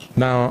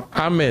 Now,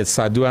 Ahmed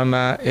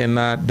Saduana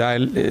Ena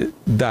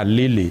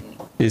Dalili,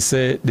 he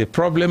said the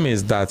problem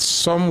is that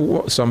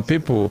some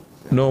people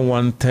no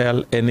one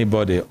tell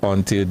anybody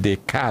until they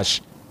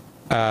cash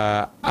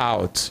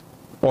out.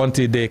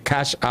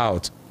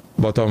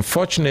 But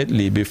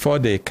unfortunately, before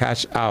they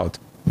cash out,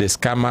 the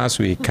scammers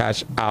will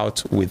cash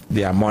out with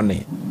their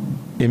money.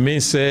 It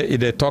means say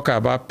they talk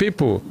about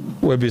people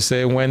will be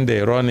say when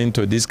they run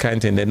into this kind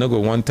of thing, they no go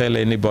won't tell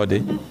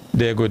anybody.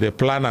 They go they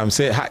plan and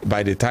say, hi,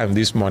 by the time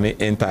this money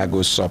enter, I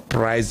go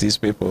surprise these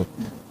people.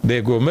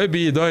 They go, maybe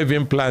you don't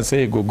even plan,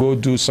 say go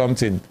do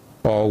something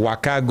or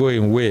waka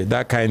going way,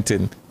 that kind of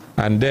thing.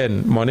 And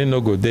then money no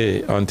go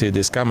there until the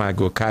scammer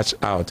go catch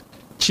out.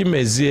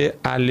 Chimezie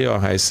earlier,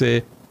 I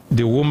say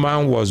the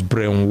woman was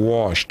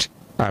brainwashed,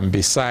 and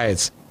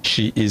besides,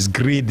 she is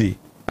greedy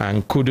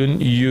and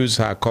couldn't use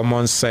her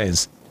common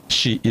sense.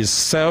 She is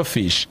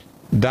selfish.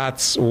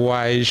 That's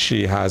why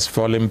she has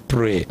fallen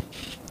prey.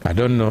 I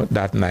don't know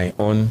that my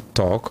own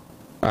talk.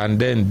 And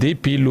then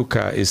DP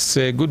Luca is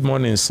say, good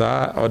morning,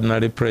 sir,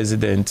 ordinary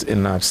president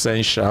in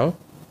absentia.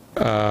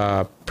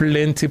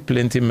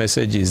 Plenty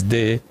messages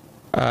there.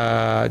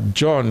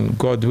 John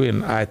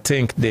Godwin, I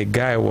think the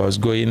guy was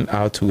going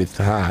out with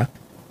her.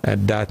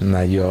 That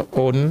now your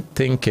own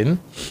thinking.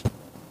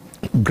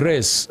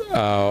 Grace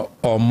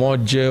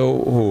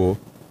Omoje, who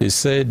he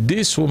said,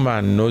 this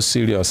woman no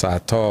serious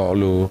at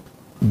all.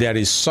 There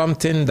is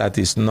something that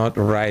is not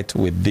right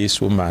with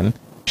this woman.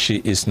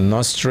 She is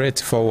not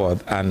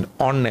straightforward and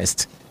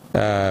honest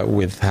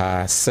with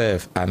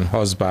herself and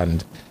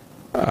husband.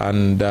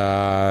 And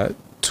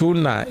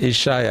Tuna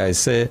Ishaya, I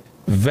say,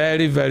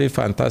 very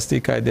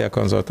fantastic idea,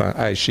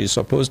 consultant. She's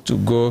supposed to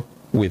go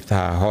with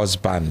her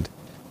husband.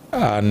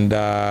 And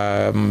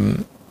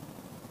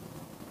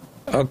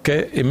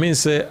okay, it means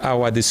say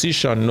our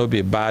decision no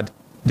be bad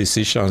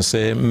decision.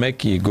 Say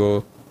make he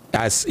go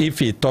as if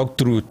he talk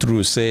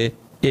true. Say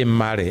he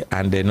marry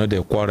and they know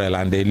they quarrel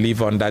and they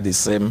live under the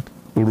same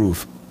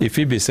roof. If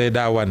he be say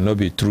that one no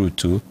be true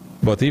too,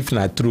 but if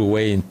not true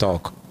way in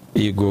talk,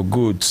 he go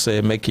good. Say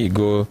make he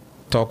go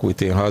talk with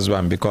his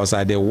husband, because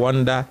I dey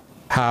wonder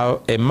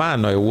how a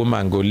man or a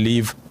woman go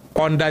live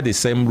under the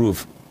same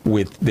roof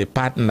with the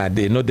partner.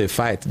 They know they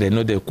fight, they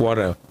know they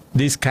quarrel.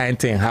 This kind of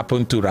thing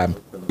happen to them.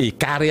 He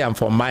carry them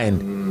for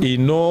mind. He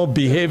no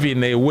behave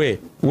in a way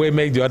where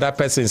make the other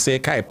person say,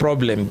 "Kai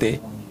problem there.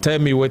 Tell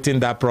me what in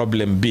that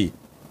problem be."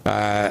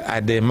 I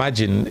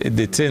imagine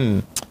the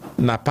thing.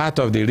 Na part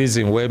of the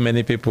reason where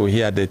many people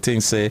here they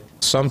think say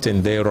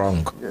something they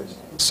wrong. Yes.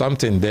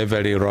 Something they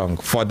very wrong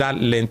for that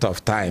length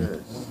of time.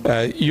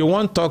 Yes. You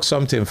want talk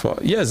something for?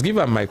 Yes, give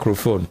a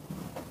microphone.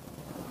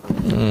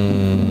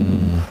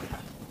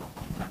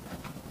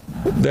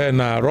 Then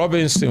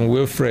Robinson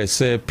Wilfred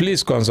say,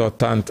 please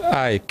consultant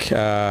Ike,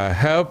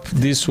 help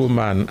this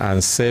woman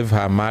and save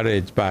her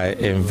marriage by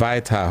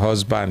invite her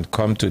husband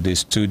come to the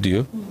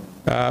studio.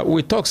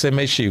 We talk say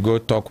make she go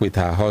talk with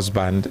her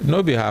husband.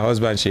 No be her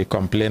husband she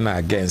complain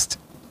against.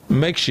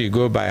 Make she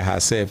go by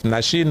herself.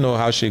 Now she know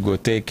how she go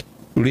take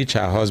reach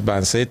her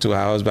husband, say to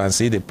her husband,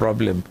 see the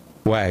problem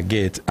where I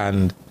get,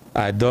 and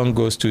I don't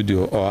go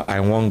studio or I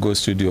won't go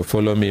studio,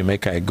 follow me,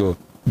 make I go.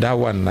 That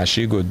one, na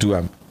she go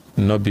do,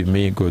 not be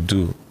me go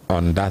do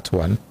on that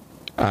one.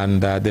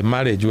 And the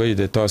marriage where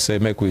the thought say,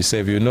 make we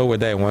save, you know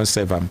whether I want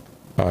save them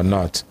or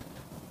not.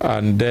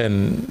 And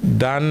then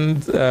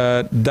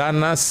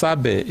Dana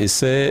Sabe, he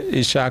say,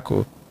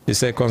 Ishako, he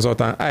say,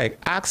 consultant, I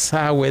asked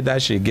her whether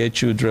she get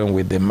children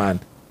with the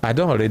man. I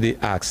don't already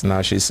ask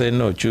now. She say,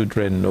 no,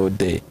 children, no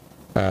day.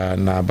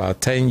 Now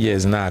about 10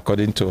 years now,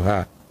 according to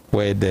her,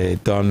 where they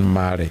don't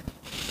marry.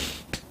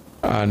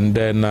 And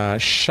then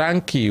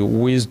Shanky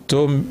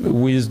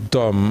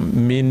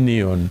Wisdom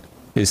Minion,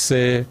 he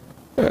say,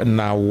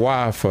 now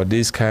wow for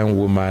this kind of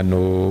woman,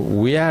 oh,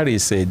 where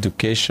is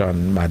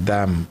education,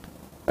 madam?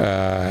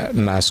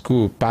 Na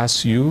school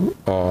pass you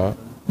or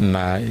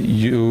na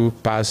you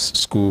pass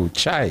school?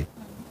 Chai.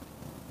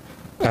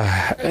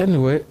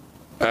 Anyway,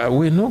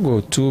 we no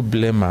go to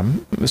blame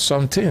am.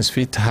 Some things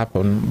fit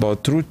happen,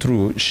 but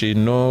true, she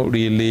no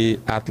really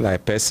act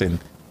like person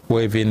who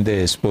even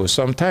they expose.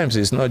 Sometimes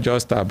it's not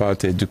just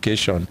about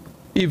education.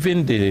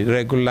 Even the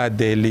regular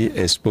daily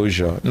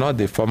exposure, not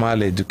the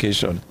formal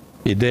education,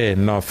 it is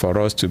enough for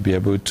us to be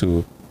able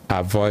to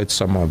avoid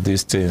some of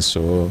these things.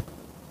 So,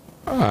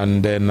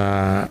 and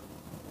then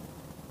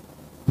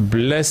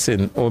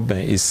Blessing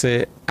Oben, he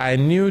say, I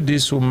knew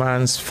this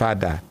woman's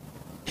father.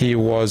 He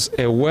was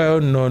a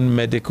well-known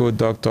medical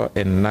doctor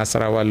in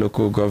Nasarawa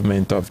local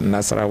government of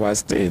Nasarawa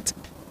state.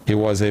 He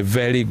was a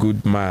very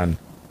good man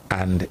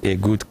and a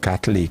good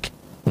Catholic.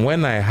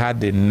 When I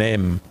heard the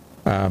name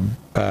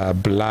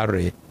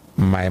Blare,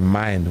 my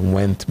mind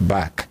went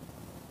back.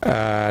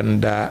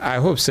 And I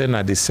hope say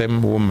na the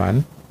same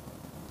woman.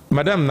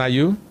 Madam, na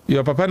you?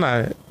 Your papa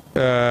na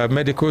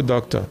medical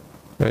doctor?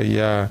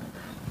 Yeah.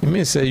 It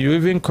means say you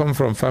even come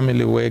from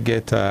family where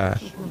get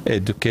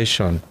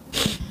education.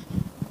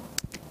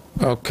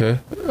 Okay.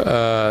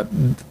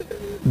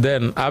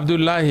 Then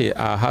Abdullahi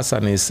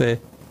Hassan, he say,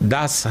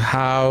 that's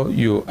how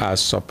you are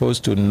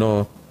supposed to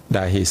know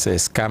that he's a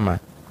scammer.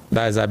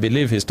 That is, I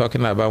believe he's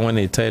talking about when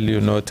he tell you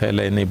no tell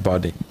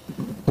anybody.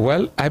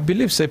 Well, I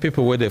believe say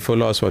people where they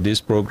follow us for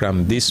this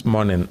program this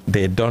morning,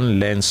 they don't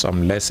learn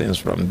some lessons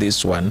from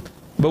this one.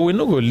 But we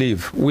no go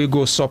leave. We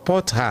go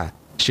support her.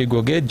 She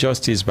go get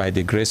justice by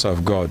the grace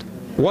of God.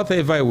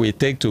 Whatever we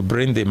take to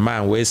bring the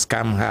man where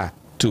scam her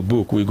to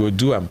book, we go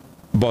do them.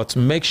 But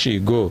make she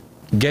go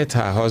get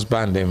her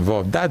husband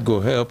involved. That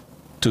go help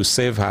to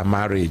save her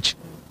marriage.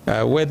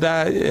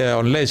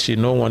 Unless she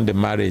no want the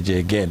marriage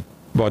again,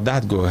 but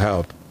that go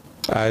help.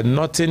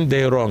 Nothing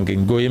there wrong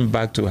in going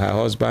back to her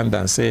husband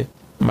and say,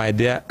 my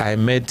dear, I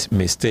made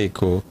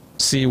mistake. Oh,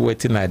 see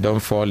what I don't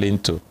fall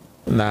into.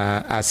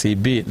 Now, as he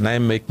be, now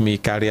make me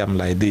carry him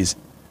like this.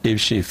 If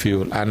she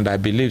feel, and I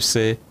believe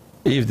say,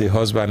 if the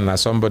husband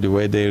is somebody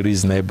where they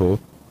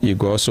reasonable, you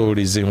go also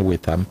reason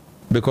with them.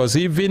 Because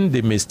even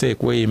the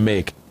mistake where you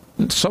make,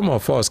 some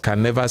of us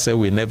can never say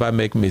we never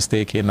make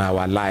mistake in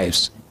our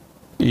lives.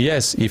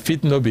 Yes, if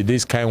it not be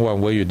this kind of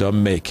one where you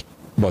don't make,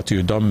 but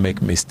you don't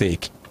make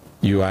mistake.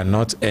 You are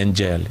not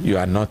angel, you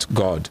are not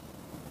God.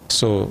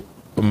 So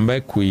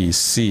make we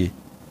see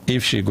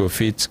if she go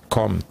fit,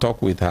 come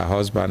talk with her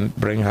husband,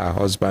 bring her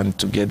husband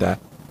together.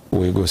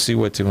 We go see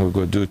what we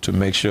go do to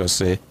make sure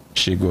say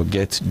she go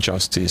get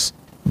justice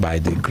by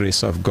the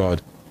grace of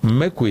God.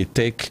 Make we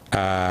take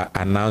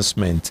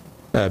announcement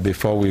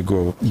before we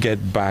go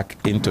get back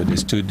into the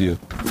studio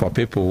for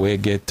people who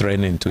get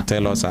training to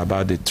tell us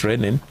about the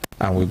training,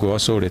 and we go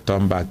also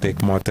return back,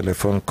 take more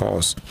telephone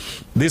calls.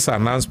 This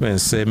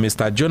announcement say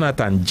Mr.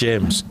 Jonathan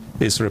James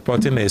is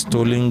reporting a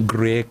stolen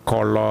gray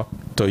color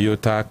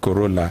Toyota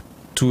Corolla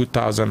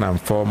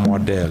 2004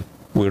 model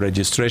with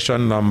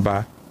registration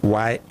number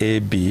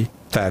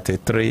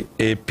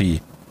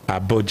YAB33AP,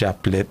 Abuja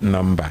plate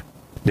number.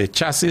 The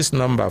chassis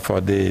number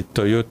for the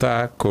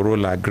Toyota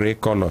Corolla gray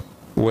color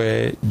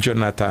where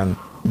Jonathan,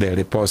 the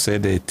report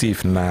said the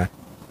thief na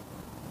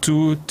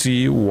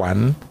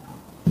 2T1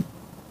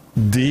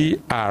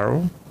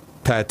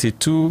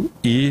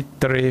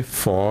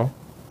 DR32E34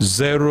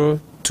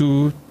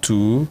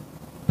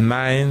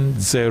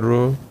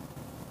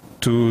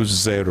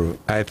 0229020.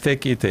 I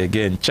take it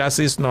again.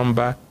 Chassis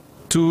number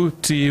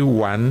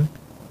 2T1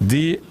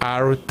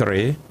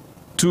 DR3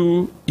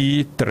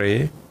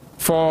 2E3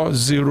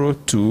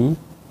 402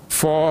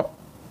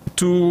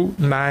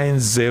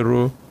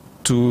 429020.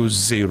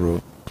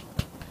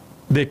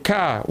 The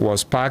car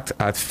was parked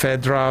at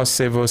Federal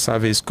Civil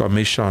Service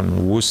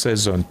Commission, Wuse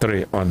Zone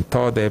 3 on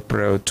 3rd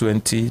April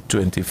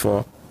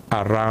 2024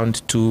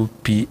 around 2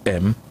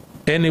 p.m.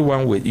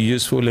 Anyone with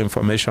useful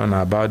information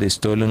about the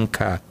stolen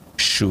car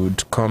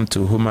should come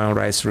to Human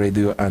Rights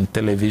Radio and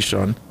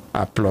Television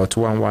at plot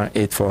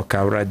 1184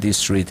 Kaura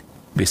District,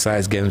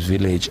 besides Games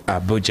Village,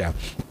 Abuja.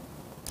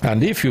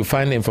 And if you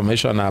find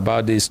information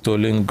about this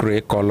stolen gray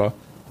color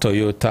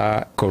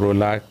Toyota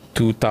Corolla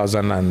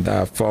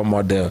 2004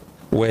 model,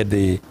 where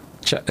the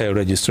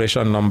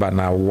registration number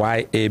now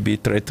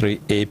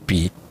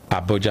YAB33AP,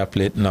 Abuja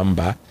plate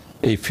number,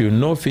 if you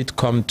know if it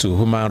come to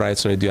Human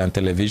Rights Radio and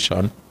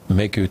Television,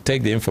 make you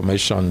take the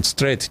information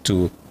straight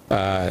to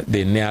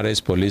the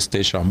nearest police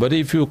station. But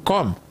if you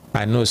come,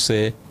 I know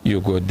say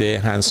you go there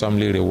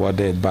handsomely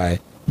rewarded by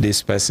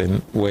this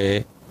person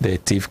where they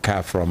thief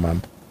car from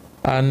them.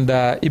 And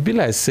it be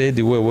like say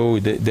the way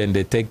then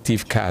they take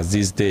thief cars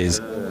these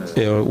days.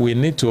 We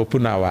need to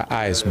open our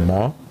eyes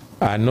more.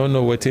 I don't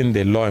know what in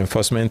the law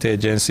enforcement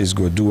agencies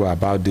go do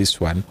about this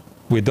one.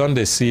 We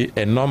don't see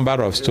a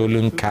number of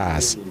stolen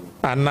cars,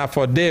 and now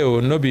for they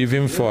will not be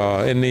even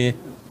for any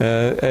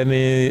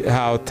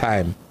how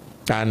time.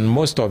 And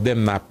most of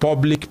them are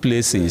public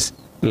places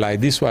like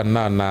this one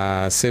now.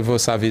 Na Civil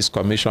Service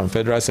Commission,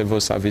 Federal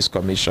Civil Service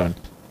Commission.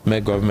 May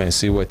government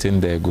see what in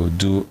they go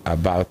do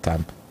about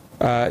them.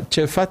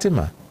 Chief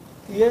Fatima.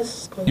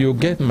 Yes. You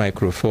get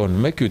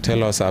microphone. Make you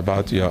tell us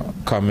about your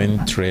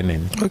coming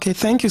training. Okay,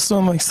 thank you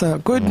so much, sir.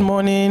 Good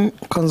morning,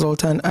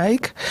 Consultant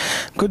Ike.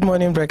 Good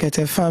morning,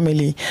 Brekete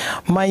family.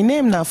 My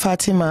name na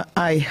Fatima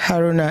I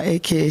Haruna,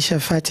 aka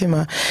Chef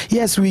Fatima.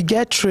 Yes, we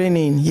get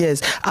training.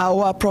 Yes,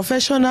 our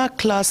professional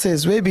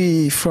classes will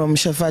be from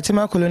Chef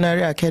Fatima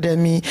Culinary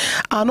Academy,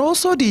 and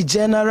also the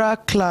general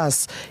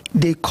class.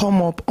 They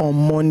come up on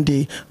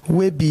Monday.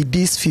 Will be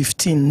this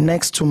 15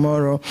 next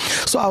tomorrow.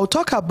 So I'll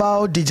talk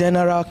about the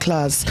general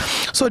class.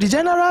 So the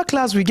general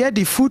class, we get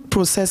the food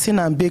processing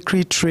and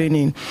bakery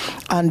training,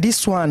 and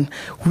this one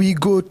we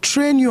go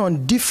train you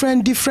on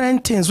different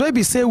things where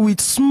we say with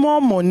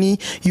small money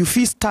you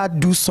fit start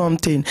do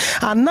something.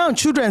 And now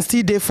children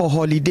still there for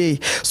holiday,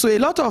 so a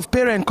lot of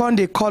parents come,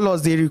 they call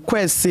us, they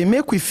request, say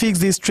make we fix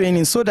this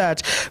training so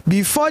that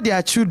before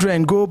their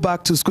children go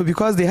back to school,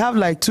 because they have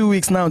like 2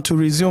 weeks now to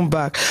resume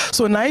back.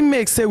 So now it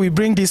makes say we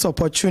bring this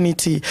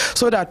opportunity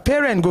so that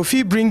parents go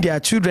fit bring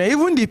their children,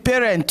 even the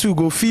parent too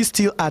go fit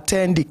still attend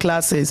the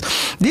classes.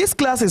 This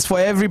class is for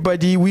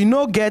everybody. We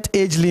no get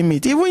age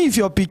limit. Even if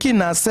your pikin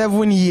na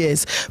 7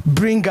 years,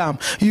 bring them.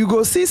 You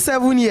go see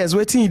 7 years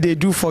waiting they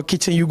do for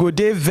kitchen. You go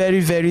there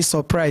very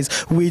surprised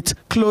with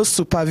close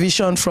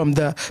supervision from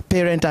the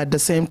parent at the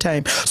same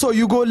time. So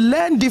you go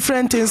learn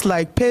different things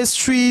like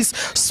pastries,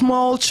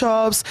 small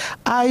chops,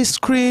 ice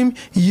cream,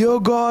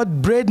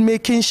 yogurt, bread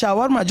making,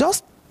 shawarma,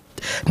 just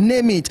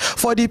name it.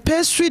 For the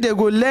pastry, they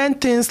go learn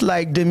things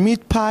like the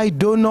meat pie,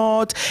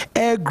 donut,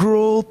 egg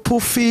roll,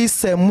 puffies,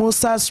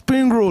 samosa,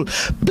 spring roll,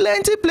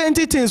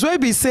 plenty things where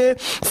we say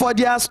for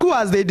their school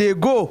as they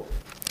go.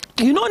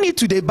 You no need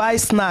to dey buy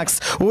snacks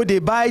or they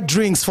buy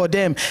drinks for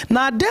them.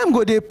 Now them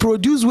go they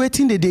produce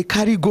waiting they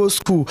carry go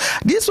school.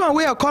 This one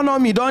where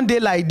economy don't dey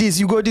like this,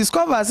 you go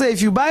discover say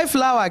if you buy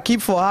flour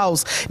keep for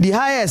house, the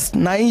highest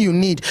nine you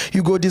need,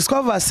 you go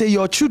discover say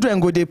your children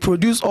go they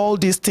produce all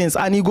these things,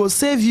 and it go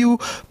save you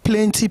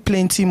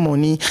plenty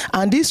money.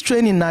 And this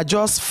training na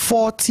just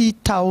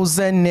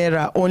 40,000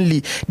 naira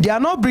only. They are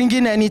not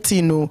bringing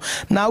anything, no.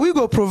 Now we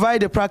go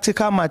provide the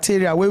practical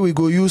material where we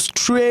go use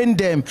train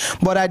them,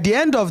 but at the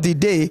end of the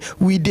day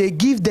we they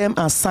give them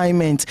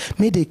assignment,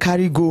 may they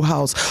carry go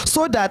house,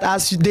 so that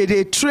as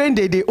they train,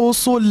 they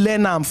also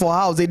learn them for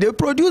house, they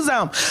produce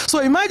them. So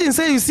imagine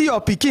say you see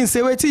your pikin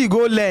say wait till you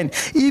go learn,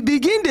 he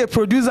begin they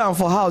produce them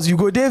for house, you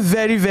go there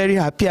very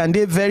happy and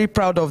they very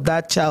proud of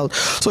that child.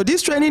 So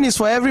this training is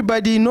for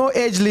everybody, no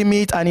age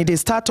limit, and it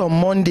start on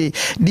Monday.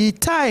 The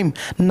time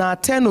na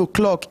 10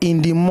 o'clock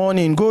in the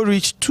morning go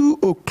reach 2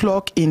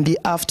 o'clock in the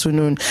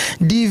afternoon.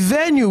 The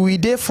venue we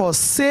there for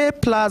Say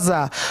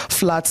Plaza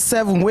flat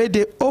 7 where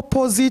they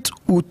opposite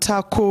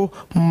Utako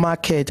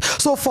Market.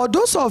 So for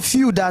those of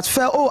you that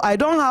felt, oh, I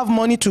don't have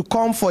money to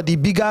come for the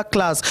bigger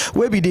class,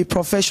 where be the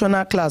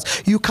professional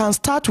class, you can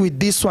start with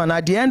this one.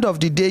 At the end of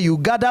the day, you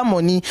gather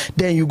money,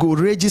 then you go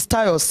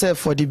register yourself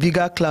for the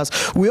bigger class.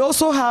 We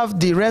also have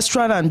the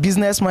restaurant and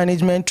business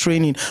management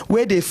training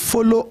where they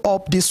follow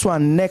up this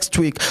one next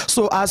week.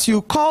 So as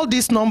you call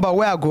this number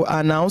where I go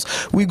announce,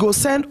 we go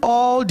send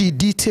all the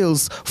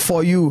details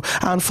for you.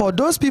 And for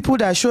those people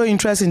that show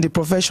interest in the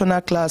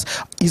professional class,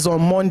 is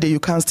on Monday. You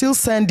can still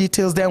send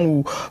details, then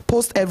we'll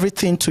post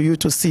everything to you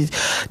to see.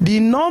 The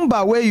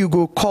number where you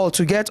go call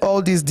to get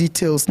all these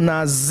details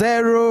now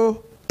 080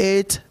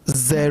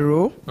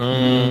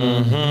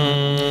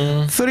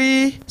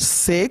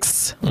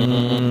 36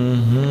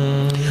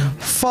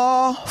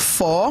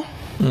 44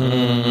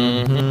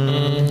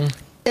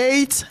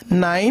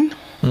 89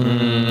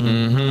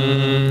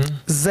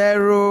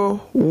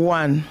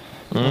 01.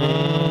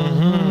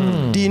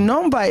 The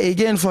number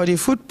again for the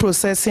food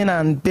processing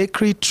and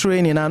bakery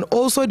training and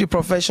also the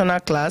professional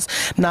class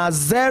now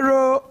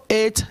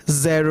 080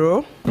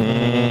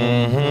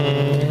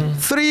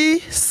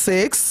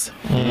 36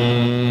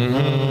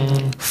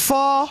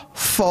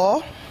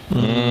 44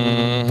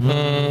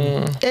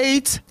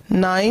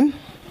 89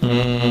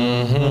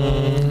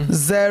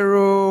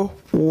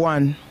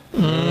 01.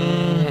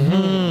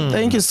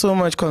 Thank you so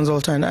much,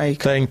 Consultant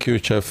Ike. Thank you,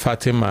 Chef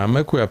Fatima.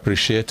 Make we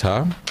appreciate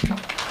her.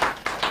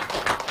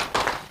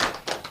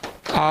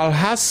 Al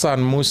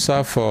Hassan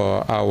Musa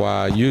for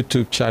our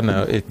YouTube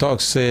channel, he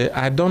talks, say,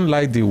 I don't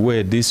like the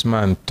way this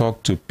man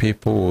talk to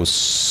people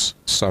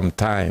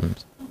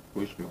sometimes.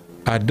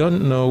 I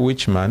don't know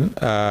which man,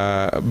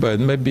 but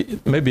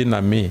maybe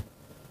not me.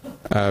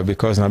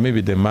 because now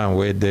maybe the man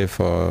where there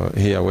for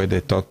here where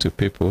they talk to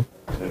people.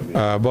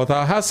 But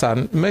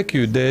Hassan, make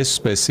you there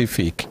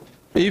specific.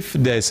 If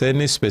there's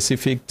any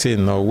specific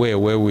thing or way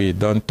where we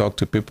don't talk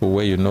to people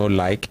where you know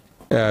like,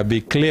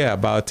 be clear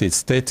about it,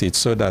 state it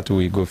so that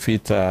we go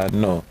fit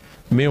no.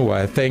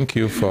 Meanwhile, thank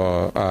you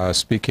for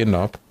speaking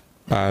up,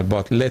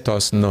 but let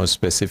us know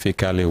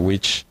specifically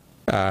which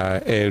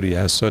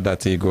area so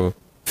that it go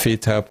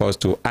fit help us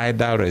to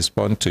either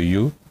respond to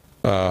you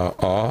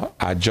or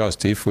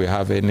adjust if we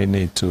have any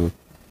need to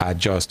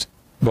adjust.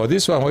 But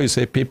this one where you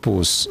say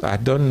peoples, I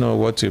don't know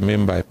what you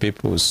mean by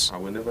peoples. I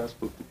will never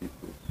spoke to people.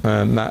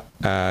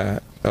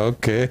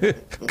 Okay.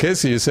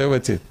 Casey, you say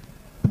what it?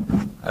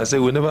 I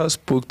said we never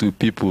spoke to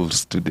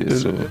peoples today.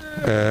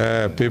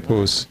 So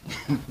peoples.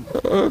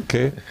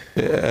 Okay.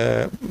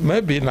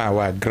 Maybe in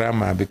our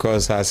grammar,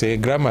 because I say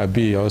grammar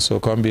B also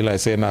can be like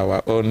saying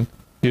our own.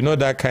 You know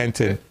that kind of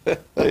thing.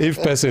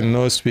 If person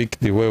no speak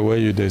the way where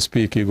you they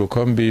speak, you go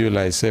come be you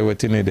like say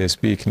what in they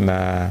speak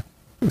na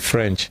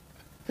French.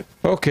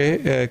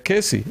 Okay,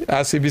 Casey,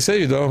 as if you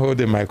say you don't hold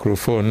the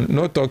microphone,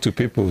 no talk to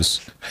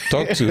peoples,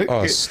 talk to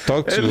us,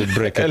 talk to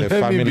Brekete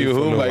family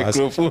followers,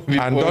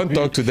 and don't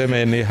talk to them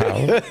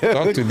anyhow.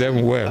 Talk to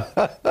them well.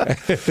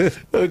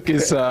 Okay,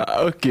 sir.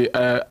 Okay,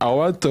 I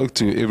want to talk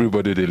to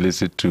everybody that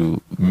listen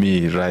to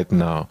me right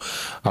now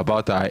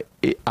about our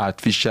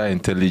artificial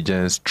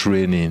intelligence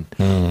training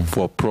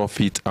for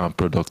profit and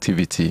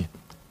productivity.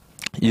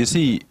 You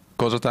see,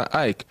 Consultant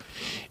Ike,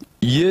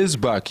 years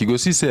back, you go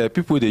see say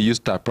people they use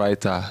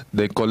typewriter,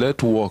 they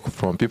collect work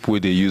from people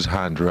they use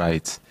hand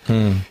write.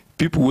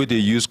 People where they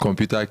use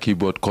computer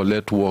keyboard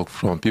collect work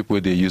from people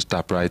they use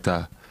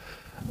typewriter.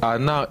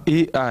 And now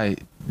AI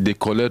they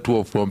collect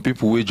work from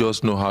people who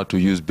just know how to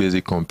use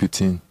basic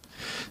computing.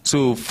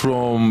 So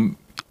from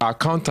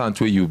accountant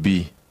where you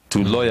be,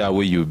 to lawyer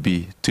where you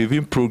be, to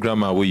even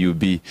programmer where you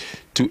be,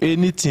 to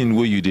anything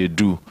where you they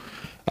do.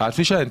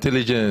 Artificial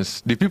intelligence,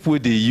 the people where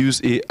they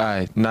use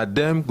AI, now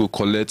them go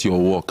collect your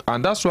work.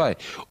 And that's why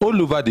all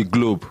over the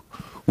globe,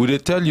 we they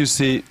tell you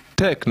say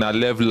tech na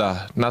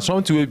leveler, now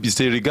something will be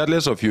say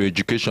regardless of your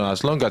education,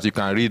 as long as you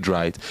can read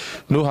right,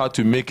 know how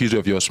to make use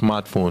of your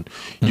smartphone,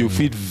 you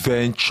fit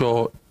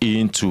venture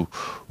into.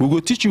 We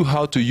will teach you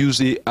how to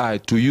use AI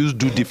to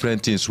do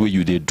different things where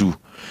you they do.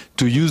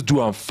 To do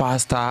them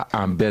faster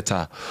and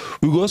better.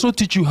 We will also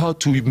teach you how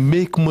to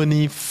make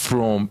money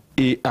from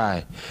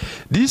AI.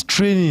 This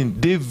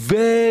training, they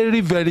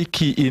very, very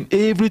key in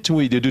everything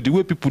way they do. The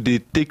way people they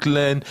take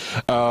learn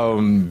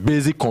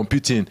basic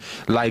computing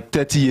like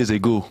 30 years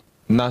ago.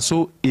 Now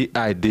so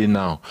AI day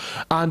now.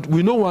 And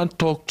we no want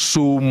talk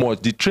so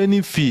much. The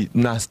training fee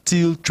now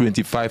still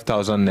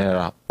 25,000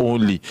 naira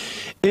only.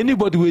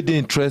 Anybody where they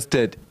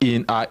interested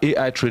in our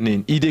AI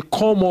training, if they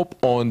come up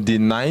on the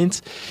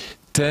 9th,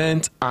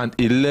 10th and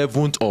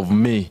 11th of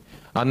May,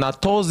 and na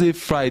Thursday,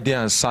 Friday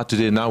and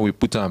Saturday now we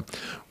put them.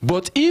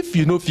 But if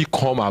you know if you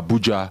come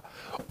Abuja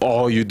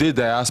or you did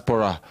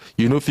diaspora,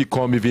 you know if you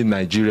come even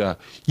Nigeria,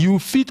 you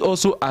fit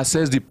also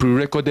access the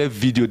pre-recorded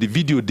video, the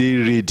video they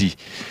ready.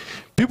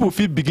 People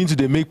fit begin to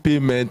they make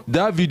payment,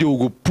 that video will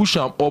go push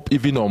them up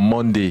even on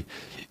Monday,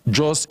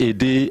 just a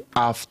day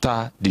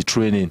after the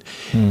training.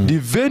 The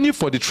venue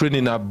for the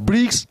training na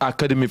Briggs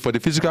Academy for the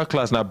physical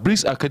class, na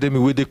Briggs Academy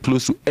where they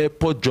close to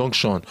Airport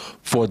Junction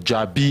for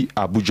Jabi,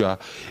 Abuja.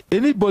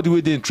 Anybody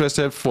where they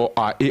interested for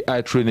our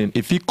AI training,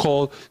 if you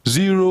call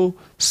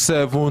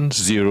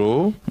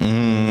 070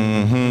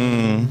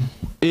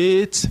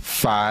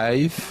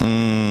 85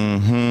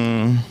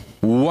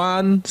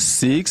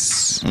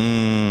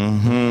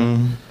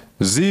 16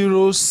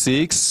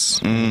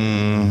 06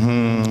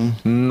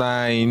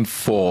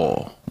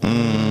 94.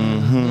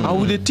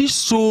 And we they teach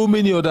so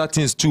many other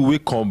things too. We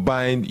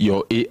combine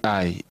your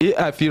AI.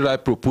 AI if you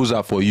write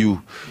proposal for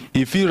you,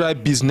 if you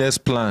write business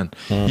plan,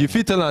 if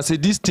you tell and say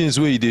these things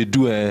where they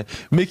do,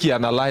 make you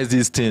analyze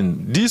this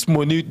thing. This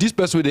money, this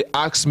person where they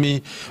ask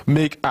me,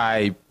 make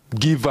I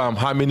give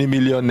how many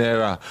million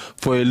naira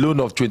for a loan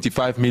of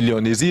 25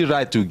 million, is it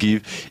right to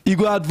give? He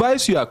will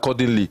advise you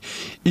accordingly.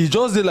 It's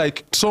just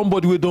like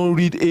somebody who don't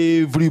read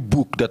every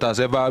book that has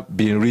ever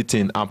been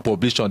written and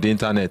published on the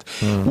internet.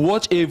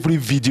 Watch every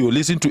video,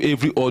 listen to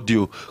every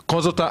audio.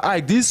 Consultant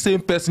Ike, this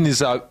same person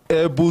is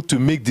able to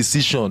make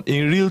decision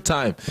in real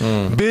time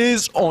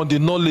based on the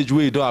knowledge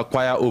we don't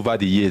acquire over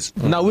the years.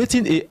 Now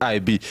waiting AI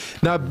be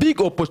now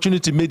big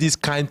opportunity made this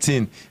kind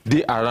thing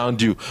they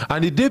around you,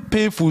 and if they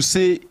painful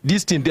say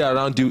this thing they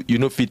around you, you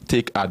know if you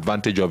take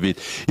advantage of it.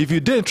 If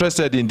you're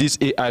interested in this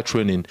AI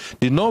training,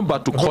 the number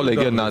to call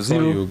again now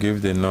 0. You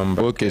give the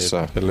number. Okay,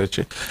 sir.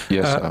 Yes,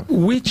 sir.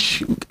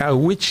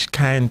 Which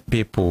kind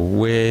people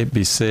where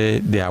be say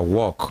their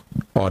work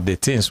or the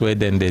things where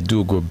then they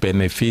do go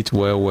benefit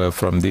well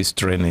from this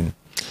training?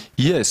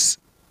 Yes.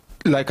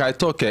 Like I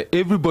talk,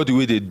 everybody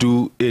where they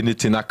do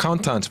anything,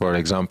 accountant for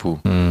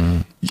example,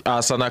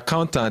 as an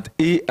accountant,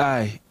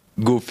 AI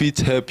go fit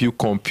help you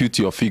compute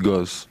your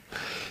figures.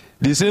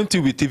 The same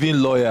thing with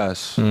even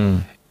lawyers.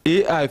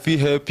 AI if it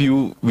help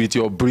you with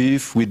your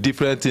brief, with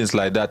different things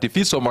like that. If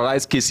it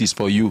summarize cases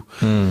for you,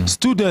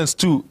 students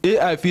too,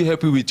 AI if it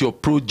help you with your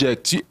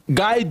project,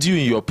 guide you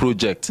in your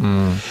project.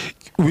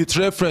 With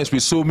reference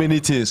with so many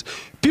things.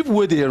 People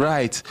where they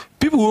write,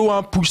 people who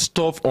want to push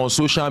stuff on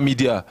social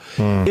media.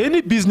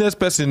 Any business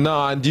person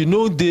now, and you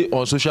know they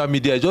on social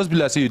media, just be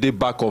like say you they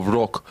back of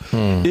rock.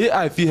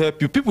 AI if it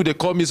help you. People they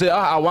call me say,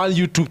 I want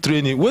YouTube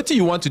training. What do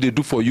you want to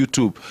do for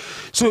YouTube?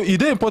 So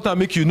it's important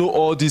make you know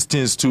all these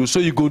things too. So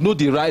you go know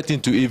the right thing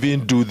to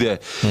even do there.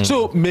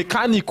 So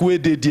mechanic way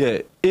they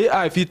there.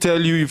 AI if it tell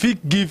you, if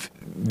it give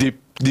the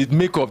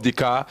make of the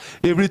car,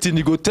 everything,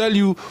 he go tell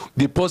you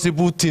the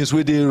possible things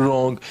where they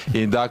wrong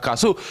in that car.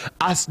 So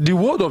as the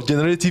world of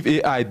generative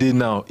AI they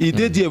now, it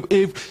did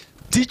if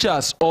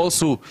teachers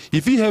also,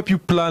 if he help you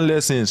plan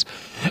lessons,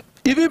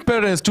 even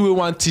parents too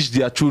want to teach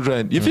their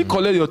children. If you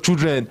collect your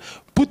children,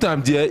 put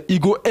them there, you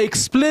go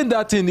explain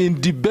that thing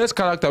in the best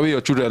character way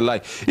your children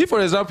like. If,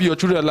 for example, your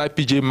children like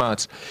PJ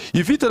Masks,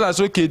 if you tell us,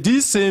 okay,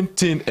 this same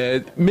thing,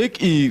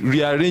 make a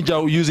rearrange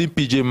using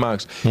PJ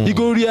Masks, you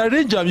go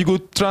rearrange them, you go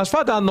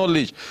transfer that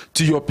knowledge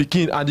to your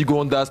Pekin, and you go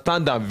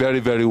understand them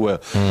very, very well.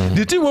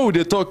 The thing where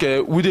they talk,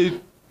 with the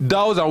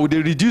doubts and with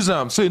they reduce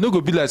them, so it no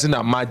go be like saying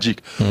a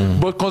magic.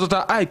 But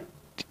consultant,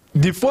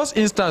 the first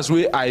instance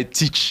where I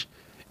teach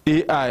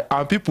AI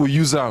and people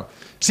use them,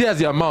 see as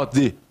their mouth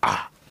they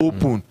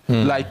open.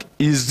 Like,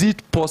 is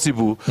it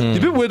possible? The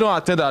people who don't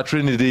attend our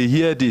training, they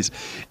hear this.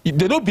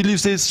 They don't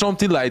believe say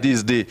something like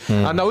this they.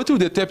 And now what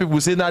they tell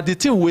people say now the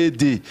thing where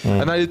they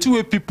and now the two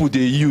way people they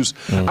use.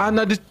 And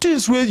now the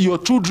things where your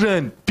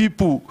children,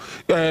 people,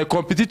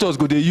 competitors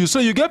go they use. So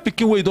you get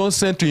picking where you don't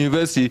send to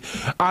university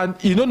and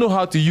you don't know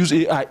how to use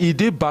AI. It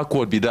they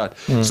backward be that.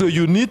 So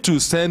you need to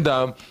send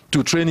them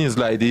to trainings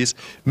like this,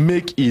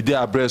 make it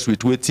their abreast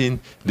with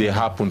waiting they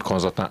happen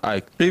consultant.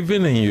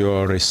 Even in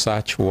your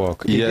research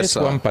work, yes,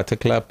 one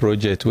particular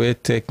project where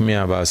it take me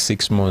about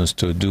 6 months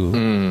to do,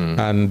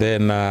 and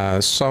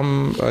then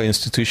some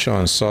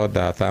institutions saw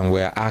that and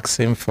were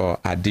asking for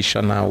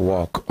additional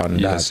work on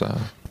that. Sir.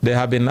 They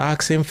have been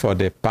asking for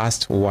the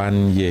past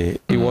 1 year.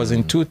 It was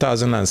in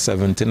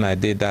 2017 I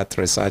did that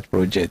research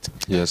project.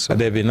 Yes, sir.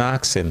 They've been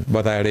asking,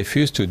 but I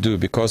refused to do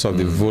because of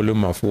the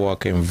volume of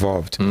work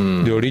involved.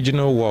 The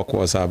original work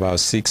was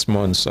about 6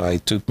 months, so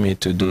it took me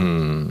to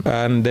do.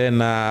 And then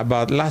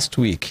about last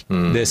week,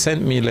 they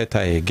sent me a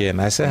letter again.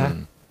 I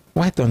said,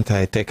 why don't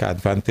I take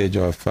advantage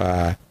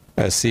of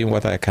seeing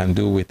what I can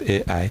do with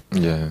AI?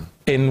 Yeah.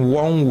 In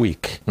 1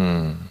 week,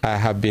 I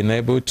have been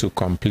able to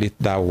complete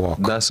that work.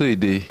 That's what it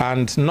did.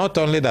 And not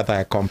only that,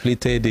 I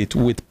completed it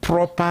with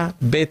proper,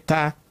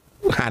 better,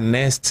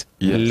 harnessed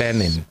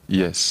learning.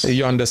 Yes.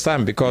 You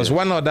understand? Because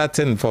one other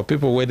thing for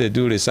people where they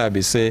do research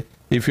is say,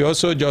 if you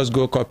also just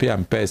go copy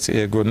and paste,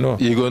 you go no.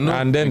 You go no.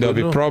 And then there'll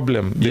be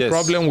problem. The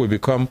problem will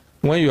become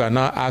when you are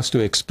now asked to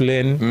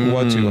explain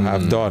what you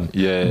have done.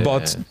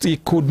 But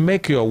it could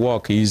make your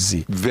work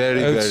easy.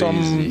 Very easy.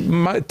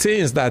 Some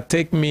things that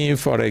take me,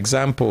 for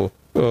example,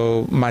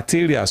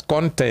 materials,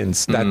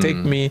 contents that take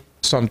me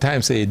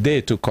sometimes a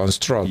day to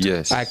construct.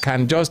 I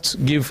can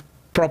just give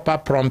proper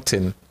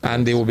prompting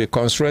and they will be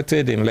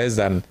constructed in less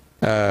than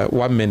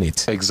 1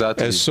 minute.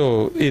 Exactly.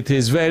 So it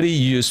is very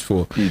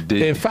useful.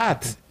 In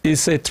fact,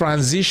 it's a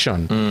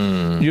transition.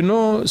 You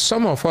know,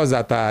 some of us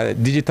that are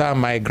digital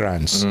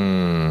migrants,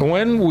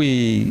 when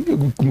we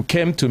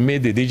came to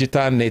meet the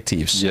digital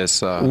natives,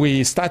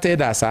 we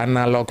started as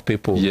analog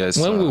people.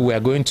 When we were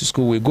going to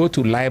school, we go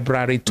to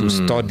library to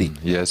study.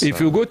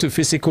 If you go to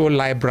physical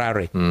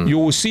library, you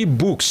will see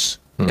books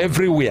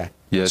everywhere.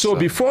 So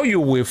before you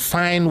will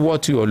find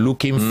what you are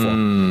looking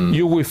for,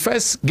 you will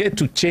first get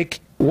to check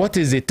what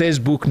is the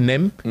textbook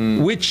name,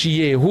 which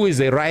year, who is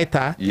the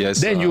writer.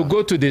 Then you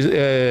go to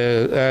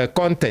the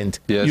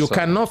content. You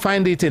cannot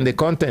find it in the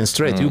content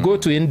straight. You go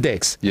to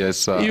index.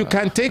 You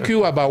can take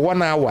you about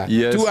 1 hour,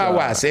 2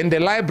 hours in the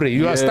library.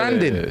 You are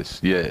standing,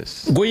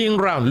 going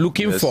around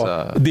looking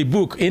for the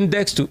book,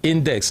 index to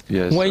index.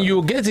 When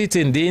you get it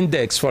in the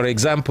index, for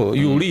example,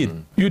 you read,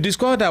 you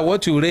discover that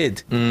what you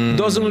read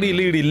doesn't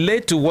really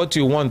relate to what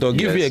you want or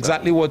give you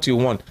exactly what you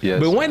want.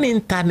 But when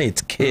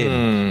internet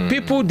came,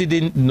 people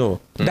didn't know.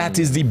 That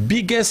is the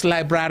biggest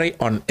library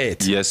on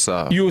earth.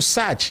 You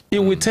search, it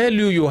will tell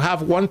you you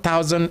have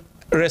 1,000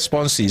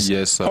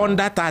 responses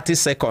under 30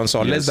 seconds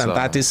or less than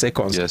 30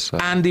 seconds.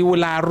 And it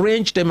will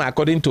arrange them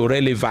according to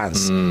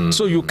relevance.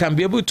 So you can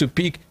be able to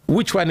pick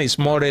which one is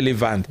more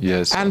relevant.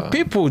 And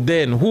people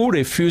then who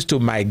refuse to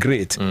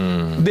migrate,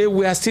 they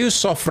were still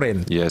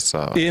suffering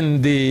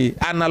in the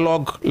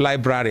analog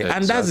library.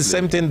 And that's the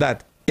same thing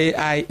that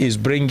AI is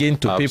bringing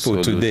to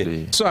people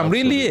today. So I'm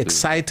really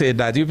excited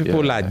that you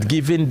people are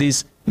giving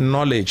this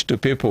knowledge to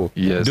people,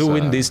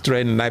 doing this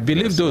training. I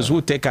believe those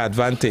who take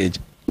advantage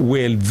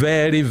will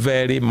very,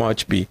 very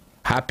much be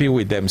happy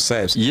with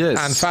themselves. Yes.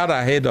 And far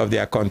ahead of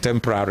their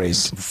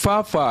contemporaries.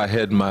 Far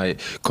ahead, my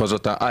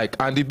consultant Ike.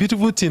 And the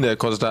beautiful thing that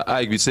consultant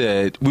Ike, we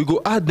said, we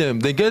go add them.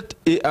 They get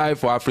AI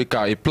for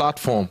Africa, a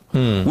platform.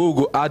 We will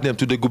go add them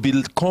to they go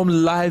become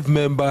live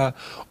member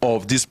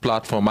of this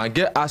platform and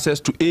get access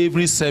to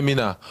every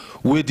seminar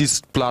where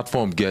this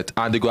platform get,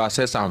 and they go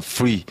access and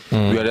free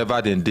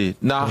wherever they did.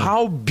 Now,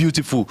 how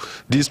beautiful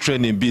this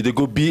training be. They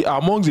go be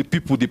among the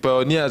people, the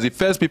pioneers, the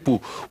first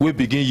people will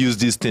begin use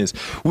these things.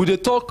 With the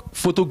talk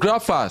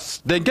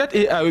photographers, they get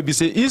AI will be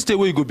say, instead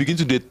where you go begin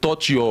to they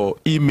touch your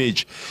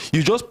image,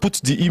 you just put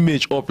the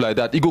image up like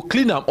that. You go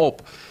clean them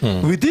up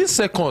within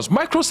seconds,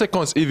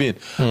 microseconds even,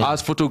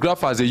 as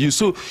photographers they use.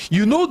 So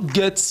you know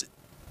get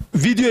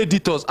video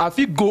editors, I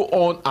think go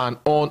on and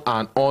on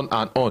and on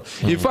and on.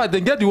 In fact,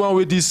 they get the one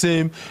with this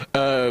same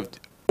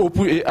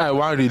Open AI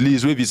one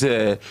release where we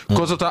say,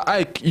 Consultant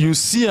Ike, you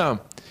see them,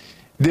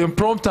 they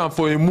prompt them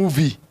for a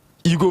movie.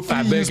 You go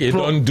I beg you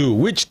don't do.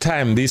 Which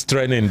time this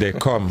training they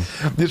come?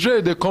 The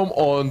training they come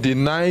on the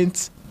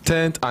 9th,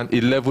 10th and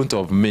 11th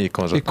of May.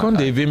 It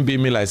can't even be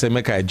me like say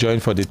make I join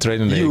for the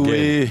training you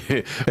again.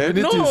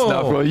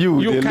 No,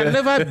 you can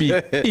never be.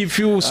 If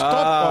you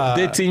stop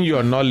updating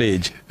your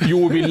knowledge, you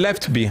will be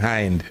left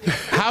behind.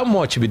 How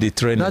much be the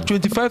training? Now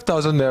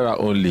 25,000 naira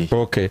only.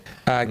 Okay.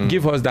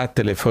 Give us that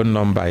telephone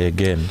number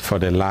again for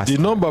the last. The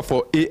number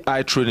for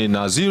AI training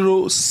now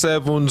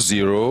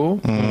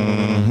 070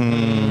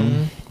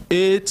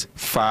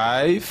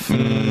 85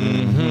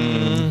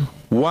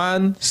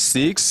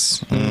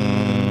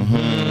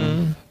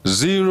 16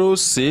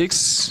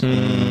 06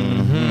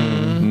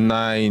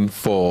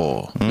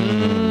 94.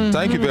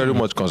 Thank you very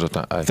much,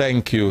 Consultant.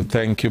 Thank you.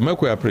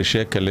 Make we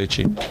appreciate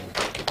Kelechi.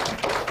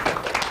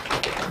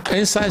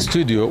 Inside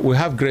studio, we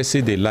have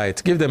Gracie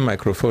Delight. Give them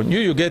microphone.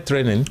 You get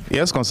training?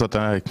 Yes,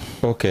 Consultant.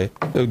 Okay.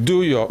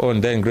 Do your own,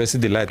 then Gracie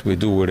Delight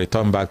we'll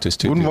return back to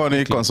studio. Good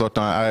morning,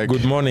 Consultant.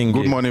 Good morning.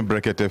 Good morning,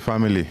 Brekete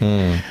family.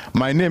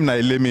 My name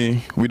is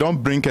Nailemi. We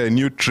don't bring a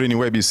new training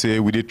where we say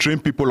we train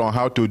people on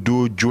how to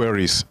do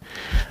jewelries.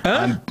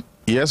 And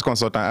yes,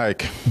 Consultant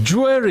Ike.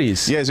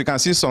 Jewelries? Yes, you can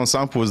see some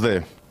samples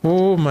there.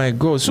 Oh my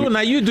God. So now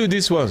you do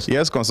this ones?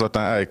 Yes,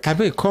 Consultant Ike. I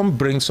bet come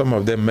bring some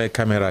of them, make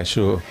camera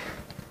show.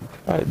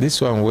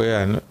 This one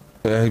where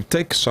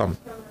take some.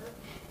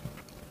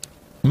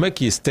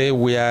 Make it stay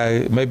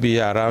where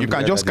maybe around. You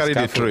can just carry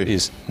the tray.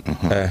 Is.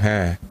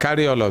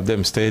 Carry all of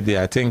them, stay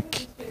there, I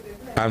think,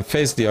 and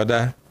face the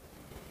other.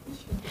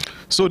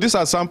 So these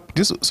are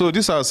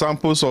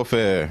samples of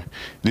the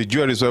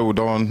jewelries where we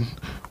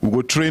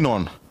go train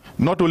on.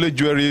 Not only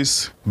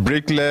jewelries,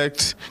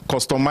 bracelets,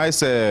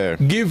 customize.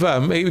 Give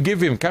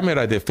him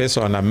camera the face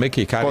on and make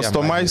it carry.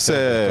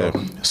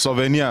 Customize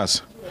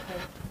souvenirs.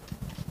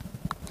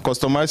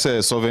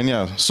 Customize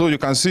souvenirs. So you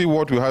can see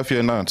what we have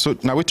here now. So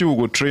now what we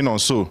will train on.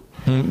 So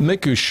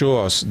make you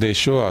show us. They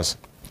show us.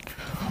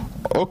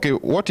 Okay,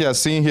 what you are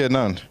seeing here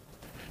now.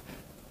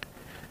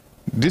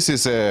 This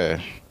is a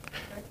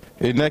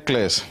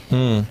necklace,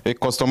 a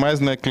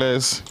customized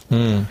necklace.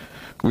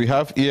 We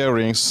have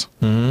earrings.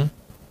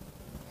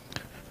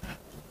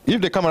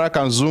 If the camera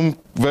can zoom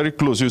very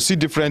close, you see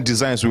different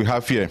designs we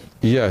have here.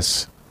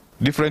 Yes.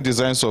 Different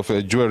designs of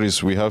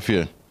jewelries we have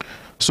here.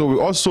 So we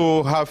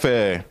also have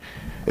a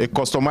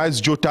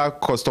customized jota,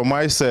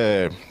 customized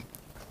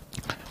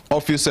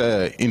office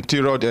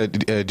interior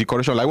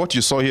decoration, like what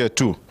you saw here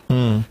too.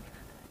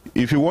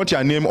 If you want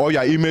your name or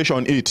your image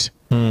on it,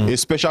 a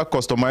special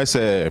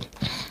customized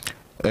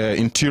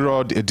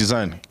interior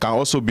design can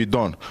also be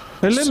done.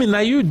 Let me now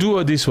you do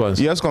all these ones.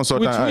 Yes,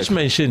 Consultant. Which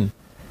machine?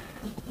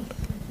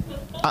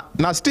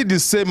 Now still the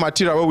same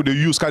material where we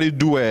use can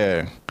do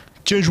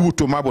change wood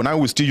to marble. Now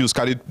we still use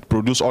can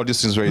produce all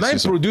these things very now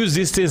produce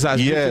these things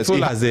as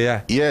beautiful as they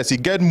are. Yes,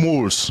 it get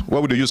molds where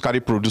we use can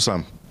produce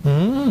them.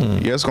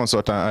 Yes,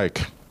 Consultant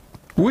Ike.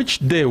 Which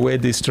day where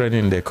this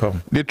training they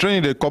come? The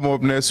training they come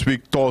up next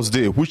week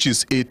Thursday, which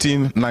is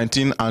 18,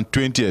 19 and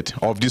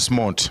 20th of this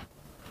month.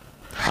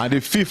 And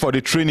the fee for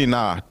the training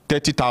now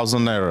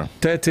 30,000 naira.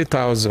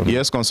 30,000.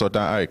 Yes,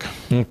 Consultant Ike.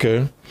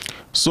 Okay.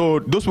 So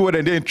those people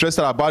that they're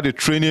interested about the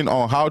training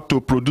on how to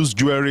produce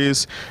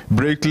jewelries,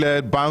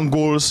 bracelet,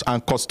 bangles,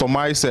 and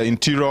customize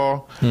interior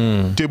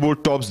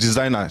tabletops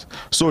designers.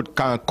 So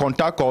can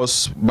contact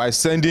us by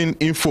sending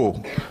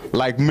info,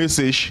 like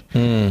message.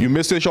 You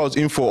message us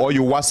info or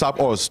you WhatsApp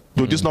us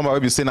to this number will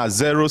be sent at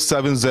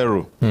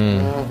 070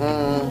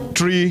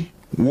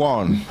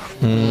 31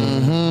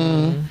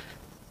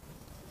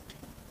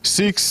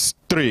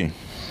 63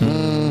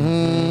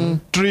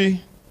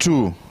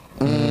 32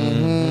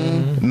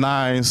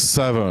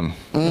 97.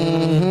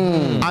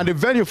 And the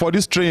venue for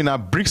this training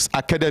at Bricks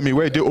Academy,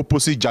 where they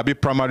opposite Jabi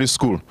Primary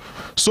School.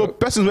 So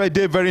persons where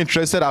they're very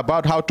interested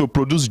about how to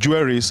produce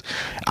jewelries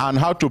and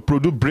how to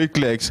produce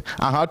bracelets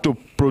and how to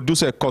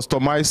produce a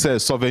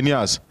customized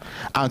souvenirs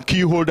and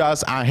key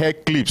holders and hair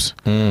clips.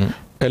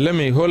 Let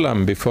me hold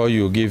on before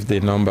you give the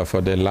number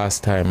for the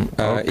last time.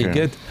 Okay. You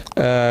get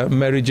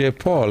Mary J.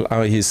 Paul,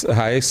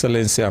 Her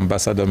Excellency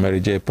Ambassador Mary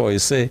J. Paul, he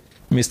say,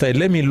 Mr.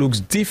 Elemi looks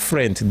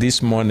different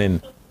this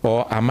morning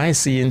or am I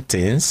seeing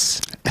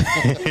things?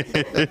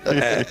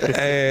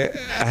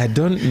 I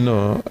don't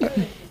know.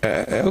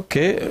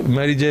 Okay,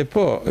 Mary J.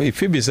 Paul, if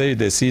you be say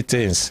they see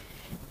things,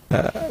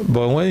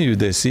 but when you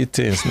they see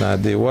things, now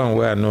the one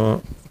where I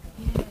know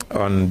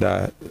on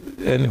that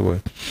anyway.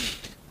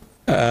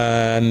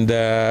 And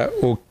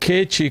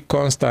Okechi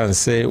Constance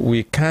say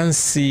we can't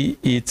see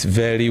it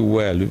very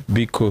well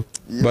because,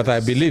 yes. But I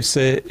believe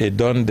say it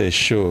done the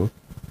show.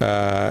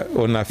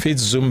 On a fit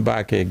zoom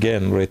back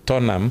again,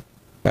 return them,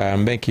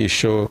 make it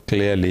show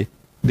clearly.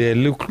 They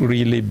look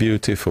really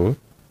beautiful.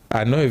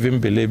 I don't even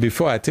believe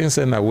before. I think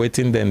say now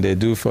waiting than they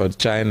do for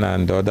China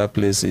and other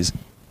places.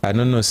 I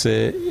don't know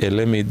say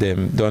let me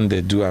them don't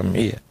they do them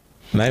here.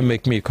 Now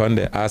make me come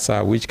the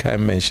answer which kind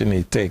of mention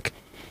it take.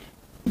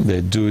 They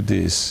do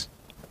this.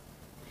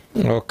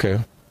 Okay.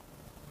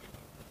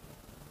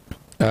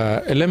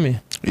 Let me.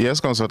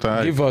 Yes,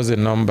 consultant. Give us the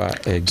number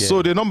again.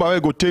 So the number we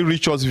go take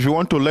reach us if you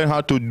want to learn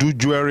how to do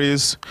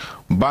jewelries,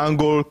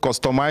 bangle,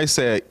 customize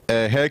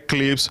hair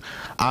clips,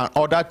 and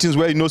other things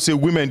where you know say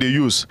women they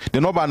use. The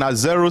number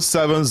is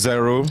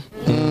 070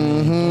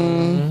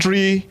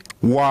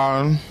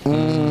 31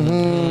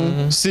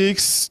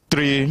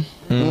 63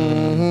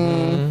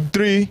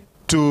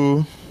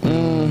 32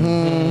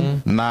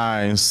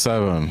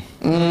 97.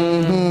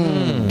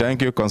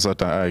 Thank you,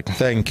 Consultant Ike.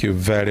 Thank you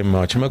very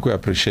much. Make we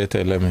appreciate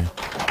it. Let me.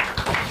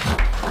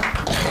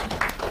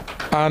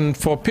 And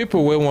for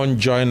people who want to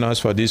join us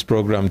for this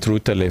program through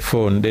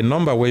telephone, the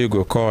number where you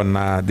go call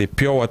now, the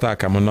Pure Water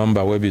Camo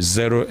number will be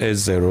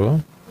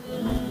 080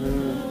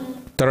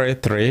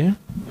 33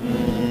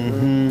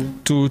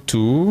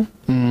 22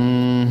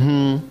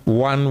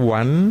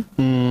 11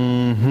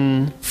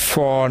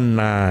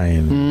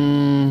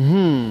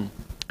 49.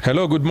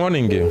 Hello, good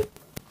morning.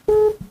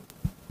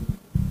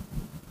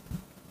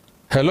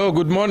 Hello,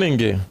 good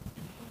morning.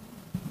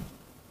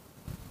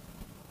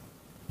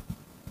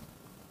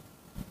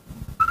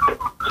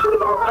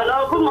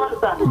 Hello, good morning,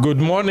 sir.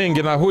 Good morning.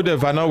 Now, who the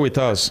Vano with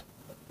us?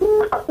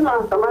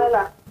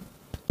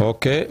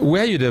 Okay,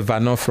 where you the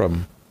Vano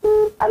from?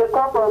 I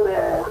come from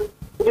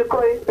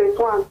Jikoi Phase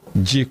 1.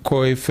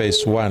 Jikoi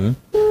Phase 1.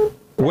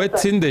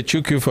 Waiting they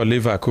took you for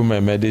Liverpool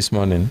this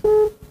morning?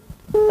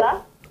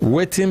 Sir?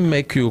 Waiting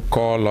make you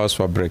call us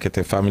for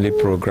Brekete family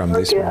program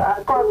this morning?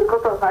 I called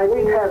because I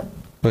need help.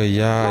 Oh,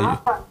 yeah.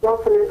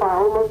 Don't feel fine.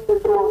 Almost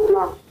 6 months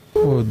now.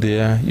 Oh,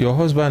 dear. Your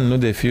husband know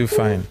they feel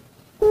fine.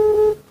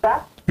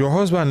 Sir? Your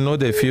husband know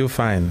they feel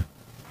fine.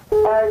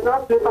 It's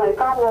not feel fine. I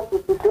can't walk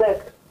with his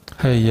leg.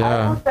 Hey, yeah.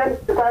 I don't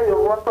send to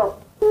your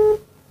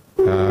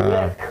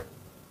WhatsApp.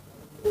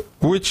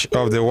 Which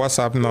of the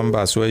WhatsApp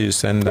numbers where you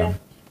send them?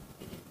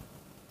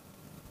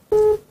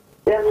 Yes,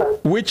 sir.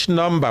 Which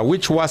number,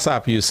 which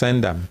WhatsApp you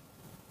send them?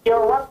 Your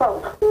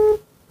WhatsApp.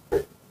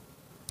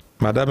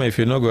 Madam, if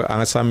you no go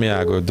answer me,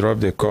 I go drop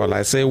the call.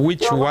 I say,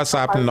 which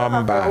WhatsApp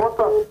number?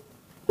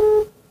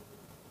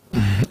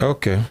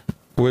 Okay.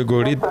 We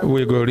go read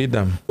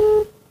them.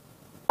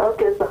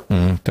 Okay, sir.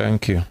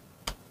 Thank you.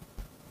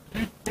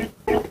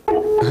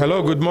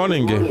 Hello, good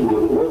morning. Good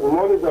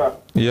morning, sir.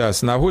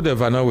 Yes, now who the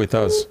Vano with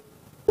us?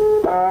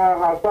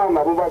 Hassan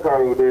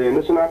Abubakar, the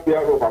National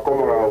PRO for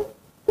Commonwealth.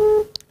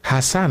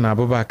 Hassan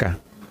Abubakar.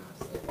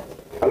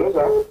 Hello,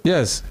 sir?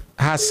 Yes,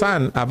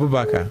 Hassan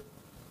Abubakar.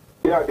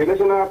 Yeah, the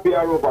National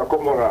PRO for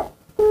Commonwealth.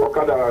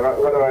 Okada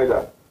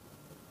rider.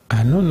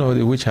 I don't know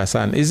which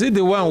Hassan. Is it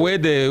the one where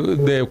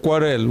they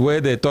quarrel,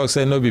 where they talk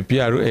say no be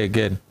PRO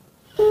again?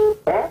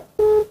 Eh?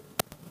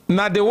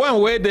 Now the one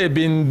where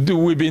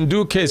we've been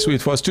do case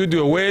with for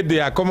studio where the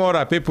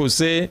Akomora people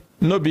say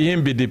no be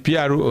him be the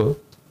PRO.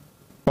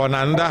 On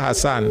another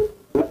Hassan.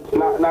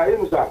 Na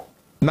him, sir.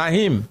 Na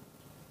him.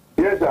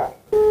 Yes, sir.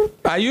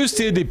 Are you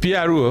still the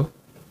PRO?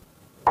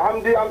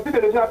 I'm still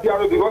the national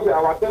PRO because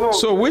our tenor.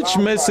 So which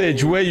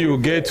message where you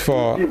get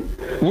for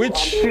which? I'm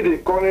still the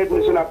current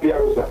national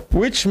PRO, sir.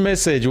 Which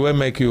message will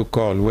make you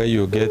call where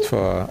you get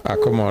for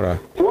Akomora?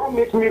 What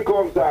makes me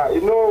come, sir?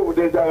 You know,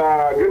 there's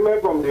an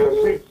agreement from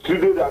the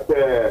studio that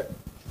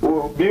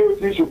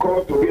BOT should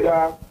come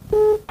together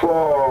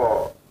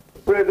for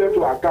president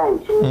to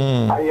account.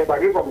 And he has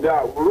agreed from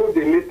there. We wrote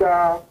the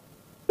letter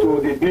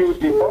to the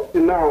BOT. Up to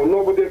now,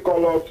 nobody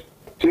called us.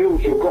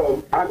 We should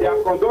come, and they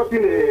are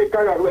conducting a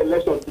kangaroo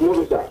election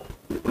tomorrow, sir.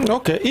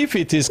 Okay, if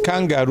it is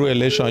kangaroo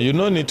election, you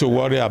don't need to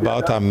worry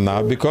about them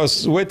now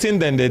because waiting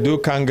then they do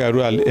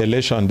kangaroo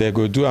election, they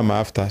go do them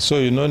after. So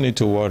you don't need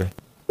to worry.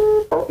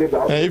 Okay, sir.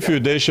 Okay, and if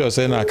you sure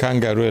say a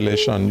kangaroo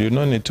election, you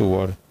don't need to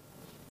worry.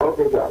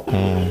 Okay, sir.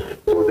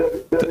 So there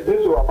is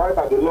this to abide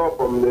by the law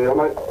from the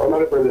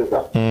honorable president,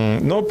 sir.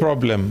 No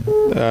problem.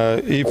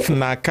 If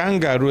na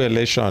kangaroo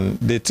election,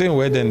 the thing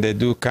where then they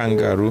do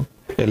kangaroo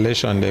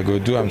election, they go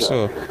do them.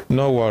 So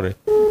no worry.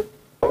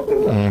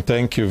 Okay,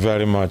 thank you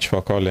very much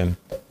for calling.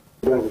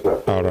 Thank you,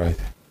 sir. All right.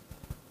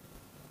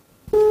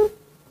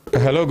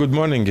 Hello, good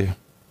morning.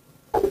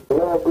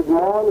 Hello, good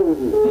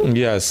morning.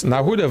 Yes.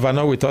 Now who the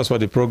Vano with us for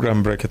the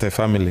program Brekete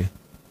family?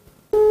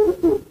 This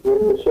is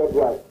Mr.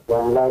 Shedrack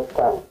from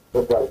Lifetime.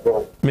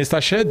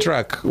 Mr.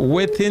 Shedrack,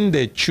 waiting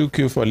they chook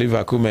you for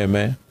Liverpool,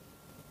 man.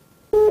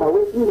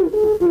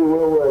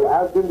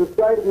 I've been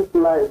trying this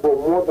life for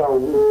more than a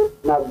week.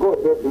 Now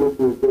God just make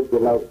me take the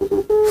life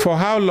today. For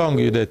how long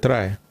you they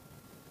try?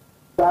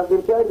 So I've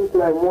been trying this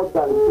life more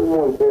than 2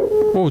 months.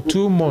 Oh,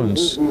 2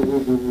 months.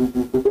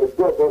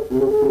 God just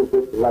make me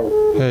take the life.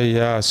 Hey,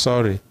 yeah,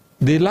 sorry.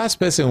 The last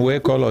person we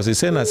call us, he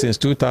said that since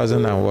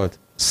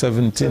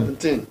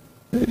 2017.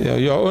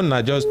 Your own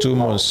are just 2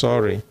 months,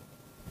 sorry.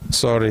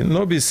 Sorry.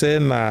 No be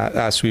saying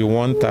as we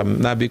want them.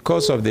 Now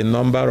because of the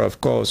number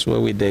of calls where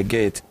we they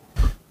get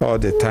all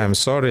the time.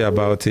 Sorry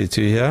about it,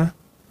 you hear?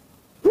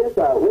 Yes,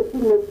 sir. What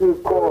you make me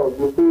call,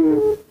 you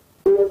see,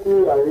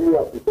 seriously, I really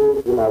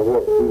appreciate you my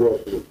work,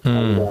 seriously.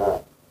 And,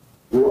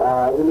 you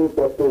are really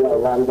talking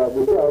around that.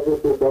 Before I do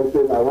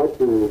something, I want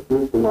to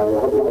speak to my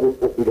ordinary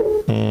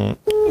president.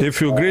 If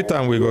you greet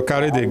and we go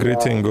carry the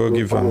greeting, go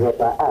give them.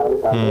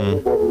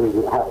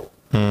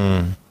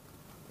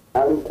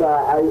 And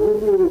I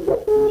really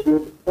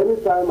appreciate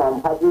anytime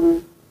I'm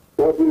having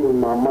something in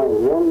my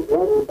mind, once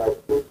if I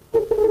speak to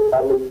the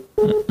family,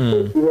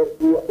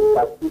 seriously, if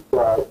I speak to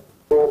our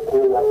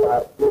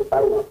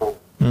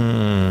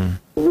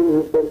even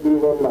recently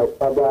when my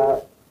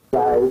father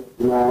died,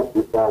 you know,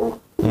 if I'm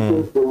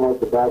thinking so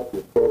much about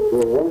his death, so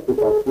once if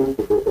I speak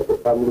to the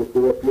family,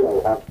 seriously, I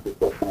have to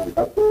talk.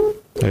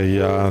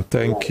 Yeah,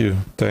 thank you.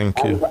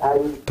 Thank you.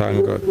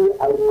 Thank God. I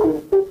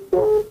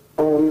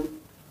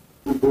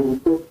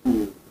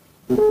dedicate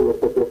to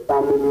the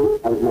family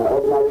and my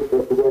ordinary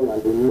president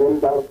and the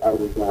members and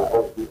of the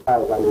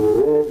house and the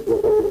rest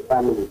of the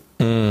family.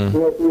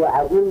 Seriously,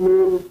 I didn't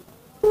mean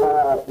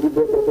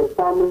the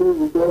family,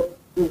 we just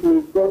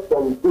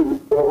some things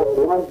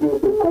one day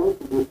to come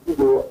to the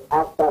studio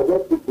after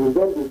just to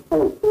present the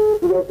song.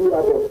 Seriously, I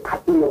was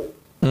happiness.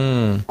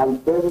 I'm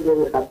very,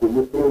 very happy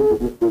listening to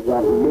this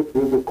program. It makes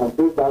me to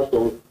complete that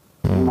song.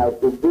 My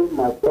produce,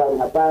 my child,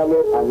 my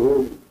dialect and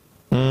English.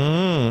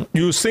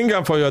 You sing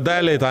them for your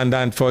dialect and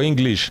then for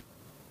English?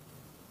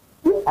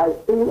 Yeah, I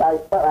sing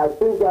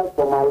that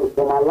for my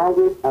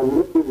language and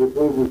make it with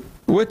English.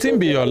 What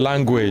be your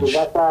language?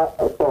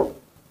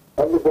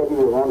 Everybody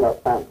will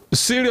understand.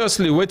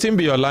 Seriously, what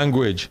be your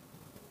language?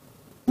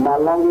 My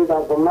language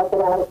is from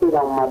natural state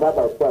and my dad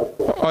as well.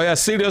 Oh yeah,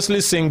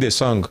 seriously sing the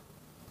song.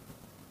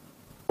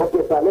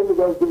 Okay, so let me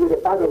just give you the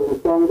part of the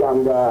song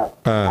and I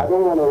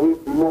don't want to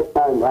waste more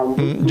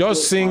time.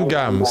 Just sing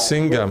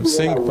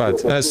part.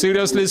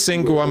 Seriously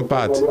sing one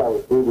part.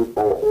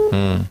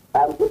 And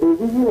the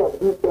reason of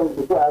this song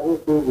before I will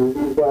sing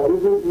is the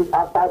reason is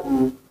after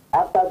the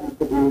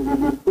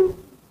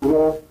you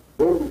know,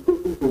 when the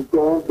people is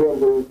gone, then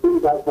they will sing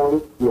that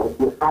song, you'll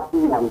be happy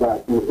and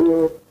you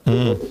hear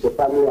the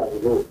family as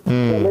well. So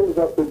let me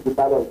just take the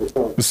part of the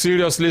song.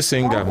 Seriously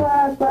sing them.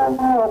 I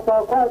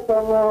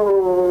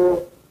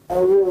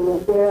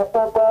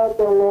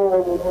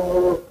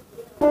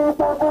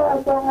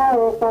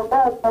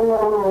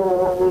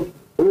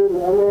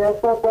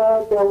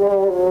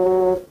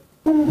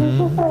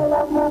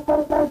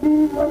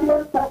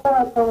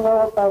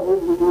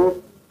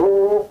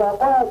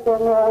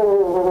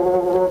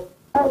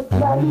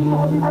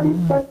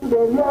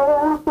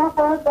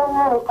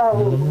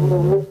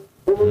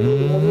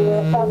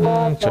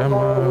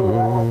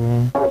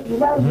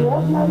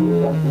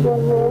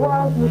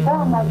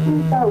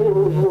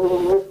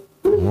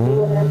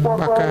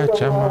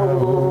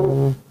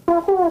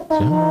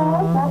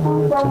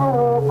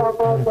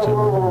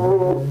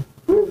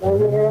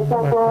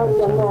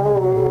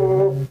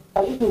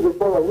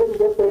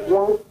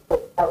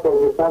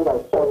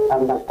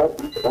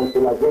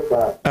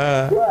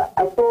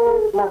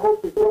told my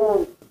hope is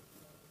gone.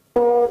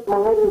 My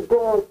hope is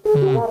gone.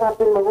 What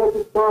happened? My hope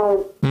is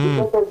gone.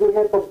 Because of the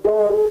help of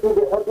God, through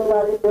the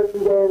ordinary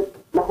president,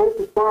 my hope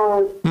is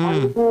gone.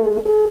 I'm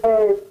doing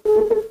this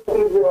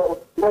Savior,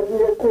 my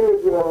dear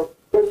Savior.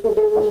 Just to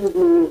believe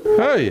me.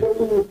 Hey.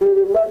 Believe me.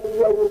 Let me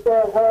hear you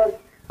say,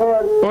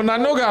 Una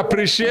no go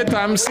appreciate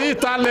am, see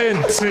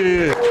talent.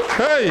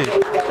 Hey,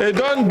 it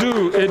don't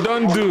do.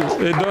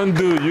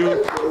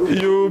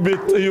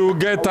 You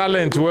get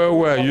talent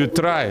well. You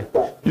try.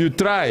 You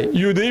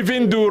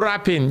even do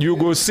rapping. You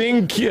go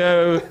sing.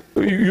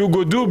 You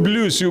go do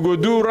blues. You go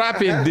do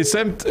rapping. The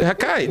same.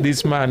 Okay,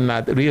 this man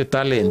not real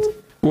talent.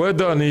 Well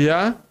done,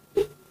 yeah.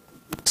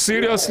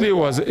 Seriously,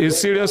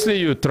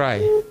 you try.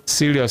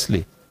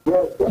 Seriously.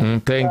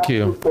 Thank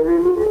you.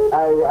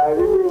 I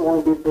really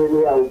want this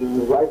area. I will be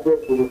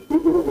invited to the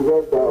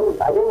studio because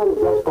I don't want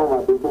to just come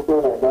and be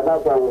looking like that.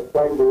 That's why I was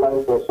trying the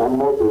line for some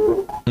more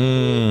people.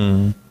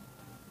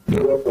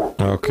 Yes, sir.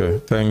 Okay,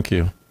 thank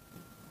you.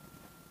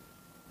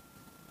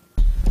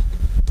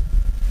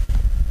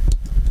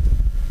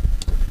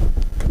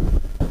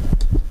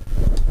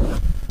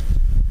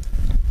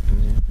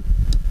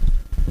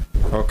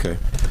 Okay.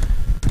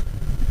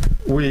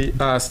 We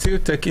are still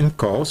taking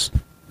calls.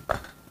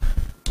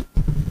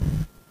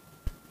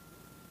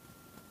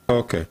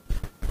 Okay.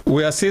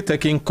 We are still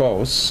taking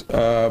calls,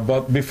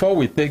 but before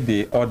we take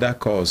the other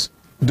calls,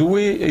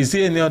 is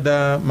there any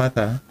other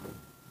matter?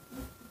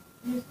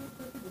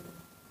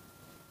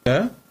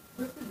 Yeah?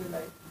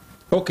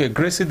 Okay,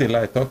 Gracie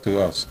Delight, talk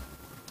to us.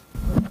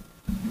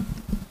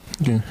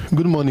 Okay.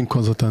 Good morning,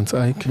 consultant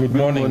Ike. Good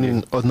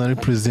morning, ordinary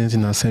president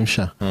in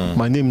Assemsha.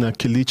 My name is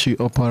Kelechi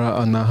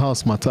Opara, and our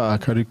house matter I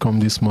carry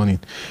come this morning.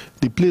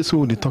 The place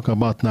where we talk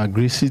about na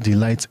Gracie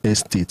Delight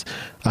Estate,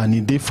 and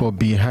it dey for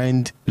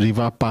behind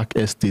River Park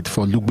Estate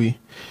for Lugbe.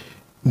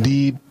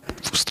 The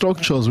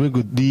structures we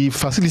go, the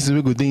facilities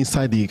we go dey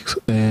inside the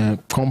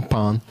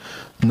compound.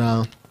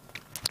 Now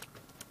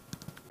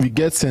we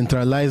get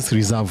centralized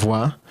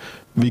reservoir.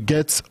 We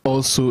get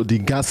also the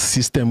gas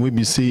system where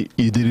we say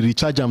they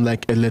recharge them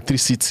like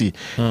electricity.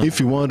 If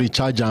you want to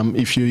recharge them,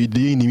 if you're in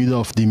the middle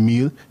of the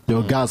meal,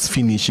 your gas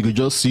finish, you could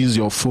just use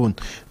your phone,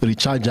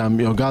 recharge them,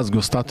 your gas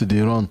go start to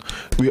dey run.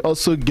 We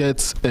also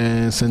get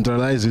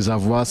centralized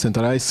reservoir,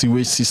 centralized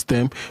sewage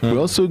system. We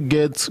also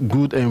get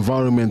good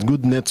environment,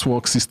 good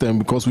network system,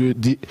 because we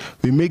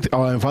make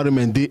our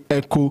environment dey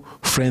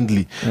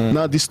eco-friendly.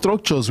 Now the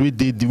structures we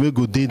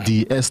go did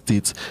the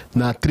estate,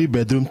 now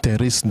 3-bedroom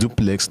terrace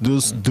duplex.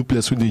 Those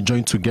duplex we they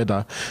join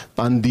together,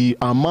 and the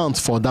amount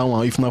for that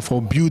one, if not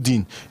for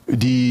building,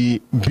 the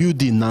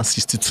building now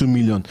 62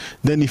 million.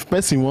 Then if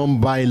person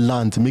won't buy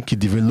land, make it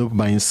develop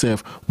by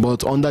himself,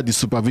 but under the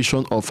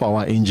supervision of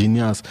our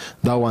engineers,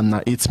 that one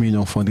now 8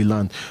 million for the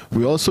land.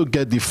 We also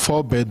get the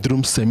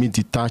 4-bedroom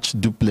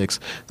semi-detached duplex.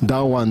 That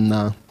one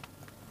now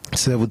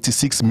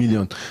 76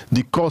 million.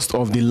 The cost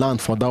of the land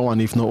for that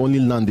one, if not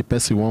only land the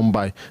person won't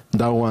buy,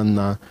 that one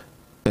now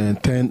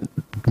 10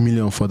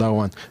 million for that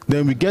one.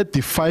 Then we get the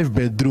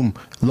 5-bedroom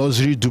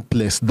luxury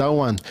duplex. That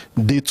one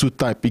day 2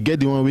 type. We get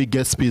the one we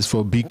get space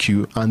for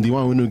BQ, and the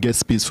one we no get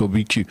space for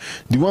BQ.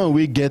 The one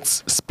we get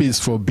space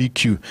for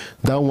BQ,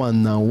 that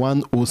one now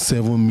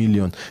 107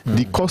 million.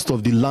 The cost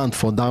of the land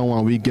for that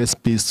one we get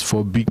space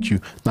for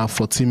BQ now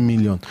 14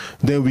 million.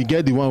 Then we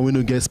get the one we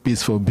no get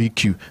space for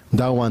BQ,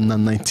 that one now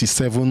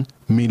 97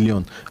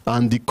 million.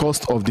 And the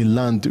cost of the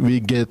land we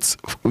get,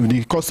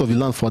 the cost of the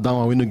land for that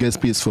one we no get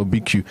space for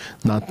BQ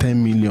now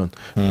 10 million.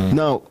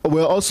 Now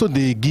we also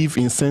they give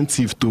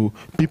incentive to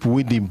people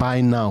where they buy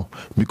now,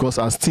 because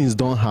as things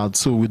don't hard,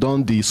 so we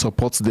don't they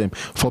support them.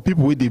 For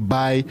people where they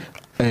buy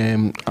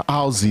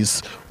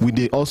houses, we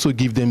they also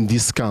give them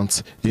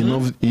discounts. You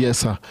know, yes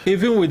sir.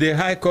 Even with the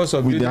high cost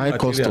of with the high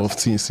materials. cost of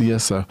things,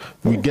 yes sir.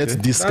 We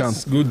get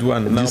discounts. That's good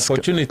one. Now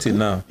opportunity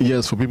now.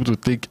 Yes, for people to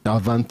take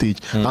advantage.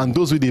 And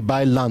those who they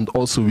buy land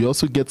also, we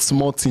also get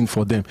small thing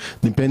for them,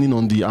 depending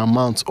on the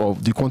amount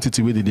of the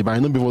quantity where they buy.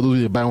 Not before those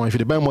who they buy one. If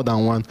they buy more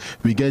than one,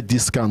 we get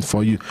discount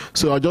for you.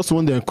 So I just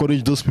want to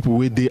encourage those people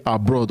where they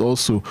abroad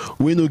also.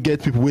 We no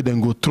get people where they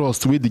go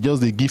trust, where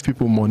they give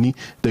people money,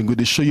 then go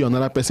they show you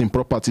another person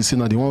property, saying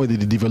that the one where they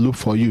develop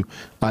for you.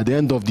 At the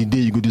end of the day,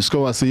 you could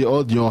discover, say,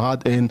 all your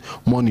hard-earned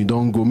money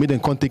don't go. Make them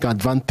can't take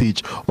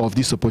advantage of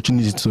this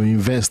opportunity to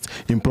invest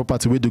in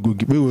property where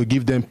we will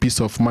give them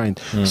peace of mind.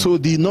 So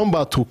the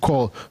number to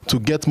call to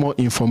get more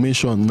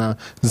information now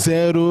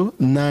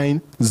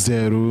 090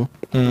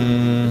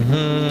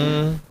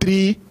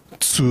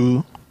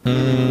 32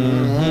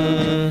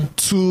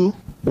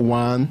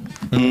 21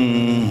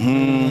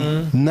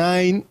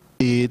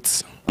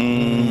 98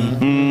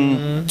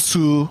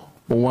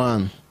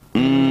 21.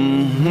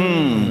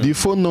 The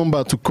phone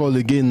number to call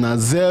again now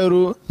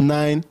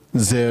 090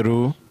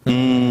 32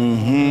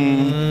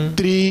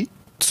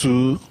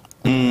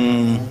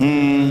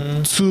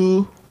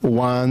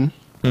 21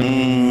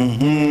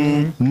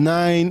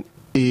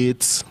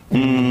 98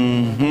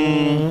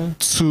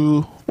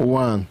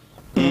 21.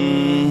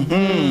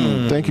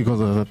 Thank you,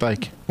 Consultant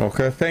Ike.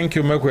 Okay, thank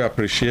you, Meg. We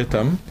appreciate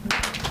them.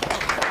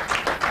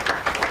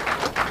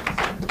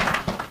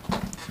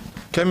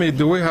 Kemi,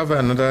 do we have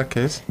another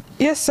case?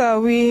 Yes, sir.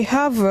 We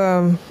have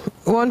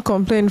one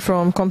complaint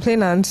from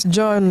complainant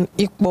John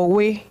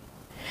Ikbowe.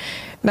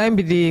 That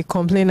be the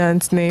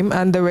complainant's name,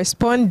 and the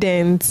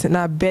respondent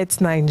na Bet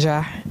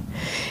Naija.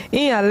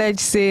 He alleged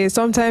say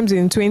sometimes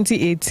in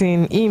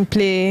 2018 he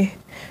play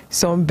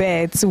some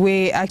bets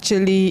where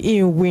actually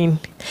he win,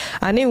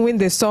 and he win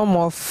the sum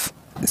of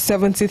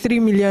 73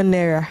 million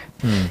naira.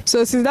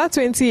 So since that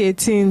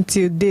 2018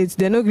 till date,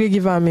 they no really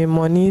give him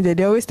money.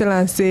 They always tell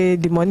and say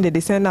the money that they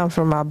send them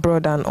from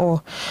abroad and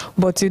all,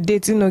 but till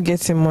date he no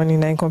get him money.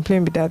 And I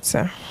complain with that,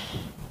 sir.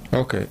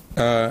 Okay.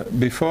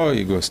 Before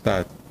you go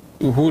start,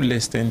 who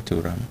listened to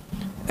them?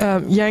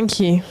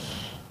 Yankee.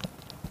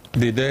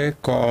 Did they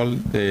call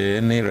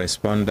any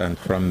respondent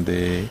from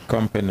the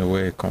company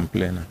where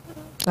complainer?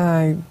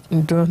 I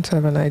don't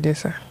have an idea,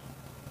 sir.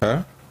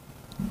 Huh?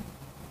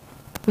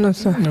 No,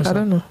 sir. No, sir. I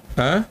don't know.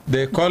 Huh?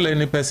 They call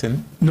any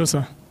person? No,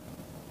 sir.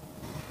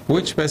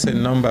 Which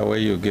person number where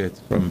you get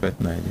from Bet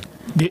Naija?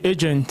 The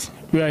agent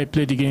where I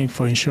play the game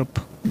for in shop.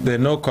 They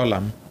no call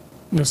them?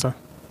 No, sir.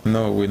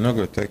 No, we're not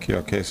going to take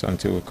your case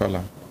until we call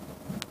them.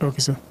 Okay,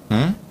 sir.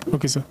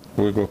 Okay, sir.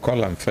 We go call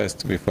them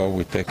first before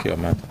we take your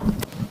matter.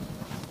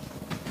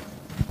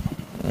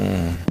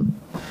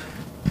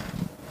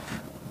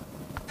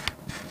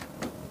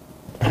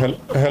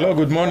 Hello,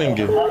 good morning,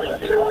 Gil.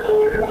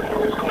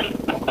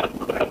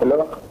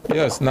 Hello?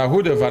 Yes, now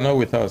who the Vano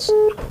with us?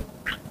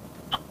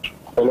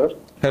 Hello?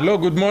 Hello,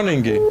 good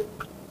morning, Gil.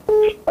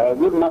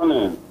 Good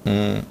morning.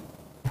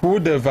 Who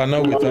the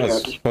Vano with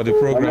us for the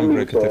program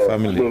Brekete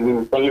family?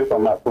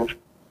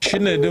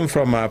 Chinedum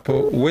from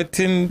Apo,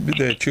 waiting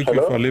the Chuki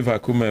for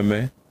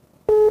Livakumeme.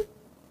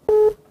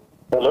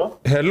 Hello?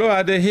 Hello,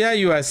 I dey hear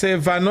you. I say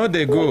Vano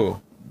they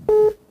go.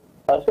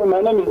 I say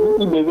my name is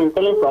Ibelum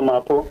calling from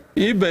Apo.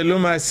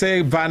 Ibelum, I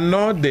say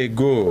Vano they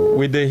go.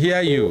 We dey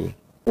hear you.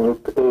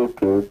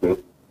 Okay.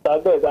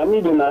 I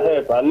need in a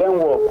help. I learn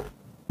work.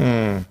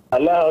 I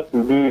learn how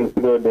to do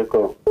interior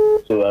decor.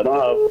 So I don't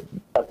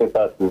have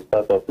capital to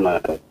start up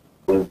my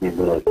own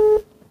business.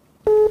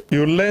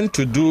 You learn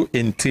to do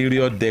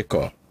interior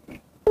decor?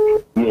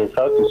 Yes,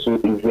 how to sew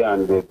easy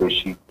and the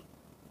sheet.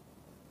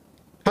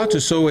 How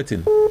to sew it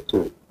in?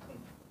 To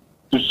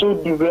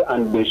sew diva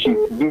and the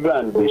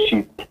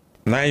sheet.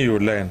 Now you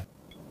learn.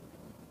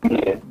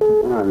 Yes, I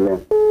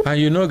learn.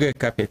 And you no get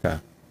capital?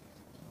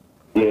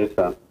 Yes,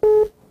 sir.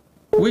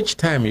 Which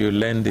time you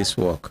learn this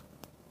work?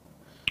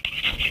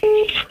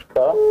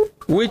 Sir?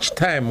 Which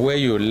time where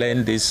you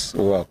learn this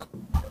work?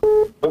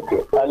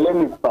 Okay, I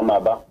learned it from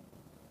Abba.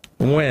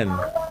 When?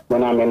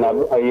 When I'm in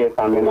Abuja, yes,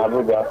 I'm in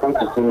Abuja. I come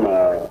to see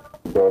my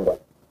brother.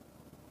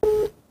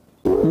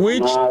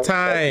 Which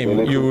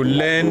time you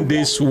learn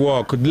this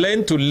work?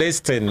 Learn to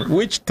listen.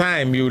 Which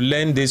time you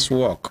learn this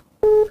work?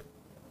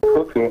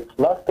 Okay,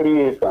 last 3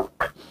 years, sir.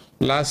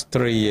 Last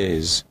 3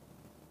 years.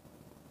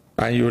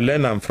 And you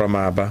learn them from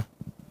Abba.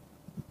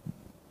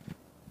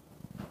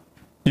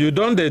 You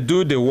don't they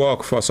do the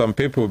work for some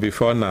people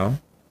before now?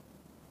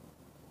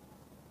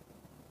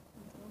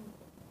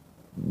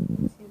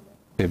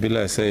 Maybe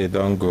let's say it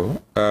don't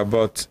go.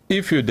 But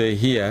if you they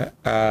hear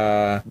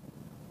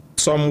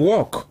some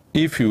work,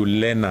 if you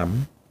learn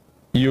them,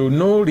 you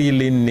no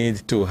really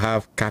need to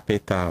have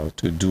capital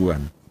to do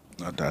them.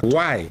 Not that.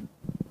 Why?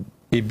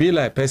 It be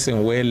like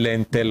person where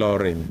learn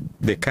tailoring,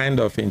 the kind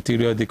of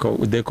interior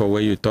decor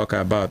where you talk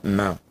about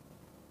now.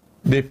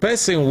 The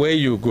person where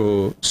you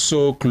go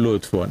sew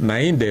clothes for, now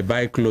in they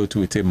buy clothes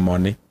with him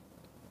money.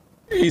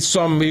 It's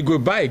some he go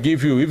buy,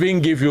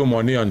 even give you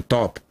money on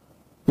top.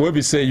 Where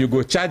we say you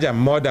go charge them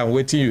more than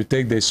waiting you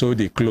take they sew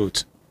the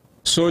clothes.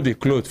 Sew the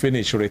clothes,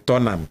 finish,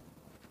 return them.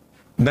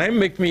 Now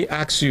make me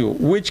ask you,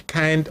 which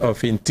kind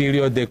of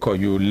interior decor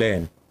you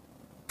learn?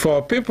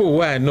 For people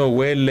where I know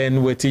where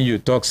learn waiting you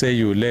talk, say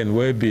you learn,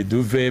 where be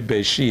duvet,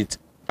 bed sheet,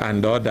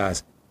 and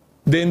others.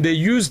 Then they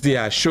use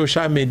their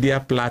social media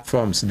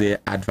platforms, they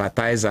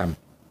advertise them.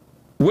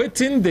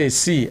 Waiting they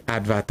see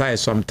advertise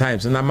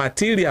sometimes. Now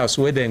materials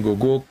where they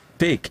go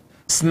take,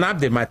 snap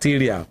the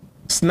material,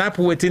 snap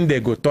waiting they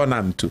go turn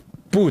them to,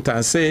 put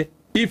and say,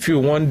 if you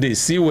want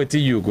this, see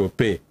waiting you go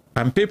pay.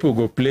 And people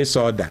go place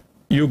order.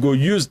 You go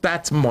use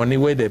that money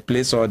where they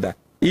place order.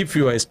 If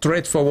you are a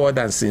straightforward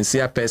and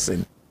sincere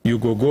person, you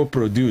go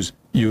produce,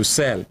 you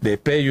sell, they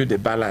pay you the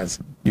balance,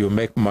 you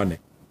make money.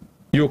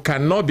 You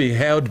cannot be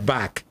held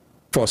back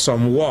for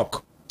some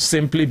work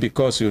simply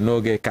because you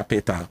no get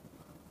capital.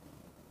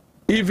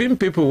 Even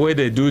people where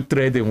they do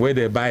trading, where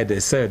they buy, they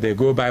sell, they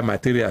go buy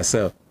material,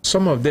 sell.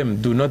 Some of them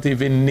do not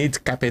even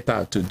need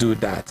capital to do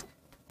that.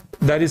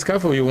 That is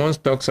careful. You want to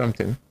talk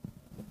something?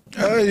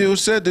 You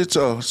said it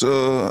all,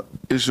 so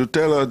you should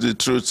tell us the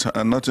truth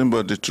and nothing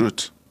but the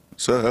truth.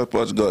 So help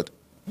us, God.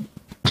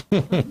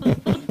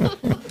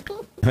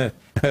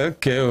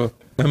 Okay,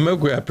 well,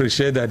 we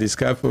appreciate that. It's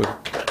careful.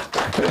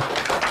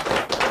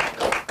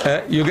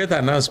 You get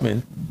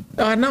announcement.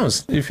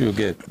 Announce if you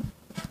get.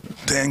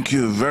 Thank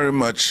you very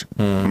much.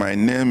 My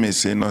name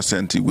is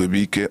Innocent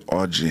Igwebike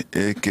Oji,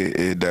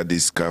 aka Daddy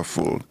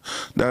Scaffold.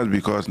 That's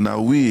because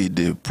now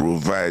they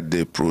provide,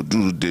 they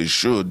produce, they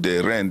show,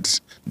 they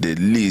rent, they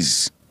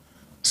lease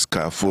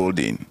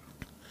scaffolding,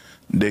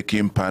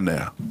 decking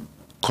panel,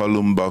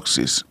 column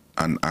boxes,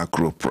 and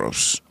acro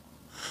props.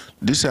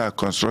 These are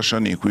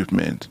construction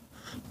equipment.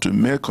 To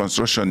make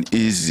construction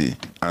easy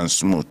and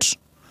smooth,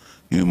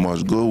 you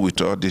must go with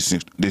all these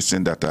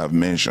things that I've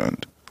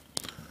mentioned.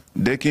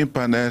 Decking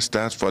panel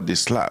starts for the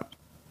slab.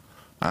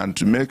 And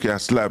to make your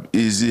slab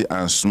easy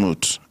and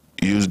smooth,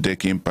 use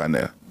decking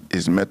panel.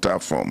 It's metal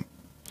form.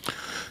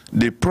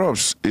 The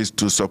props is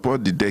to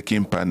support the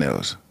decking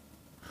panels.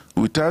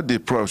 Without the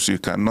props, you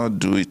cannot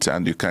do it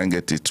and you can't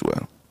get it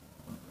well.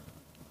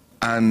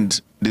 And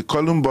the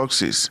column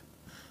boxes,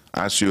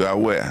 as you are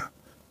aware,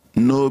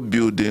 no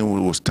building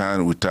will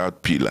stand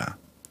without pillar.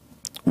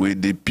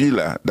 With the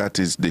pillar, that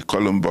is the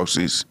column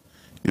boxes,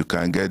 you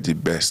can get the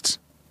best.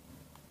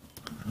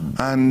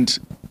 And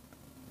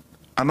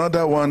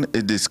another one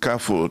is the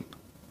scaffold.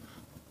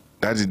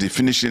 That is the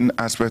finishing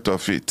aspect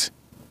of it.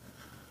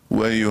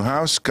 When you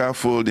have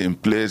scaffold in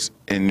place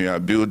in your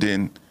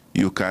building,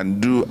 you can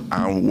do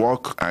and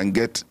work and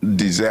get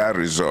desired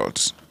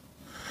results.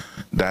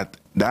 That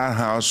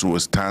house will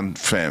stand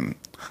firm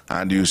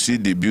and you see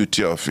the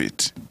beauty of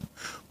it.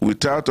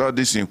 Without all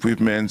these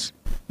equipment,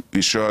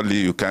 surely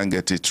you can't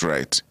get it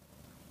right.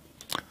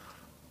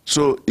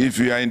 So if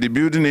you are in the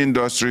building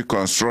industry,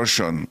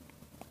 construction,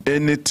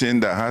 anything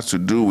that has to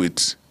do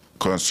with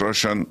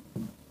construction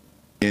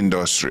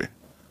industry,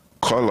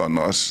 call on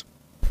us,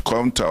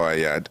 come to our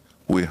yard.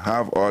 We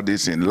have all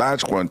this in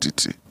large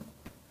quantity,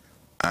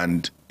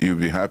 and you'll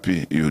be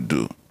happy you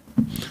do.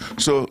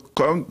 So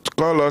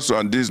call us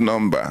on this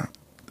number,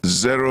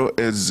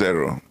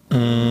 080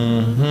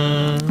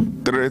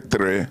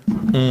 33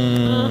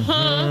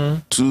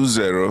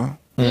 20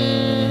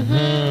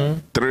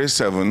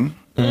 37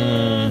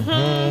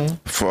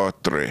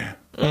 43.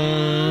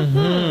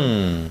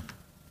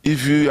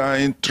 If you are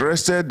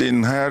interested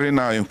in hiring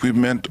our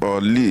equipment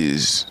or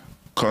lease,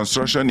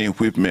 construction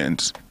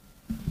equipment,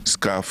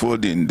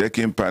 scaffolding,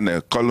 decking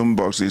panel, column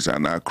boxes,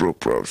 and acro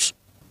props,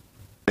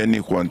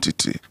 any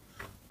quantity,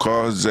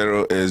 call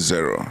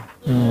 080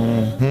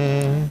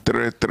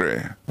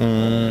 33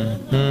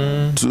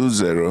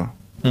 20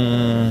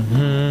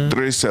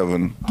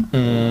 37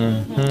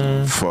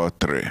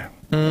 43.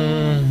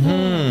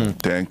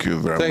 Thank you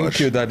very much. Thank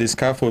you, Daddy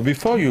Scaffold.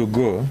 Before you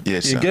go,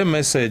 yes, you sir. get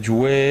message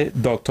where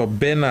Dr.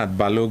 Bernard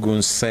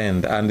Balogun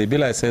send, and the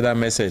bill I said that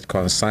message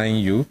concern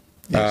you.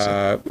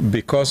 Yes,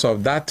 because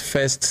of that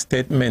first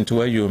statement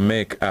where you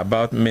make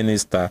about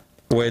minister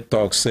where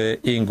talk say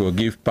Ingo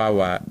give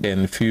power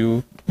in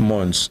few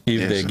months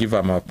if they give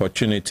him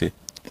opportunity.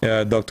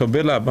 Dr.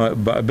 Bernard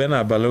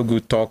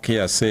Balogun talk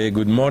here say,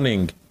 good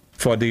morning.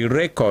 For the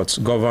records,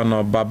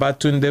 Governor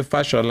Babatunde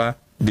Fashola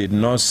did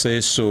not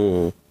say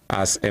so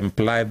as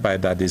implied by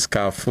Daddy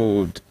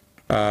Scaffold.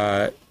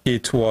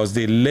 It was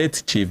the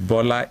late Chief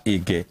Bola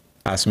Ige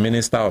as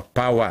Minister of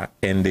Power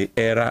in the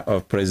era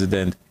of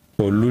President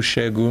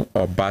Olusegun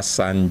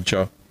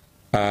Obasanjo.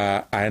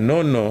 I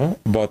don't know,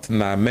 but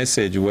na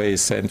message where he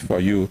sent for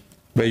you.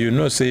 But you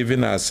know, say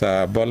even as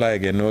Bola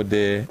Ige no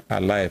dey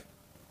alive.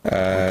 We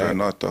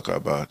cannot talk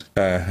about.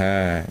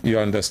 You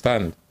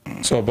understand?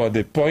 So, but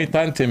the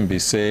important thing be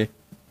say,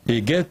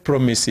 he get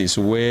promises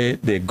where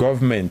the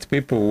government,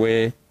 people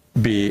where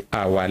be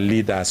our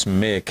leaders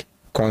make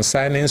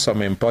concerning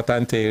some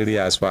important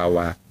areas for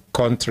our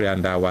country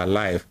and our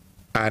life,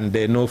 and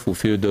they no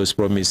fulfill those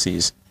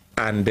promises,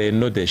 and they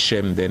know the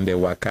shame then they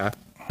waka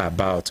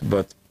about.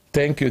 But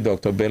thank you,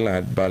 Dr.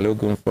 Bernard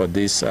Balogun, for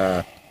this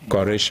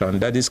correction.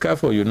 That is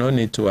careful, you no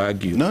need to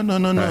argue. No.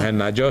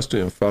 And just to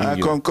inform you.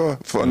 I concur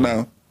for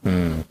now.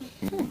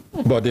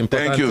 But the important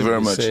thank you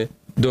very much. Say,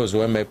 those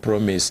who make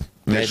promise,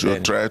 they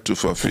should try to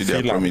fulfill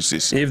their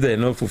promises. If they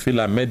no fulfill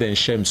them, make them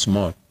shame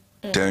small.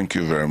 Thank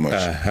you very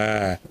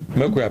much.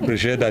 Make we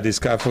appreciate that is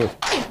careful.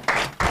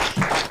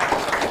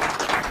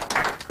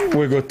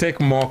 We go take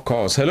more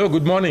calls. Hello,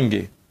 good morning,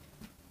 Guy.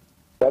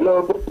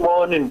 Hello, good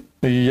morning.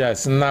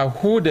 Yes. Now,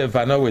 who the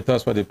know with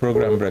us for the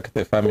program,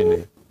 Brekete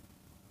family?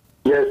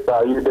 Yes,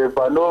 sir. You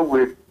the know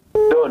with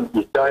Don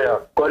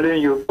Ishaya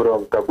calling you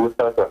from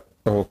Kabusa, sir.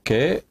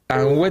 Okay.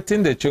 And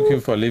waiting they took you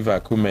for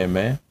Liverpool,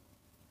 man?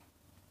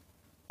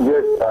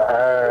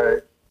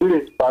 Yes,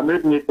 please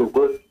permit me to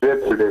go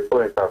straight to the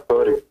point. I'm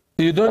sorry.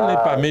 You don't need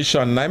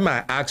permission. I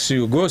might ask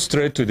you, go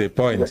straight to the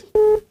point.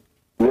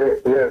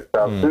 Yes,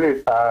 sir.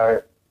 Please,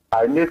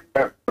 I need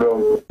help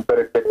from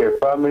Brekete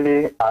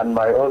family and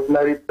my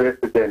ordinary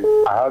president,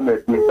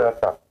 Ahmed Isa,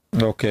 sir.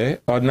 Okay.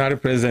 Ordinary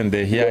president,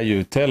 they hear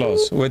you. Tell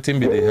us, waiting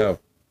be the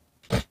help.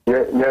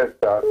 Yes,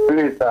 sir.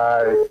 Please,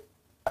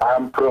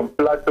 I'm from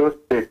Plateau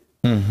State.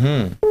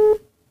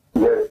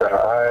 Yes,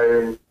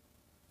 sir.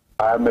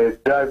 I'm a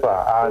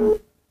driver, and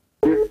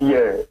this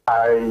year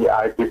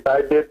I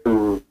decided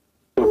to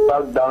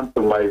back down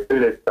to my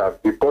village, sir,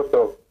 because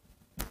of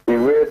the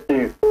way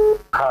things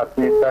have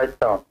inside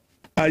town.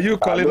 Are you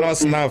calling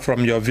us now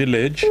from your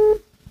village?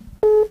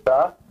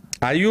 Sir?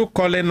 Are you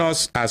calling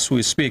us as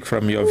we speak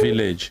from your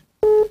village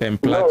in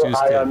Plateau State? No,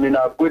 I am in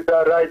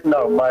Abuja right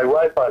now. My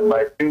wife and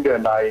my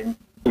children are in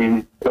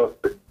the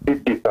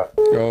city, sir.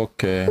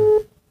 Okay.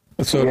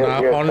 So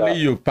now only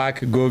you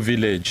pack go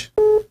village.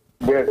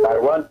 Yes, I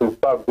want to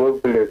pack go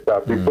village,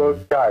 sir, because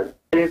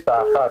things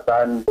are hard,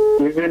 and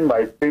even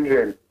my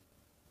children,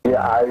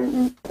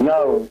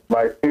 now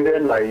my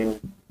children are in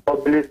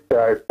public,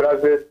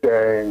 private,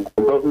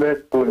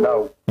 government school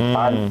now,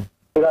 and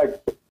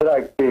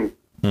like this.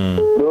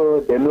 No,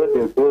 they know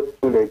they go to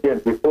school again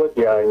before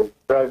they are in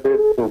private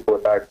school,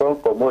 but I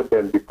can't promote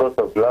them because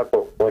of lack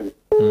of money.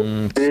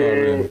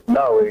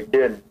 Now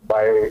again,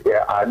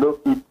 I know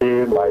people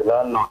pay my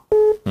landlord.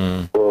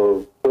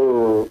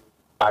 So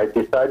I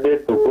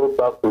decided to go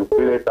back to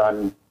village,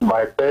 and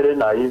my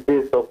parents are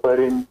even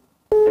suffering.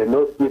 They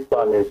no sleep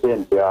farm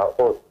again, they are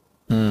off.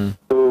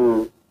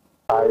 So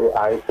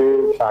I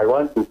say I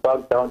want to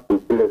back down to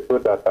village so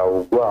that I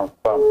will go and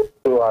farm.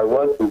 So I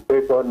want to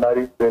take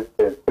ordinary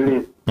president,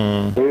 please.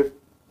 If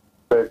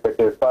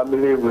the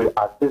family will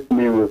assist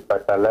me with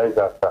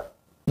fertilizer, sir.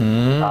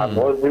 I'm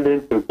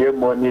willing to get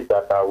money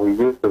that I will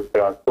use to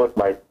transport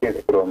my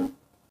kids from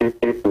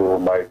city to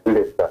my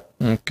village, sir.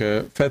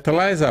 Okay.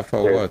 Fertilizer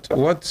for what? Sir.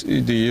 What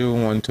do you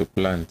want to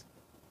plant?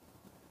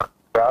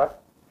 Sir?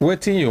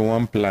 What do you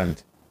want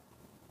plant?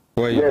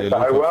 Where yes,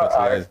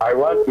 I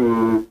want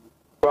to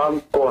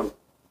farm corn.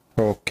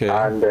 Okay.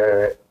 And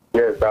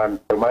and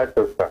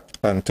tomato, sir.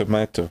 And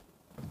tomato.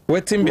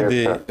 What be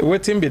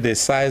the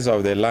size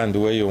of the land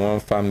where you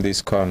want farm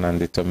this corn and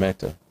the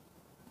tomato?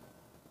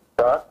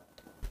 Sir?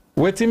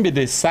 Wetin be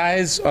the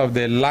size of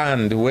the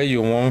land where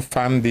you want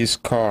farm this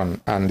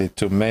corn and the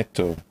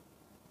tomato?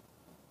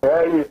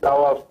 There is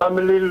our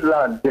family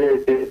land.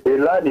 The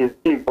land is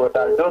big, but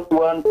I just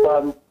want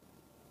farm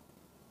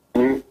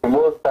the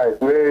most size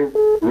where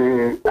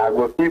I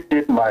go keep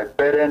it my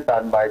parents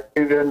and my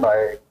children,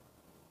 my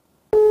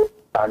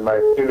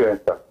children.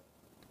 Sir.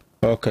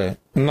 Okay.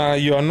 Now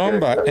your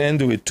number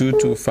end with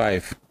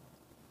 225.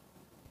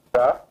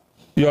 Sir?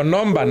 Your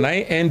number now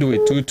end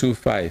with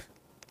 225.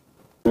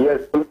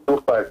 Yes,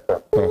 225,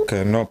 sir.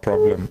 Okay, no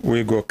problem.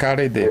 We go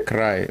carry the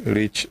cry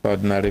reach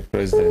ordinary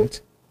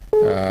president.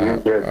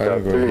 Yes, sir. I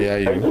go Please,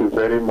 hear thank you. you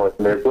very much.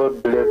 May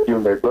God bless you.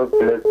 May God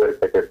bless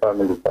the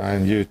family. Sir.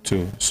 And you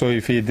too. So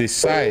if he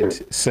decide,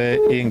 say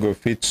he go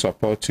fit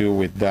support you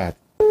with that,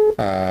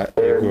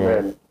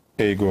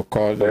 he go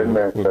call you.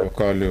 Amen, we sir. will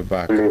call you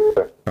back. Please,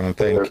 sir. And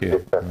thank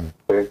you.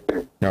 Thank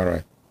you. All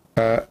right.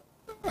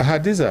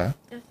 Hadiza.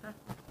 Yes, sir.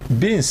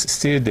 Beans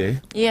still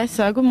there? Yes,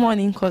 sir. Good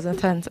morning,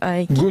 consultant.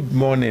 Good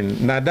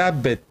morning. Now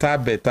that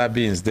better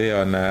beans there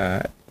on.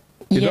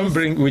 You Yes. don't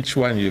bring which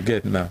one you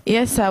get now.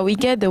 Yes, sir. We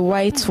get the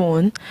white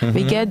one,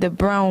 we get the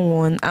brown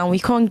one, and we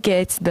can't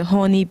get the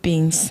honey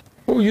beans.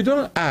 Oh, you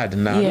don't add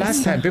now. Yes,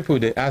 Last time people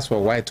they ask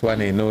for white one,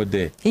 they know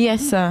there.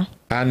 Yes, sir.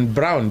 And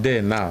brown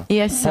there now.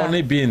 Yes, sir.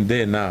 Honey bean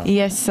there now.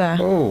 Yes, sir.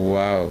 Oh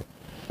wow.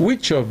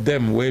 Which of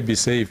them will be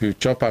say if you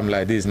chop them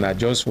like this, not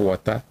just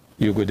water,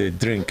 you go to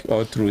drink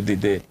all through the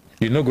day.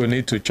 You're not going to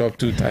need to chop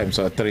 2 times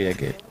or 3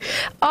 again.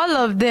 All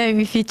of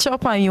them, if you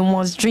chop and you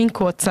must drink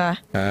water.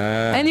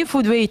 Any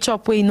food where you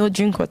chop where you no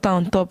drink water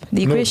on top,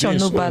 the equation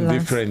no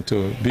balance. Different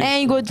too.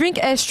 And you go drink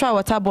extra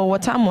water, but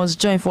water must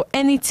join for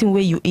anything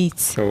where you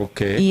eat.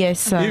 Okay.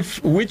 Yes, sir.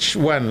 If which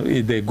one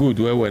is the good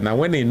well now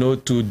when you know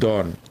too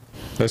done,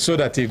 so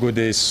that you go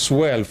they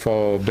swell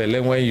for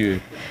belly when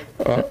you.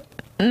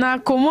 Na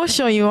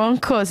commotion you won't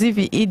cause if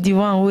you eat the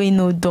one way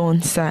no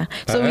done, sir.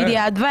 So with the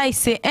advice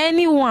say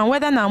anyone,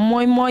 whether na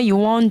more you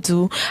want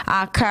to,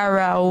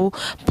 akara or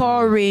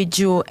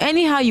porridge or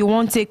anyhow you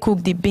want to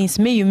cook the beans,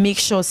 may you make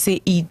sure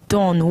say it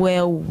done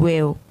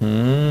well.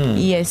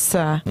 Yes,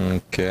 sir.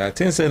 Okay, I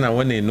think say now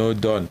when you know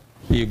done,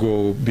 you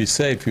go be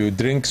say if you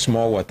drink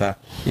small water,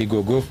 you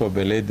go for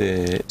belly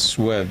the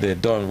swell, the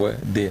done where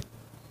they.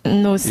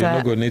 No, sir. You're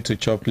not going to need to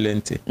chop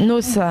plenty.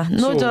 No, sir.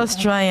 No, So-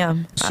 just try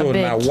them. So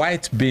now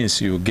white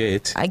beans you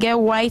get. I get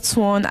white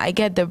one, I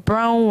get the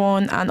brown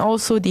one, and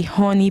also the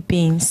honey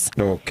beans.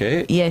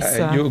 Okay. Yes,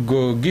 sir. You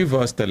go give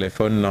us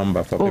telephone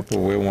number for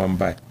people who want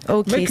buy.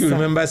 Okay, Make you sir.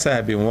 remember say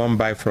I been one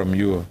buy from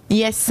you.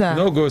 Yes, sir.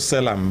 No go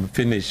sell them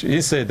finish.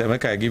 You said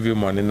make I give you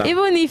money now.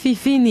 Even if you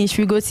finish,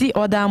 we go see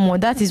other more.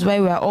 That is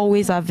why we are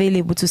always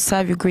available to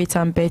serve you great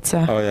and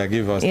better. Oh yeah,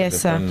 give us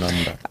Yes, the phone sir.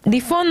 number. The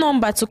phone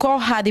number to call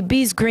her the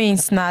Bees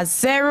Greens now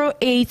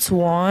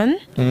 081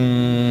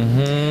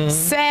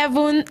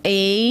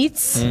 78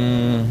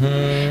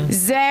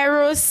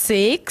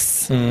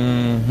 06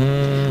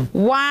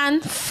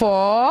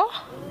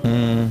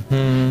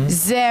 14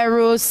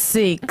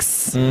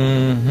 06.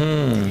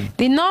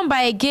 The number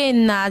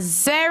again na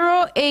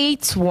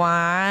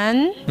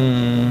 081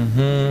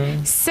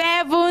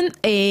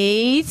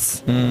 78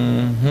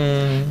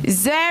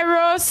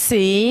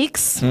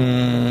 06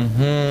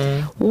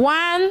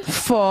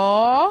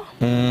 14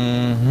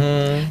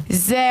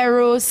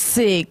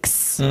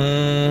 06.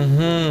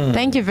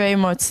 Thank you very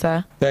much,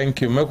 sir.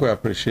 Thank you. Make we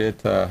appreciate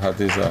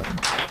Hadiza.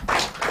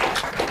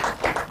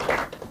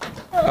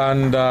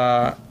 And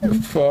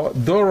for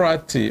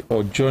Dorothy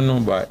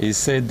Ojonuba, he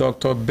said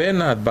Dr.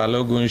 Bernard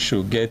Balogun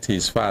should get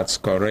his facts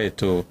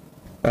correct.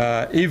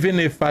 Even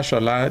if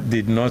Fashola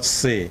did not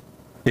say,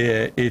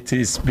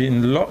 it's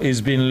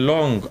been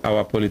long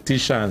our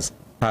politicians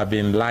have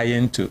been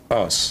lying to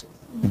us.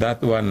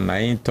 That one I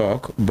ain't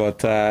talk.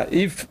 But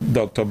if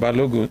Dr.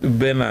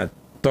 Bernard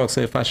talks,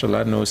 say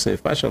Fashola no say,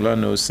 Fashola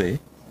no say,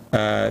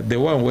 the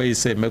one way he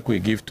say make we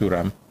give to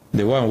Ram,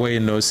 the one way he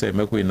no say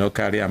make we no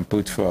carry and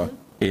put for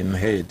in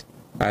head.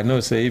 I know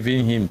say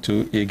even him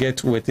too, he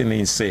get waiting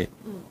in say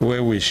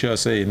where we sure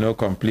say he no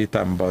complete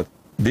them, but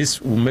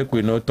this will make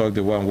we no talk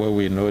the one where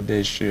we know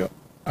they sure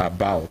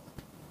about.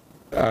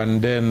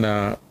 And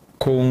then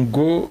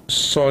Congo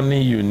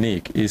Sonny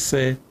Unique, he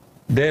say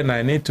then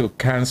I need to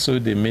cancel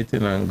the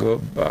meeting and go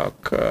back.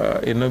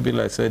 It no be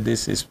like say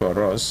this is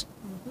for us.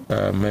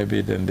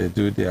 Maybe then they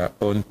do their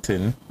own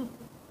thing.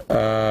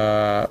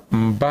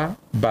 Mba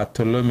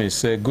Bartholomew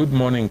say good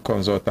morning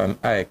consultant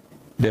Ike.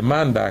 The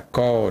man that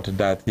called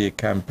that he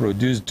can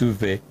produce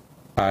duvet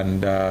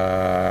and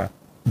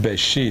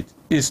bedsheet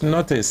is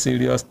not a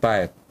serious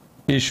type.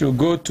 He should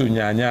go to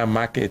Nyanya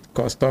market.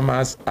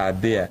 Customers are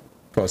there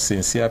for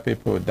sincere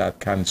people that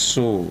can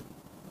sew.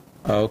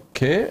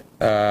 Okay,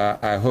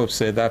 I hope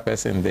say that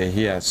person they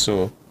hear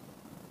so.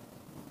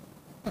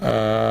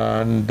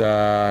 And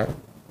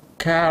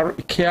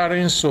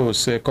caring soul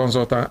say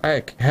consultant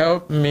Ike,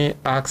 help me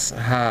ask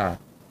her.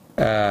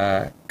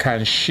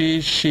 Can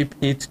she ship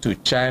it to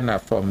China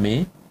for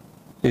me?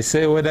 They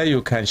say whether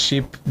you can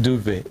ship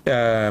duvet.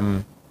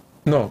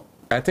 No,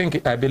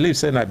 I believe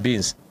Senna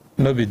beans,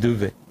 no be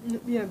duvet.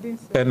 Yeah,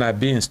 beans. And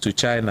beans to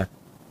China.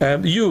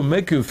 You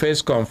make you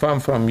first confirm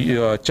from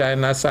your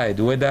China side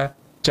whether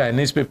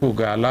Chinese people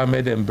go allow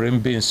me them bring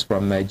beans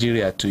from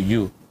Nigeria to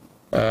you.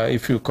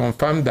 If you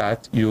confirm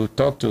that, you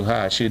talk to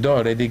her. She don't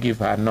already give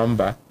her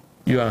number.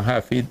 You and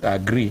her fit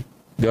agree.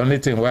 The only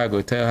thing why I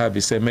go tell her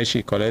is say make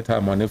she collect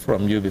her money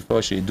from you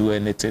before she do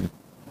anything.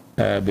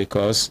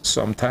 Because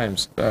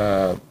sometimes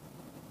the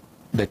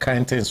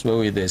kind things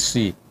where they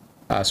see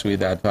as we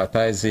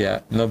advertise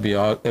here, not be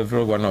all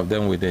every one of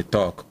them with they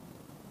talk.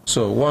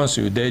 So once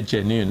you dey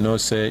genuine, no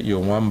say you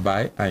want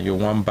buy and you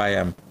want buy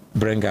them,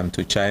 bring them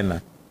to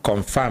China.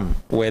 Confirm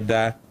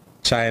whether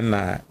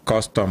China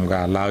custom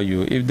go allow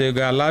you. If they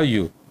go allow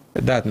you,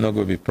 that no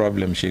go be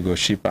problem. She go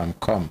ship and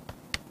come.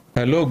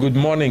 Hello, good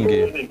morning.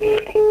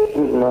 Good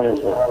morning,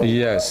 sir.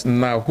 Yes.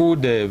 Now who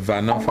the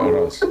Vano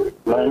for us?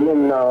 My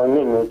name now,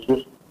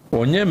 Onyemechi.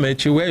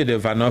 Onyemechi, where you the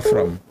Vano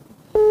from?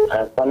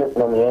 I'm coming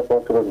from the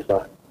airport road,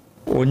 sir.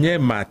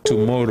 Onyema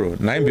tomorrow.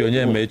 Now be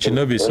Onyemechi,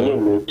 no be so.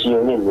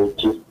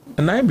 Onyemechi.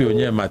 Now be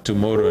Onyema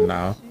tomorrow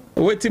now.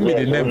 Waiting me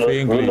the name for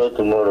English. Who know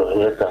tomorrow,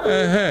 yes,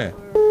 sir.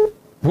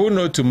 Who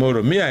know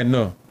tomorrow? Me, I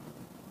know.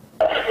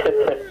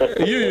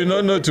 You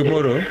don't know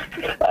tomorrow?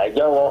 I just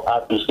want to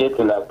appreciate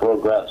the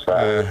program,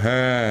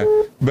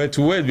 sir. But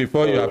wait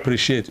before you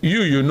appreciate.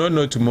 You don't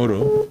know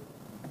tomorrow?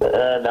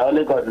 The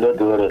only God knows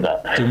tomorrow,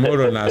 sir.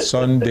 Tomorrow na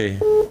Sunday.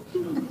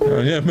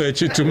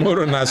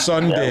 Tomorrow na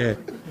Sunday.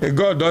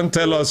 God don't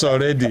tell us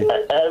already.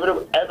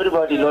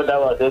 Everybody know that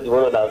was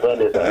tomorrow na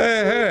Sunday,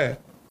 sir.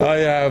 Oh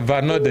yeah,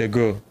 Vano they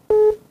go.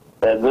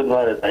 Good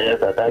morning, sir. Yes,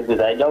 sir. Thank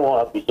you. I just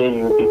want to appreciate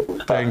you people,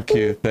 sir.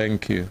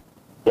 Thank you.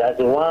 There's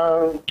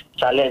one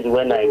challenge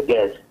when I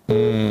get.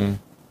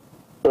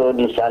 So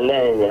the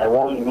challenge, I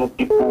want you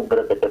people,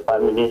 Brekete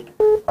family,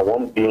 I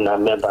want being a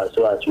member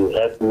so as you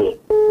help me.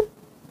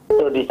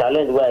 So the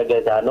challenge where I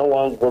get, I don't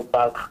want to go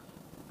back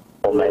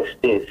for my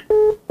state.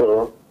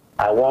 So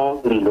I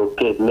want to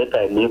relocate, make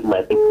I leave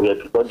my people here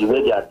because the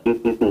way they are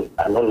treating me,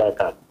 I don't like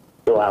them.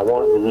 So I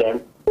want to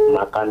learn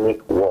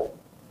mechanic work.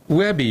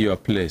 Where be your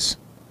place?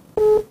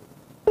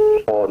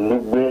 For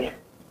Lugbe,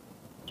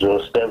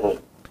 Zone 7.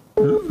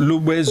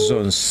 Lugbe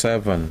Zone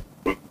 7.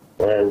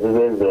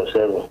 Lugbe Zone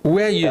 7.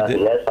 Where you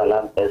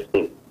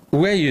estate.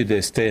 Where you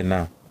they stay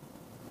now?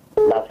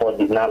 Now for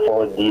the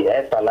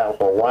Salam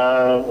for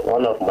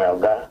one of my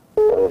guys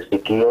for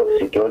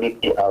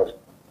security house.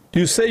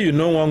 You say you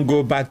don't want to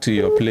go back to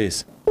your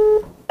place.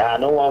 I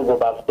don't want to go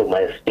back to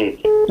my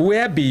state.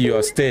 Where be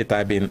your state?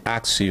 I've been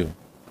asked you.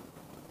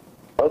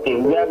 Okay,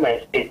 where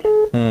my state?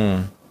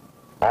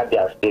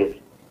 Abia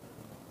State.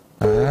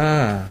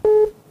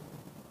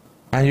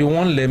 And you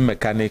won't learn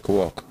mechanic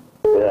work?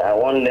 I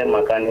want to learn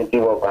mechanic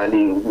work.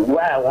 And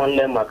why I want to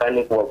learn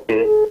mechanic work,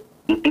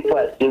 the people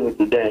I stay with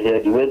them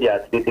here, the way they are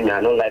treating me,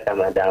 I don't like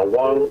them, and I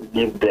want to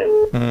leave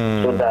them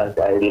so that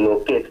I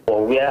relocate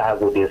for where I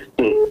go to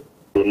stay.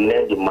 They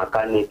learn the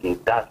mechanic.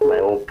 That's my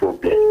own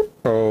problem.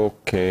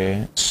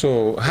 Okay.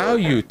 So how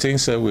you think,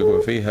 sir, we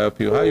will help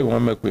you? How you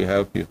want make we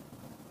help you?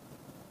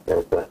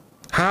 Yes, sir.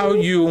 How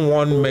you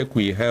want make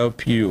we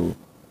help you?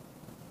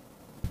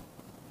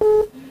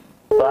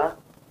 Sir?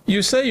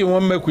 You say you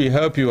want make we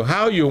help you.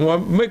 How you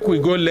want make we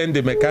go learn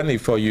the mechanic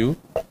for you?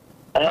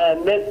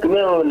 Make me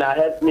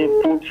help me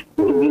put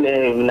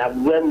in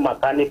a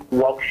mechanic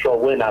workshop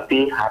when I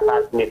pay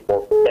attack me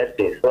for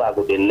testing, so I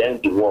go to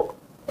learn the work.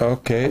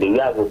 Okay. The way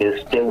I go to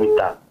stay with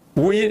her.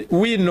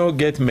 We no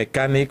get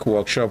mechanic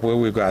workshop where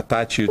we go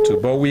attach you to,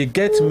 but we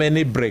get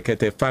many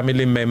Brekete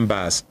family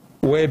members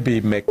where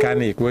be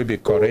mechanic, where be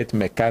correct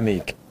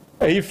mechanic.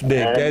 If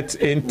they get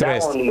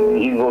interest, that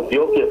one, it will be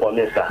okay for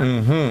me,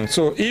 sir.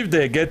 So if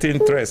they get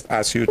interest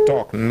as you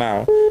talk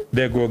now,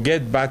 they go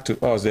get back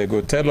to us. They go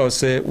tell us,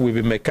 say, we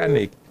be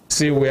mechanic,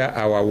 see where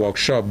our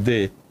workshop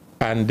day,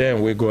 and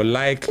then we go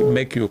like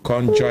make you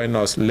come join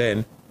us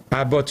learn.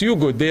 But you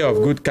go there of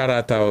good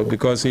character,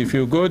 because if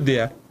you go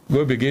there,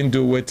 go begin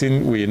do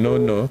waiting we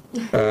no.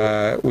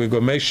 We go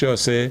make sure,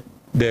 say,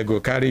 they go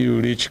carry you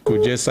reach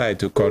Kuje side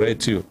to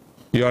correct you.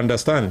 You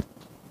understand?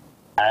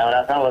 I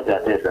understand what you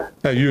are saying,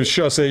 sir. You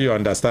sure say you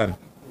understand?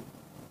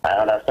 I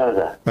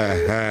understand,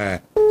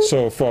 sir.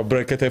 So for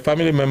Brekete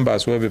family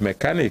members will be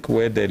mechanic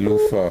where they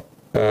look for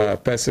a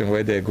person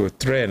where they go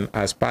train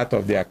as part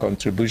of their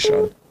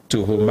contribution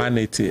to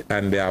humanity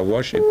and their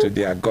worship to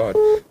their God.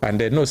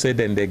 And they know, say,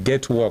 then they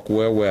get work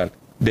well.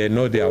 They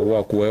know their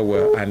work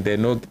well, and they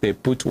know they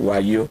put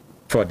wayo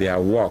for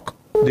their work.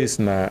 This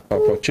na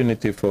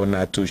opportunity for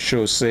na to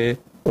show, say,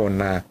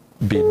 ona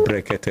be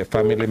Brekete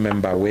family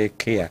member we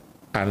care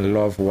and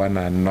love one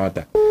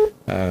another.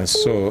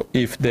 So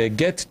if they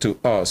get to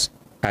us,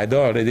 I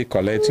don't already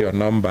collect your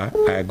number,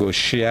 I go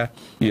share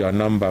your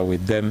number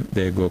with them,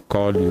 they go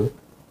call you.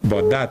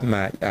 But that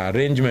na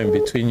arrangement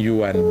between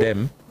you and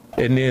them,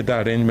 any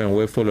other arrangement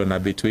we follow na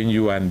between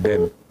you and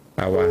them.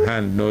 Our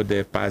hand no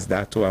they pass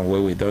that one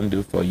where we don't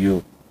do for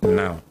you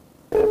now.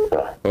 Yes,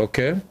 sir.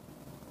 Okay?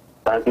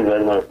 Thank you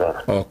very much,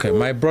 sir. Okay,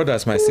 my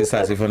brothers, my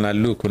sisters, if una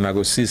look, una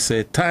go see,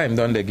 say, time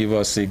don't they give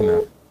us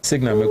signal.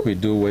 Signal make we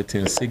do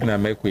waiting. Signal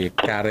make we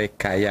carry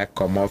Kaya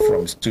come out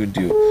from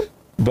studio.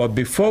 But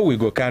before we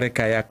go carry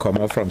Kaya come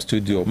out from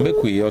studio,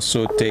 make we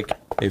also take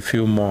a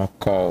few more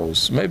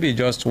calls. Maybe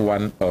just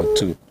one or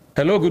two.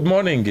 Hello, good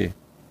morning.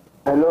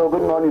 Hello,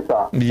 good morning,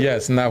 sir.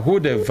 Yes, now who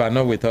the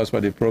Vano with us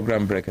for the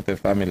program Brekete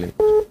family?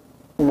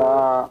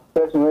 Na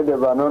person with the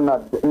Vano,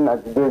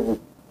 Naji David.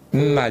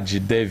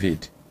 Naji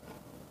David.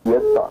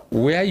 Yes, sir.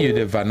 Where you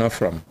the Vano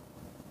from?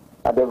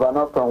 At the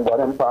Vano from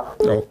Guarempa.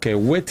 Okay,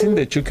 waiting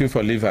the chuku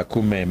for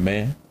Liverpool,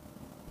 man.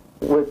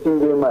 Waiting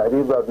there, my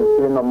river, to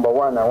say number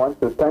one, I want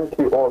to thank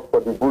you all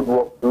for the good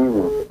work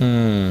doing.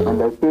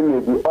 And I say, may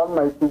the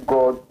Almighty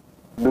God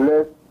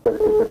bless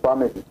the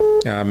family.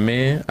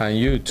 Amen. And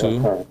you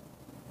too. Okay.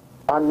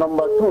 And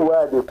number two,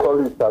 where the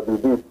call is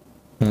this.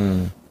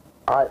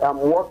 I am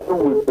working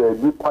with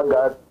Deeper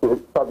Gas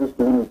Service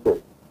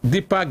Limited.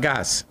 Deeper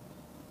Gas?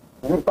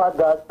 Deeper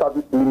Gas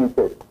Service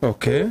Limited.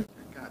 Okay.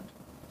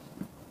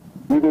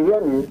 Did you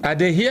hear me? I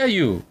they hear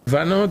you.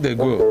 Vano, they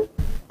go. Okay.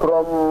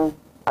 From,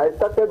 I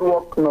started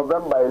work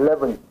November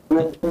 11,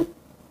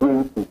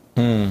 2020.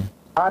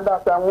 And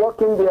as I'm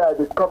working there, I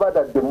discovered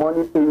that the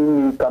money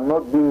paying me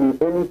cannot bring me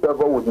any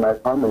favor with my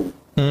family.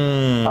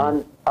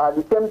 And at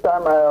the same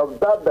time, I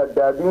observed that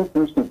they are doing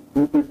two shifts.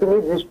 If you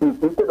finish this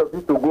shift, instead of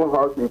you to go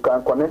house, you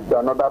can connect to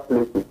another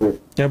place again.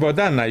 Yeah, but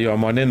that's not your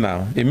money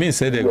now. It means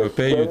say they go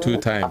pay you 2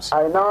 times.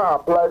 I now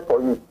apply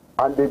for it,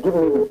 and they give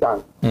me the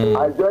chance.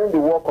 I joined the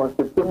work on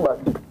September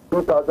 6,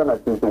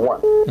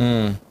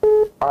 2021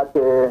 at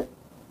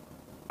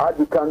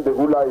Adikan, the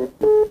Hula AC.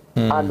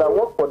 And I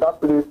worked for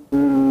that place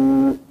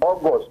in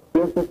August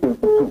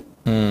 2022.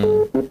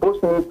 They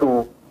post me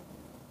to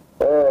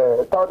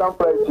Southern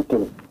Fried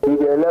Chicken in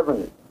the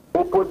 11,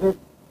 opposite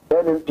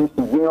NMPC,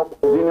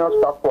 Junior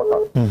Staff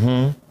Quarters.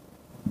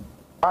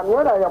 And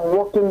when I am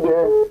working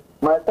there,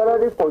 my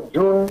salary for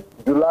June,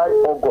 July,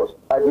 August,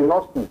 I did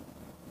not see.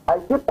 I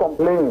keep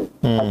complaining.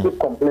 I keep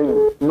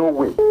complaining. No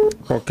way.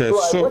 Okay,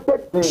 so I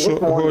waited till this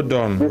morning. hold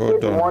on.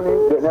 The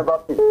money, they never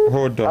paid.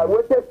 Hold on. I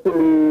waited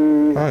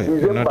till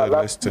December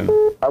last week.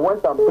 I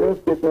went and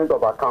print statement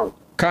of account.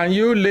 Can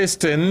you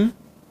listen?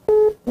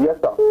 Yes,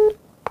 sir.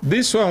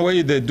 This one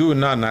where they do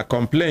now, na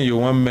complain you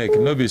won't make,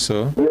 no be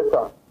so? Yes,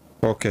 sir.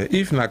 Okay,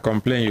 if na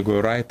complain, you go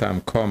write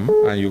and come,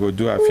 and you go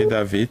do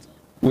affidavit.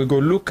 We go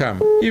look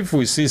am. If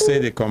we see say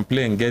the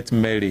complaint get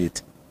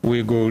merit,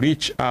 we go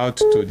reach out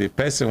to the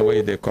person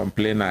where they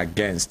complain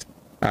against,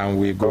 and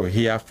we go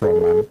hear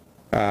from them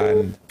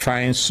and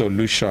find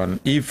solution.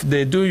 If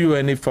they do you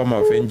any form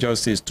of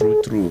injustice,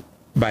 true,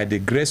 by the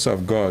grace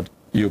of God,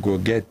 you go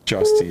get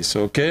justice,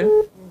 okay?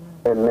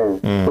 Amen.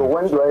 So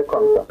when do I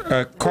come,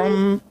 sir?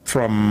 Come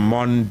from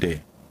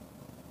Monday.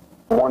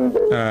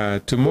 Monday.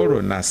 Tomorrow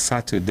na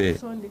Saturday.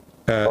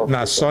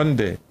 Na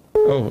Sunday.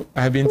 Oh,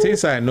 I've been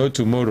thinking I know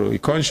tomorrow. You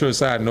can't show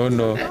say I don't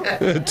know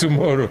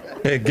tomorrow.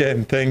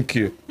 Again, thank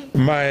you.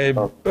 My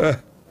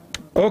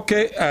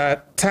okay,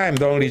 time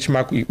don't reach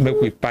make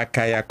we pack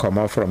Kaya come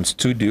out from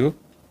studio.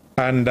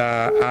 And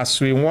as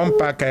we want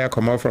pack Kaya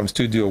come out from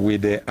studio, we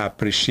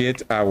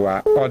appreciate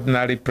our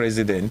ordinary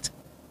president,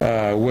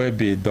 will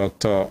be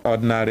Dr.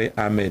 Ordinary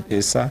Ahmed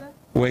Issa,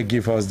 will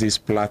give us this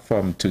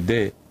platform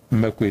today.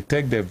 Make we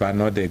take the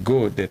Vano, they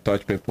go, they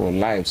touch people's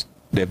lives.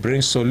 They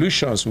bring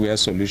solutions where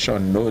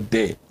solution no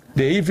day.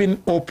 They even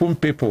open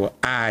people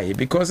eye,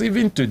 because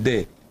even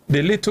today,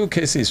 the little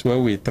cases where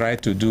we try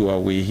to do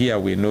or we hear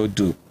we no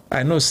do,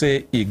 I know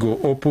say it go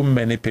open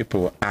many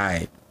people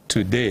eye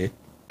today.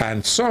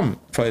 And some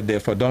for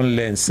don't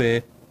learn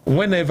say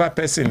whenever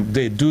person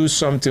they do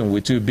something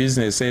with your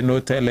business, say no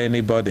tell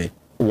anybody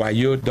why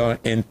you don't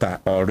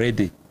enter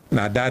already.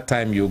 Now that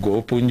time you go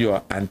open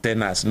your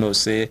antennas, no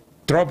say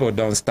trouble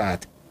don't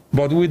start.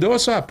 But we'd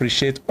also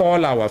appreciate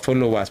all our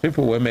followers,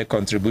 people who make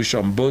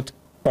contribution both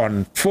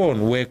on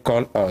phone, where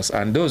call us,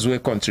 and those who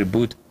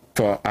contribute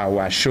for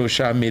our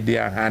social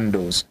media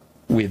handles.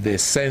 With the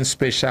same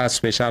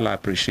special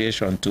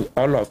appreciation to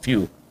all of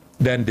you.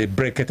 Then the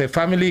Brekete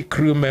family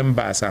crew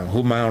members and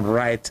human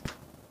rights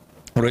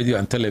radio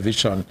and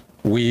television,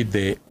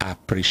 they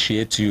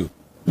appreciate you.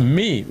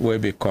 Me will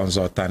be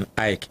consultant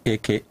Ike,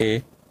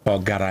 aka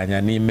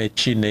Ogaranya Nime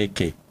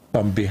Chineke.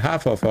 On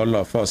behalf of all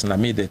of us, na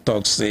me the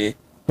talk say,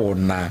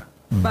 Ona,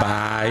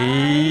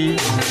 bye.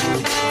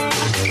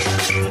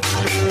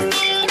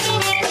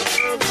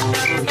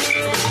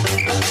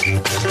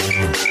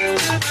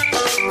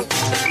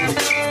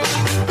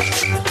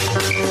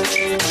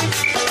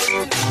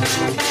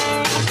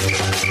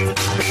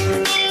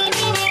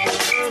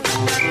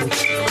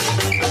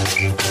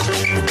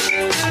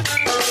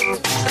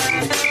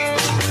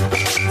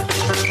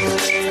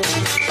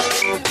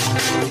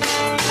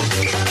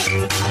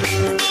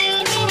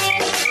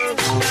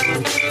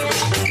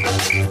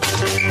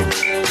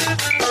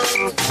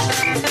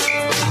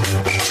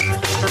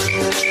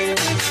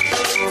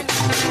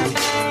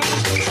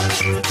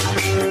 Thank you.